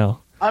right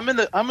now. I'm in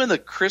the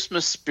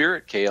Christmas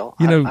spirit, Cale.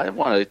 I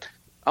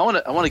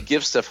want to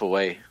give stuff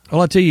away.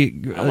 Well, I tell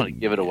you, I want to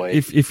give it away.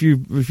 If you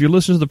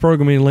listen to the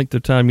program any length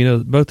of time, you know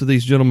both of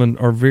these gentlemen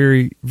are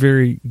very,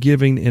 very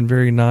giving and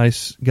very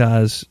nice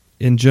guys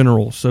in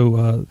general.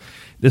 So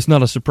it's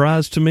not a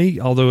surprise to me,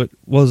 although it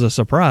was a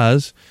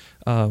surprise.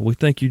 We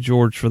thank you,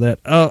 George, for that.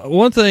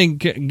 One thing,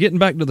 getting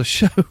back to the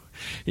show,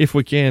 if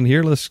we can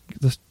here, let's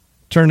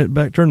turn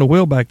the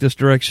wheel back this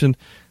direction.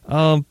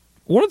 One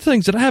of the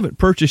things that I haven't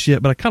purchased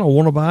yet, but I kind of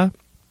want to buy,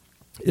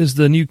 is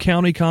the new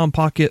County-Com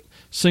Pocket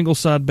single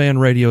sideband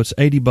radio. It's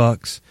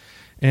 $80,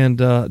 and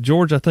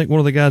George, I think one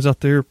of the guys out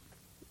there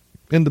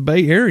in the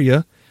Bay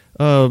Area,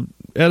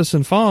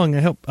 Edison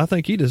Fong, I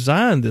think he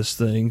designed this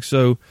thing.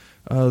 So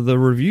the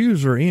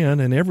reviews are in,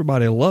 and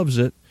everybody loves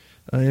it.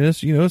 And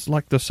it's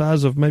like the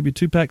size of maybe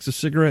 2 packs of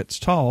cigarettes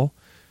tall,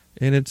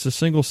 and it's a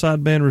single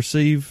sideband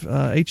receive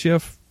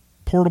HF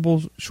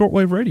portable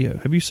shortwave radio.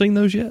 Have you seen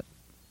those yet?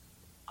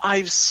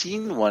 I've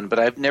seen one, but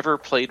I've never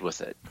played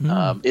with it.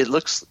 It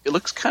looks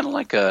kind of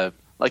like an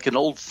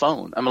old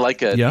phone. I mean,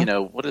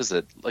 what is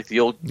it? Like the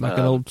old an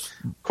old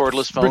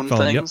cordless phone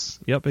things.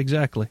 Yep,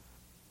 exactly.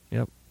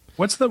 Yep.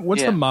 What's the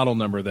model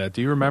number of that?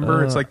 Do you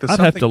remember? It's like the I'd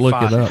have to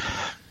look it up.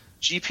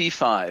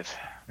 GP5.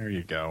 There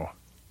you go.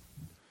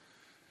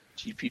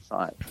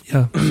 GP5.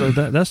 Yeah, so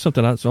that's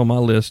something that's on my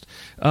list.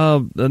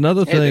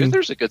 Another thing,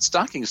 there's a good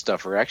stocking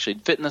stuffer actually,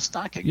 fit in a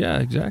stocking. Yeah,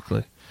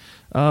 exactly.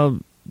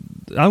 I'm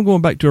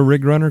going back to a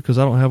rig runner because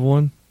I don't have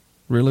one.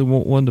 Really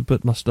want one to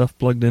put my stuff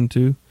plugged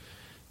into.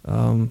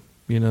 So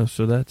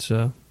that's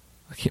I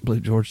can't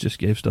believe George just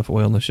gave stuff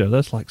away on the show.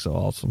 That's like so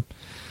awesome.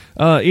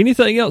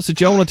 Anything else that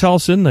y'all want to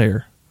toss in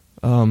there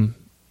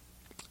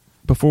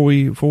before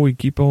we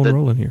keep on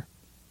rolling here?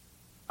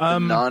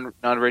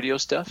 Non-radio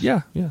stuff.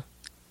 Yeah.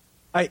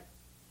 I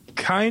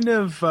kind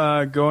of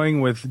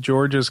going with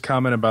George's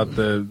comment about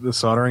the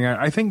soldering iron.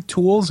 I think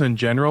tools in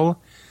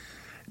general,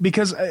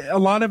 because a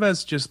lot of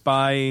us just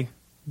buy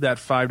that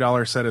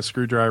 $5 set of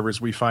screwdrivers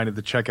we find at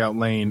the checkout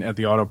lane at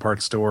the auto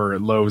parts store or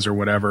at Lowe's or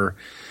whatever,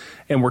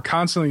 and we're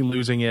constantly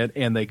losing it,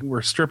 and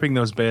we're stripping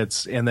those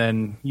bits, and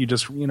then you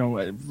just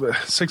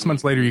 6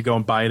 months later you go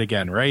and buy it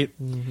again, right?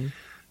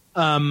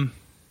 Mm-hmm.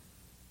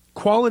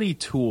 Quality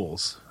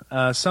tools,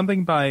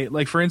 something by,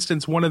 like, for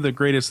instance, one of the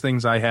greatest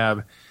things I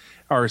have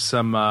are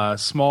some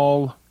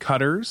small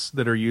cutters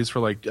that are used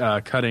for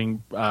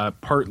cutting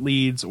part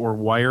leads or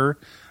wire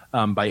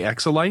by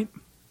Exolite.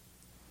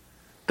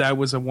 that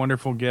was a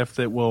wonderful gift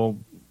that will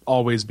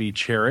always be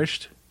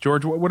cherished.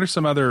 George, what are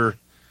some other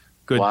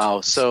good? Wow.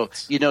 tools? So,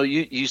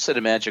 you said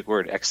a magic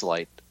word,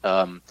 Exolite.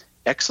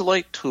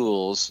 Exolite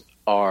tools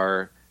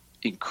are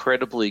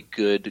incredibly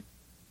good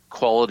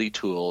quality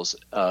tools.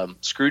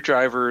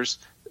 Screwdrivers,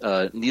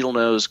 needle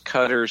nose,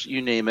 cutters,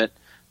 you name it.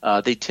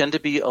 They tend to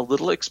be a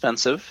little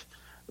expensive,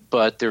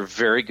 but they're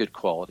very good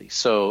quality.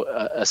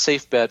 So a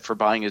safe bet for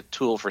buying a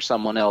tool for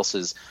someone else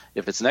is,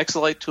 if it's an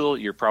Exolite tool,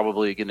 you're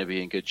probably going to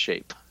be in good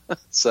shape.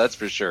 So that's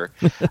for sure.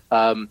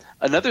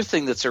 Another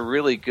thing that's a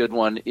really good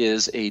one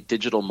is a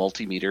digital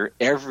multimeter.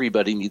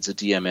 Everybody needs a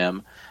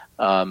DMM.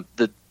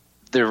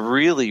 They're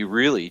really,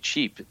 really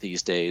cheap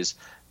these days.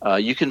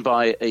 You can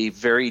buy a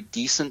very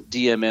decent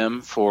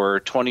DMM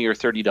for $20 or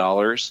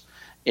 $30.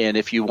 And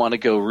if you want to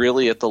go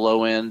really at the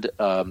low end,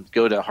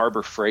 go to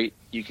Harbor Freight.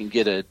 You can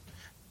get a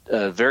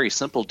very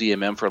simple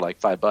DMM for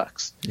like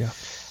 $5. Yeah.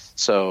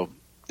 So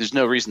there's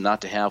no reason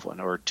not to have one,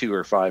 or 2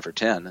 or 5 or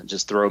 10, and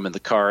just throw them in the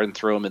car and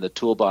throw them in the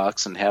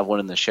toolbox and have one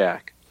in the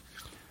shack.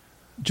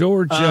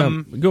 George,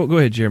 go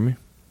ahead, Jeremy.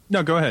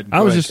 No, go ahead.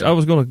 I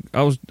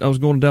was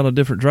going down a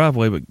different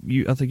driveway, but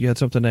I think you had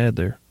something to add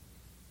there.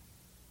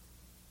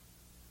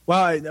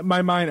 Well,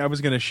 my mind, I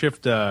was going to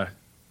shift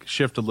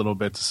a little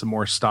bit to some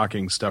more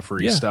stocking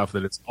stuffery stuff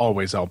that it's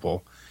always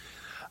helpful.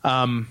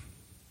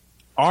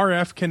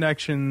 RF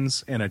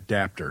connections and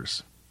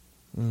adapters.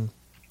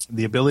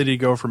 The ability to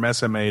go from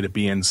SMA to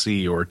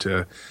BNC or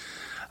to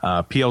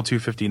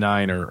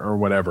PL259 or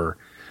whatever.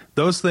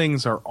 Those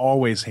things are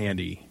always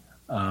handy.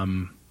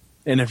 And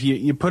if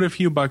you put a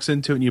few bucks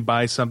into it and you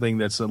buy something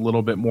that's a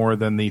little bit more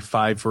than the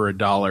 5 for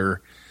 $1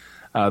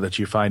 that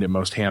you find at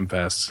most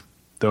hamfests,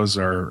 those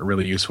are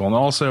really useful. And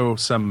also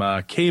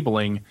some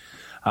cabling.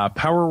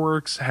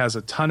 PowerWorks has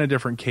a ton of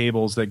different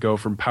cables that go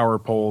from power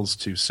poles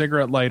to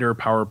cigarette lighter,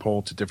 power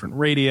pole to different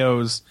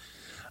radios,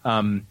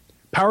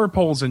 power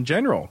poles in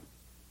general.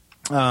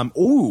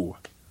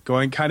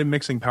 Going kind of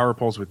mixing power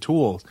poles with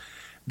tools.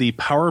 The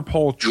power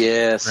pole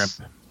crimp.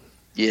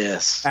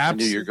 Yes, I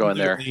knew you were going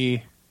there.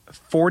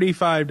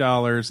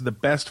 $45, the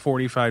best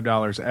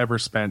 $45 ever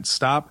spent.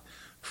 Stop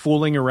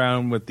fooling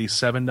around with the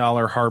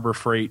 $7 Harbor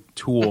Freight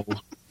tool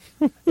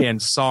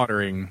and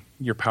soldering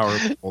your power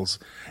poles.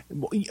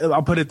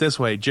 I'll put it this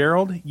way,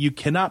 Gerald, you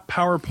cannot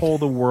power pole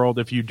the world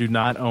if you do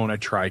not own a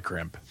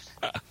tri-crimp.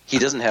 He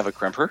doesn't have a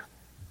crimper?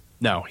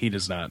 No, he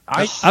does not.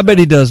 I bet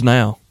he does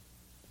now.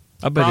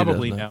 I bet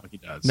probably he does now he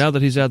does. Now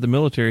that he's out of the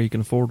military, he can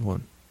afford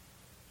one.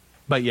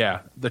 But yeah,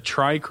 the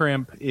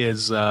tri-crimp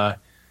is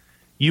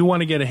you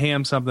want to get a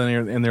ham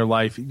something in their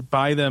life,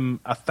 buy them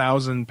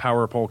 1,000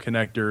 power pole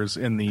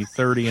connectors in the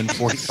 30 and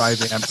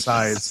 45 amp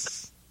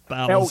size.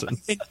 1,000.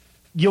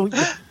 You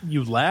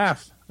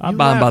laugh. I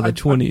buy them by the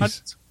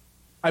 20s.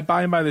 I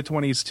buy them by the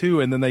 20s too,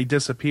 and then they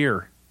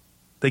disappear.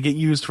 They get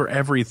used for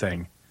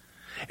everything.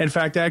 In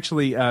fact,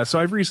 actually, so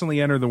I've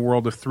recently entered the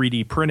world of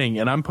 3D printing,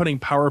 and I'm putting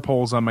power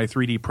poles on my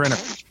 3D printer.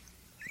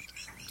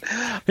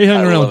 He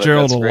hung around with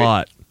Gerald a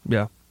lot.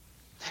 Yeah.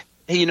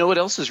 Hey, you know what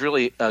else is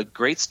really a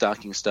great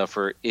stocking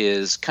stuffer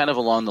is kind of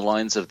along the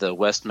lines of the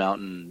West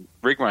Mountain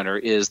rig runner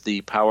is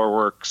the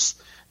PowerWorks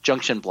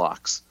junction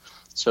blocks.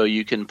 So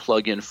you can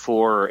plug in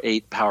 4 or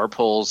 8 power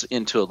poles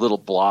into a little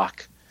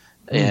block,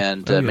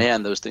 and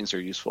man, those things are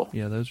useful.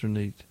 Yeah, those are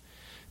neat.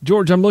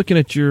 George, I'm looking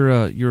at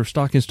your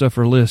stocking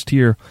stuffer list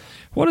here.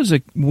 What is a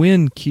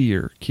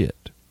WinKeyer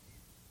kit?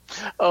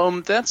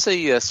 That's a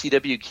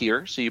CW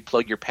keyer, so you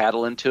plug your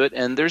paddle into it,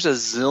 and there's a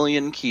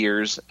zillion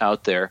keyers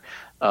out there.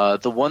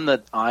 The one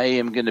that I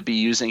am going to be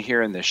using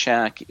here in the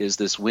shack is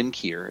this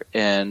WinKeyer,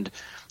 and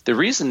the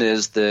reason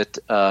is that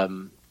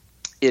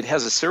it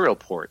has a serial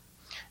port,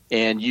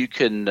 and you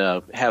can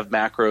have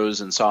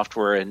macros and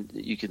software, and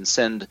you can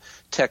send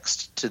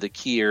text to the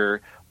keyer,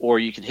 or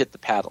you can hit the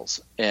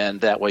paddles,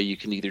 and that way you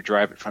can either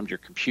drive it from your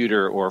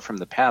computer or from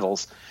the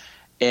paddles.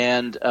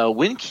 And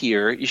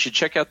WinKeyer, you should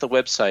check out the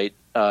website.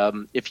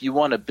 If you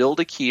want to build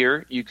a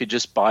keyer, you could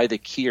just buy the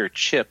keyer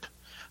chip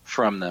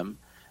from them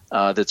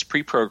that's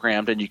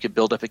pre-programmed, and you could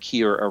build up a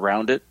keyer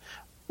around it.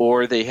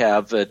 Or they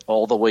have it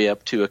all the way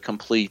up to a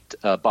complete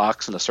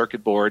box and a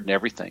circuit board and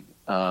everything.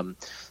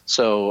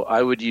 So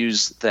I would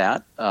use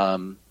that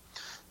as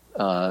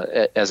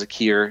a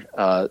keyer.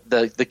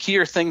 The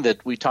keyer thing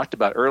that we talked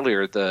about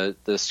earlier,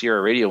 the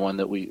Sierra Radio one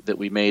that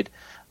we made,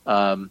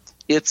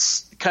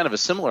 it's kind of a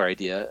similar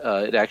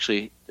idea. It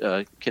actually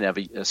can have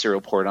a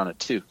serial port on it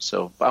too.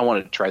 So I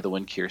wanted to try the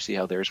WinKeyer, see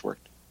how theirs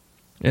worked.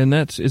 And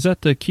is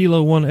that the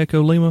Kilo 1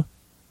 Echo Lima?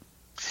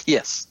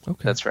 Yes,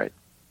 okay, that's right.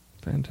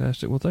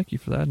 Fantastic. Well, thank you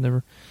for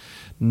that.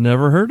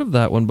 Never heard of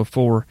that one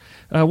before.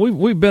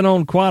 We've been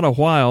on quite a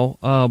while.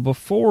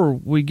 Before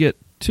we get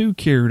too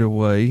carried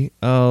away,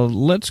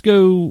 let's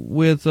go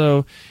with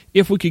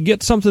if we could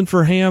get something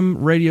for ham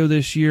radio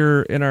this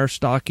year in our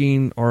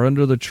stocking or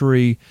under the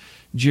tree.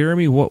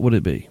 Jeremy, what would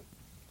it be?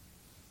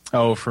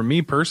 Oh, for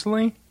me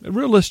personally?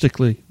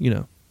 Realistically,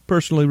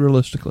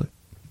 realistically.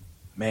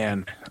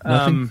 Man.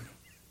 Nothing?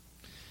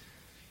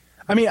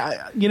 I mean,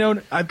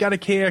 I've got a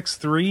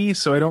KX3,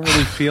 so I don't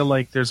really feel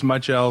like there's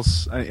much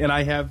else. And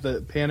I have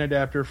the pan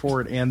adapter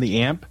for it and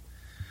the amp.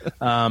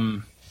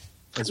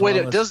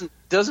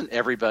 Doesn't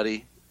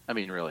everybody? I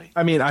mean, really?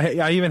 I mean,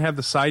 I even have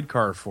the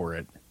sidecar for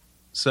it.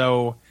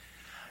 So,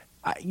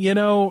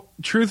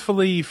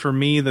 truthfully, for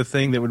me, the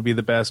thing that would be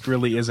the best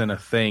really isn't a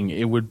thing.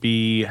 It would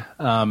be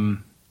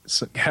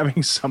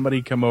having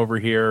somebody come over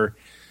here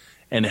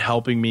and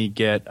helping me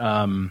get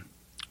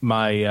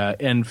my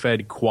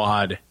end-fed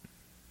quad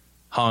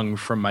hung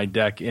from my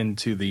deck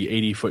into the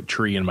 80-foot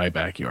tree in my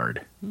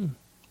backyard.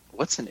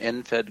 What's an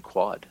end-fed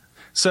quad?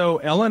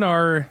 So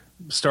LNR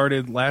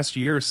started last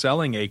year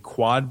selling a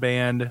quad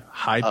band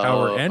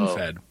high-power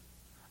end-fed.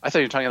 I thought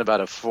you were talking about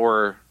a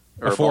four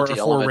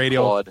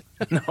radio quad.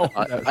 No,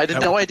 I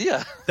had no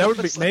idea. That would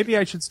be, maybe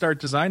I should start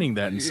designing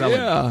that and selling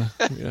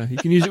it. Yeah, you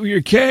can use it with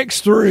your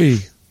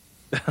KX3.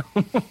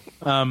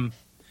 But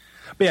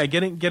yeah,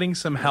 getting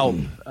some help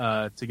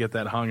to get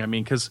that hung. I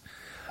mean, because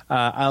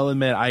I'll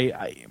admit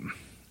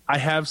I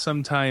have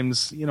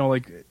sometimes,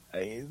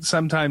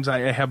 sometimes I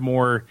have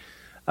more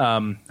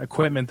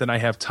equipment than I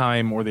have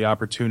time or the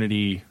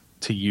opportunity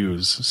to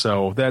use.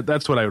 So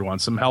that's what I would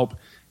want, some help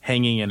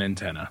hanging an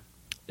antenna.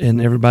 And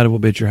everybody will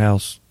be at your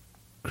house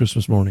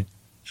Christmas morning.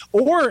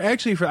 Or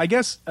actually, I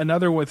guess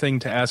another thing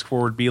to ask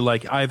for would be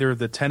like either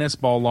the tennis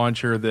ball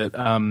launcher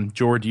that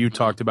George, you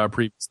talked about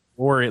previously,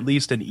 or at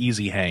least an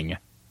easy hang.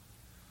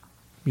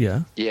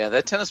 Yeah. Yeah,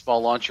 that tennis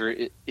ball launcher,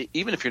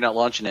 even if you're not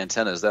launching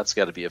antennas, that's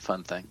got to be a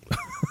fun thing.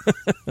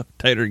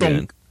 Tater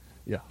gun.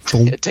 Yeah.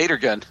 Tater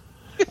gun.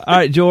 All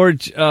right,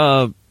 George.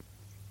 Ham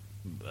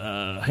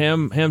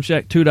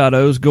Shack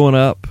 2.0 is going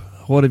up.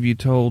 What have you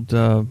told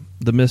the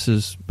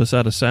missus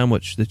beside a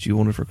sandwich that you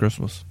wanted for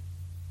Christmas?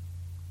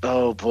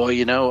 Oh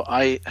boy,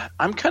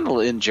 I'm kind of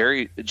in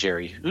Jerry.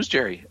 Who's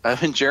Jerry? I'm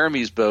in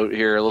Jeremy's boat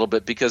here a little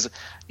bit because,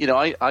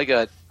 I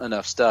got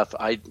enough stuff.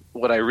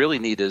 What I really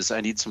need is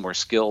I need some more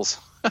skills.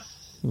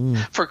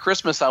 For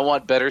Christmas, I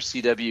want better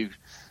CW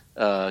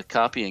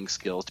copying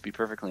skills. To be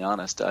perfectly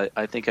honest,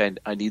 I think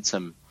I need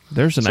some.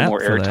 There's an app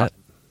more for that.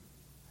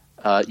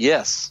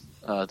 Yes,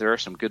 there are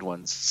some good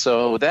ones.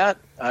 So that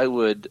I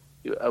would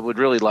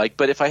really like.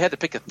 But if I had to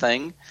pick a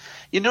thing.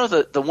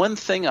 The one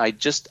thing I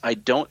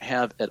don't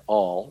have at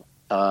all,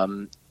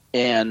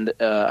 and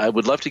I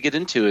would love to get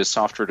into is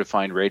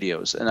software-defined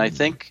radios. And I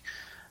think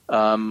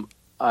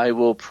I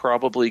will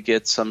probably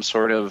get some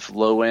sort of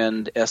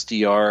low-end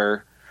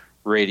SDR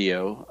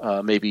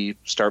radio, maybe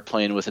start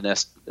playing with an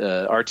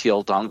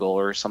RTL dongle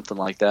or something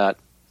like that,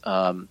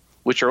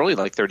 which are only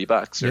like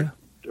 $30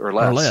 or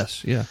less. Or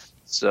less, yeah.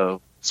 So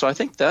I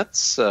think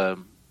that's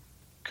kind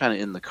of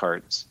in the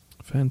cards.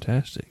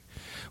 Fantastic.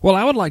 Well,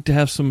 I would like to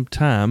have some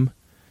time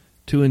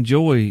to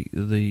enjoy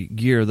the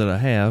gear that I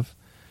have,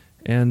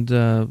 and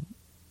I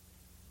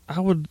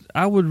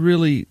would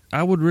really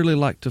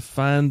like to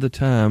find the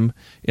time,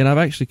 and I've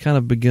actually kind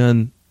of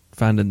begun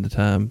finding the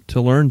time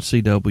to learn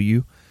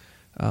CW.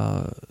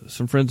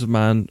 Some friends of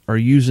mine are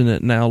using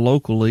it now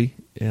locally,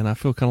 and I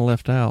feel kind of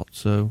left out.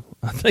 So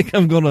I think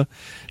I'm going to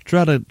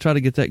try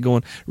to get that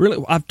going.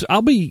 Really,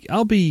 I'll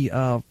be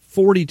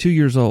 42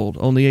 years old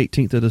on the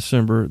 18th of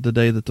December, the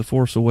day that The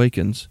Force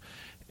Awakens.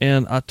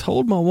 And I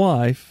told my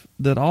wife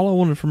that all I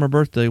wanted for my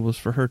birthday was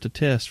for her to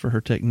test for her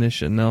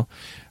technician. Now,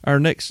 our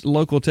next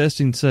local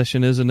testing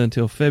session isn't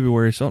until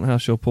February, so I don't know how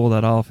she'll pull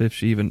that off if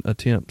she even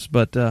attempts.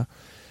 But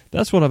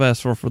that's what I've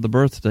asked for the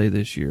birthday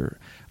this year.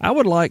 I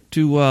would like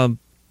to,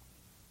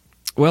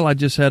 I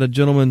just had a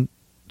gentleman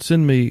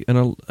send me a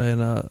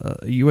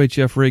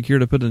UHF rig here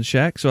to put in the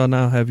shack, so I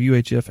now have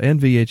UHF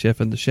and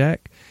VHF in the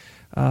shack.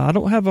 I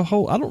don't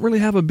really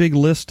have a big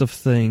list of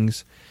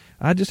things.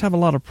 I just have a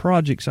lot of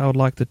projects I would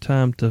like the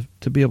time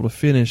to be able to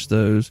finish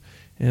those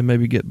and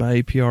maybe get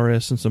my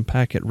APRS and some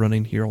packet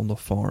running here on the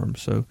farm.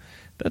 So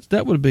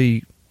that would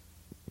be.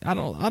 I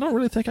don't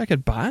really think I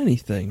could buy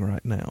anything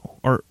right now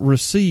or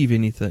receive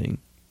anything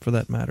for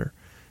that matter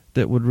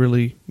that would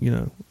really,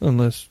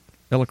 unless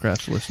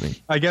Elecraft's listening.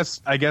 I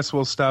guess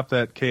we'll stop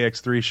that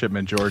KX3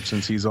 shipment, George,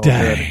 since he's all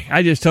Dang, dead.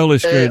 I just totally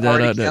screwed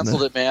that up.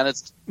 Canceled it, man.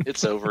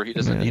 It's over. He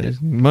doesn't need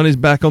it. Money's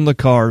back on the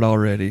card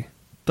already.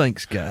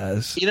 Thanks,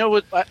 guys. You know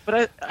what?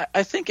 But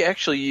I think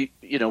actually,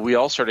 we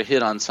all sort of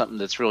hit on something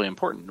that's really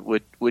important,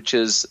 which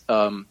is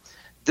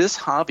this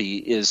hobby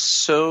is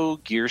so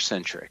gear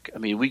centric. I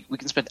mean, we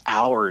can spend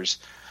hours,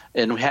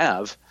 and we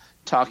have,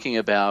 talking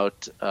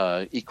about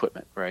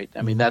equipment, right?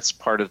 I mean, that's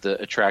part of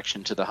the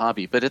attraction to the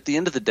hobby. But at the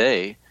end of the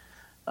day,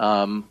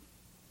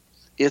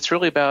 it's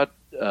really about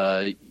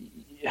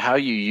how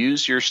you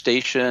use your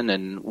station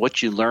and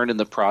what you learn in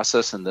the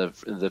process, and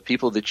the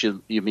people that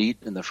you meet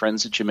and the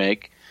friends that you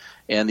make.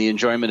 And the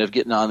enjoyment of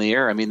getting on the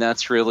air. I mean,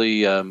 that's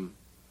really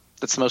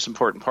that's the most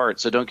important part.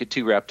 So don't get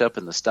too wrapped up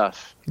in the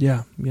stuff.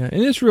 Yeah. And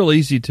it's real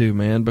easy to,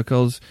 man,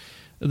 because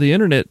the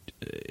internet,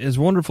 as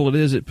wonderful it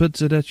is, it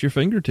puts it at your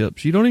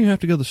fingertips. You don't even have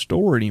to go to the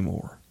store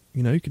anymore.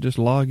 You could just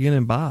log in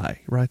and buy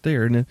right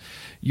there. And then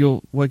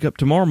you'll wake up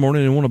tomorrow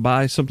morning and want to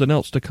buy something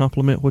else to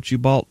complement what you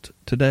bought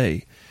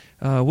today.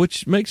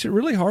 which makes it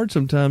really hard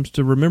sometimes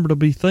to remember to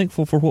be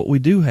thankful for what we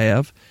do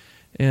have.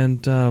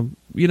 And,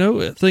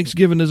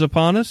 Thanksgiving is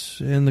upon us,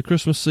 and the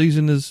Christmas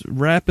season is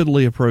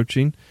rapidly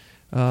approaching.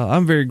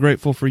 I'm very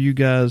grateful for you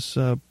guys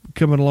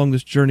coming along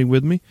this journey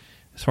with me.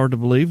 It's hard to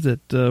believe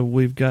that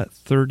we've got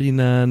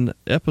 39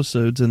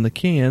 episodes in the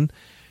can,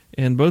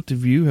 and both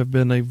of you have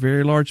been a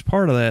very large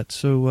part of that.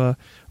 So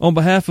on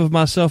behalf of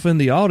myself and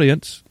the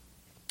audience,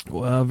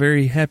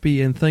 very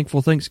happy and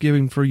thankful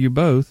Thanksgiving for you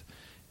both,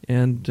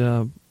 and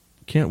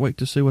can't wait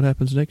to see what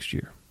happens next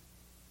year.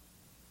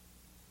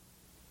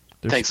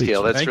 Thanks,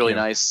 Gail. That's really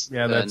nice.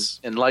 Yeah,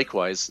 and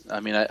likewise.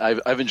 I mean,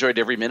 I've enjoyed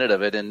every minute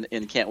of it,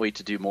 and can't wait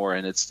to do more.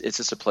 And it's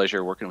just a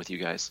pleasure working with you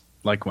guys.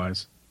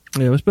 Likewise.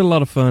 Yeah, it's been a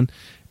lot of fun,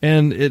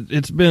 and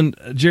it's been,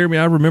 Jeremy,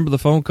 I remember the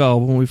phone call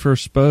when we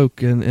first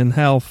spoke, and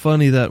how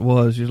funny that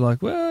was. You're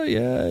like, well,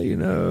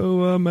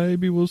 yeah,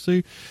 maybe we'll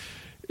see.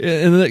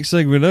 And the next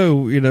thing we know,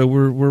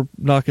 we're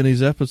knocking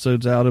these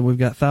episodes out, and we've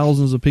got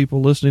thousands of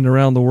people listening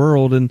around the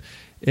world, and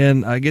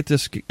I get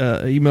this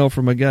email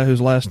from a guy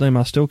whose last name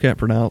I still can't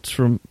pronounce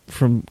from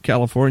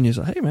California. He's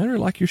like, hey, man, I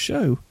like your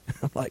show.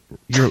 I'm like,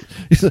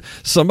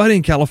 somebody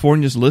in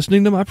California is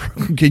listening to my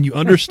program. Can you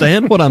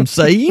understand what I'm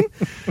saying?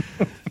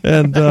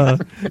 And,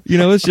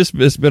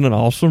 it's been an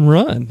awesome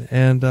run.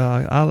 And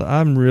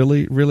I'm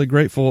really, really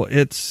grateful.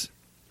 It's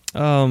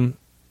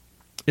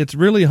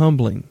really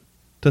humbling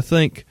to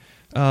think,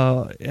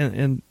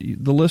 and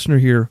the listener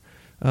here,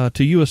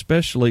 to you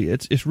especially,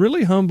 it's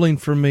really humbling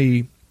for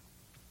me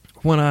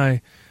when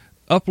I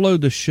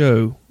upload the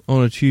show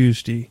on a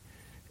Tuesday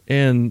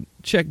and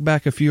check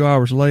back a few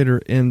hours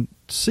later and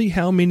see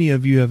how many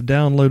of you have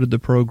downloaded the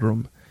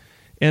program,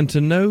 and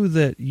to know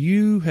that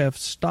you have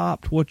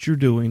stopped what you're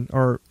doing,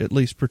 or at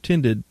least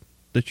pretended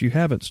that you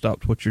haven't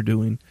stopped what you're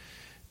doing,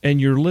 and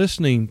you're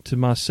listening to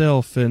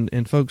myself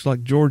and folks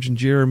like George and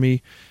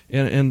Jeremy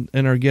and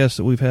our guests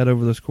that we've had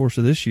over the course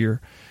of this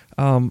year,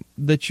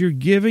 that you're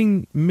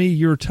giving me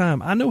your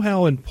time. I know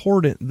how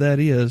important that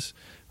is,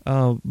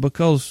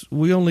 because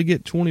we only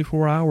get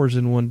 24 hours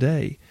in one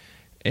day.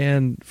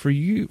 And for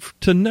you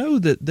to know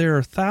that there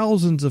are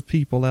thousands of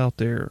people out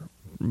there,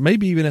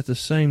 maybe even at the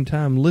same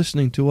time,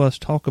 listening to us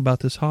talk about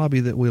this hobby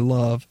that we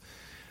love,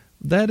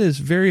 that is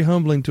very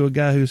humbling to a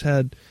guy who's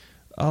had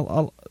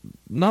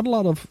not a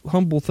lot of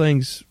humble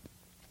things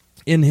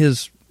in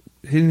his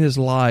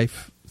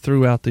life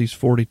throughout these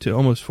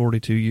almost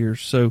 42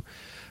 years. So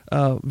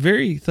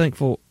very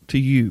thankful to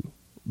you,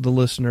 the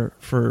listener,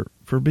 for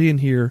being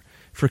here,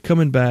 for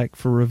coming back,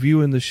 for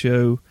reviewing the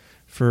show,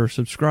 for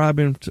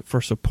subscribing,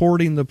 for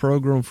supporting the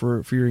program,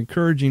 for your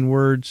encouraging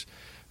words,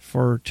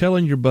 for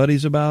telling your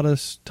buddies about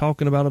us,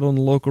 talking about it on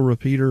the local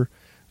repeater,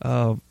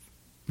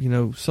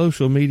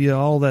 social media,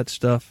 all that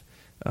stuff.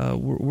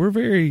 We're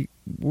very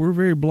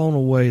blown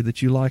away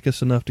that you like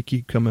us enough to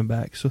keep coming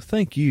back. So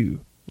thank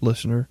you,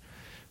 listener,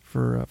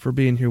 for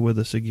being here with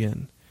us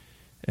again.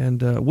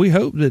 And we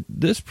hope that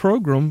this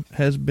program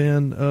has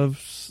been of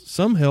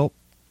some help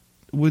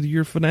with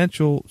your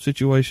financial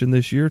situation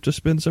this year to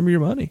spend some of your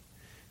money.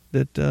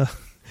 That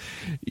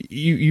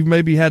you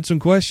maybe had some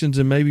questions,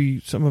 and maybe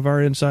some of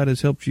our insight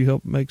has helped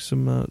you make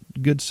some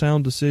good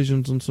sound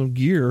decisions on some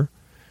gear.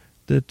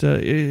 That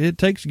it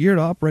takes gear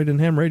to operate in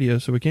ham radio,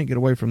 so we can't get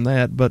away from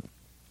that. But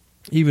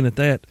even at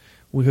that,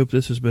 we hope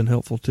this has been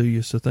helpful to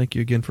you. So thank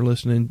you again for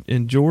listening.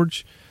 And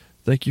George,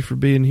 thank you for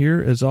being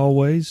here. As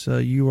always,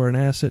 you are an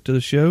asset to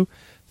the show.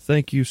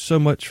 Thank you so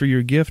much for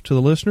your gift to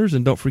the listeners.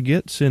 And don't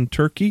forget, send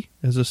turkey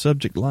as a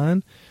subject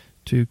line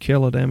to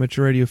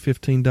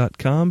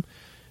kel@amateurradio15.com.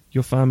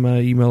 You'll find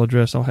my email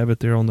address. I'll have it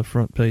there on the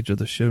front page of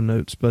the show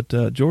notes.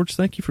 But, George,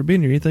 thank you for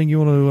being here. Anything you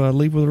want to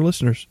leave with our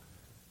listeners?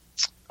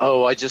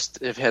 Oh, I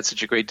just have had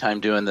such a great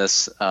time doing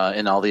this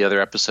and all the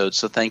other episodes.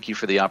 So thank you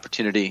for the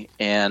opportunity.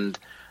 And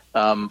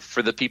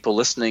for the people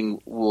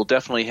listening, we'll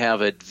definitely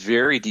have a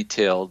very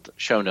detailed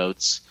show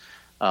notes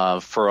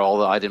for all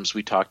the items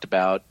we talked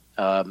about.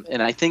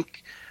 And I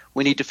think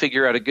we need to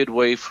figure out a good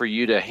way for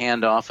you to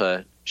hand off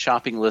a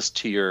shopping list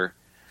to your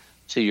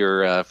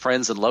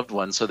friends and loved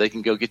ones so they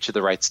can go get you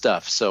the right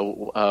stuff.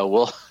 So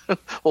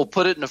we'll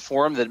put it in a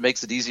form that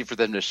makes it easy for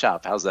them to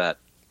shop. How's that?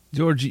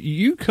 George,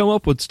 you come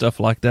up with stuff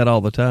like that all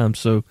the time.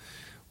 So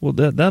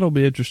that'll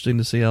be interesting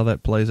to see how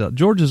that plays out.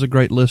 George is a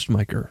great list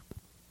maker.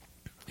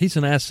 He's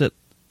an asset,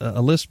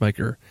 a list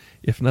maker,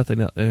 if nothing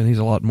else, and he's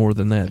a lot more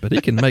than that, but he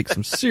can make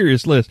some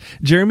serious lists.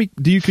 Jeremy,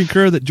 do you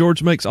concur that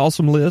George makes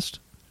awesome lists?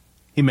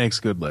 He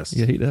makes good lists.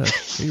 Yeah, he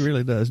does. He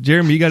really does.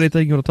 Jeremy, you got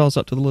anything you want to toss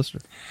up to the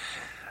listener?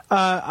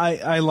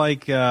 I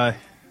like,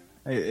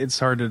 it's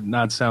hard to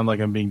not sound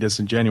like I'm being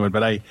disingenuous,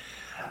 but I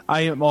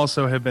am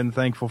also have been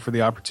thankful for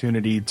the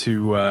opportunity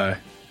to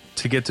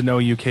get to know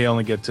you, Cale,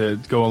 and get to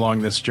go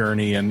along this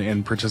journey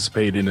and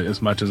participate in it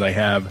as much as I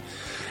have.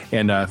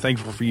 And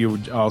thankful for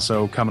you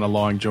also coming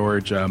along,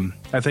 George.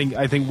 I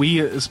think we,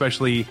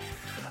 especially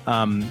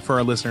for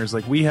our listeners,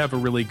 like, we have a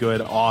really good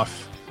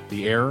off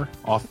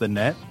the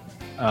net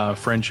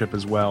friendship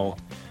as well.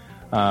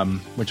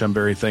 which I'm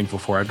very thankful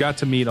for. I've got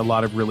to meet a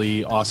lot of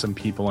really awesome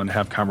people and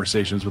have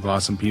conversations with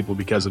awesome people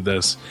because of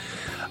this.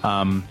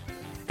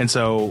 And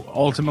so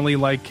ultimately,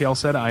 like Cale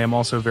said, I am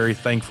also very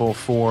thankful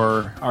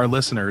for our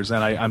listeners,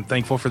 and I'm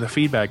thankful for the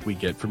feedback we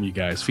get from you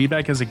guys.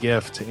 Feedback is a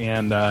gift,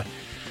 and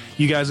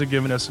you guys have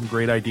given us some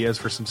great ideas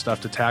for some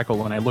stuff to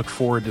tackle, and I look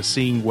forward to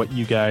seeing what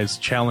you guys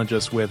challenge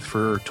us with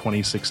for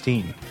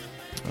 2016.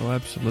 Oh,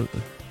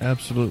 absolutely.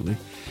 Absolutely.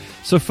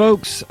 So,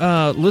 folks,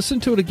 listen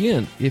to it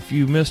again. If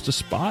you missed a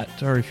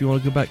spot or if you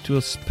want to go back to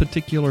a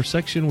particular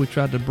section, we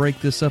tried to break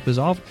this up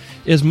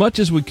as much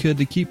as we could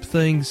to keep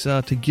things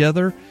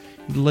together,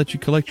 to let you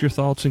collect your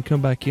thoughts and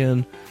come back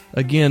in.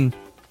 Again,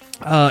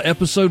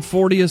 episode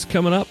 40 is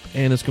coming up,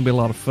 and it's going to be a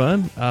lot of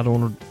fun.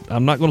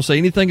 I'm not going to say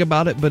anything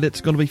about it, but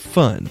it's going to be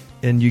fun,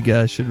 and you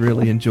guys should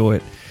really enjoy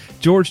it.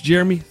 George,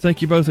 Jeremy,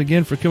 thank you both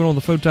again for coming on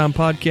the Photime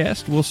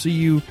Podcast. We'll see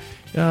you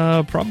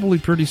probably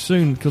pretty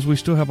soon because we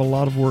still have a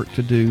lot of work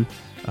to do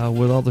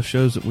with all the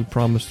shows that we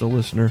promised the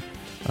listener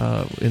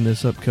in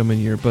this upcoming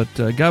year. But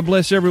God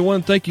bless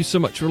everyone. Thank you so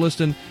much for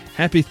listening.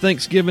 Happy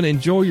Thanksgiving.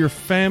 Enjoy your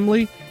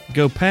family.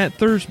 Go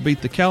Panthers.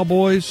 Beat the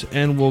Cowboys.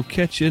 And we'll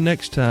catch you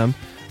next time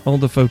on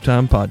the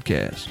Photime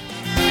Podcast.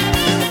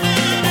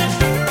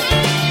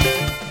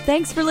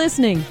 Thanks for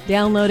listening,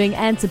 downloading,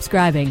 and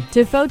subscribing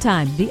to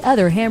Photime, the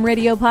other ham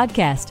radio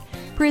podcast,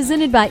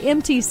 presented by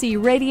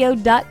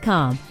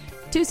mtcradio.com.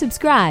 To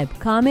subscribe,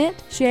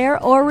 comment,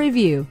 share, or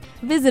review,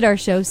 visit our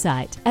show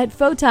site at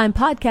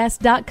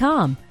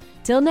photimepodcast.com.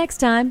 Till next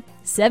time,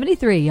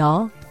 73,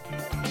 y'all.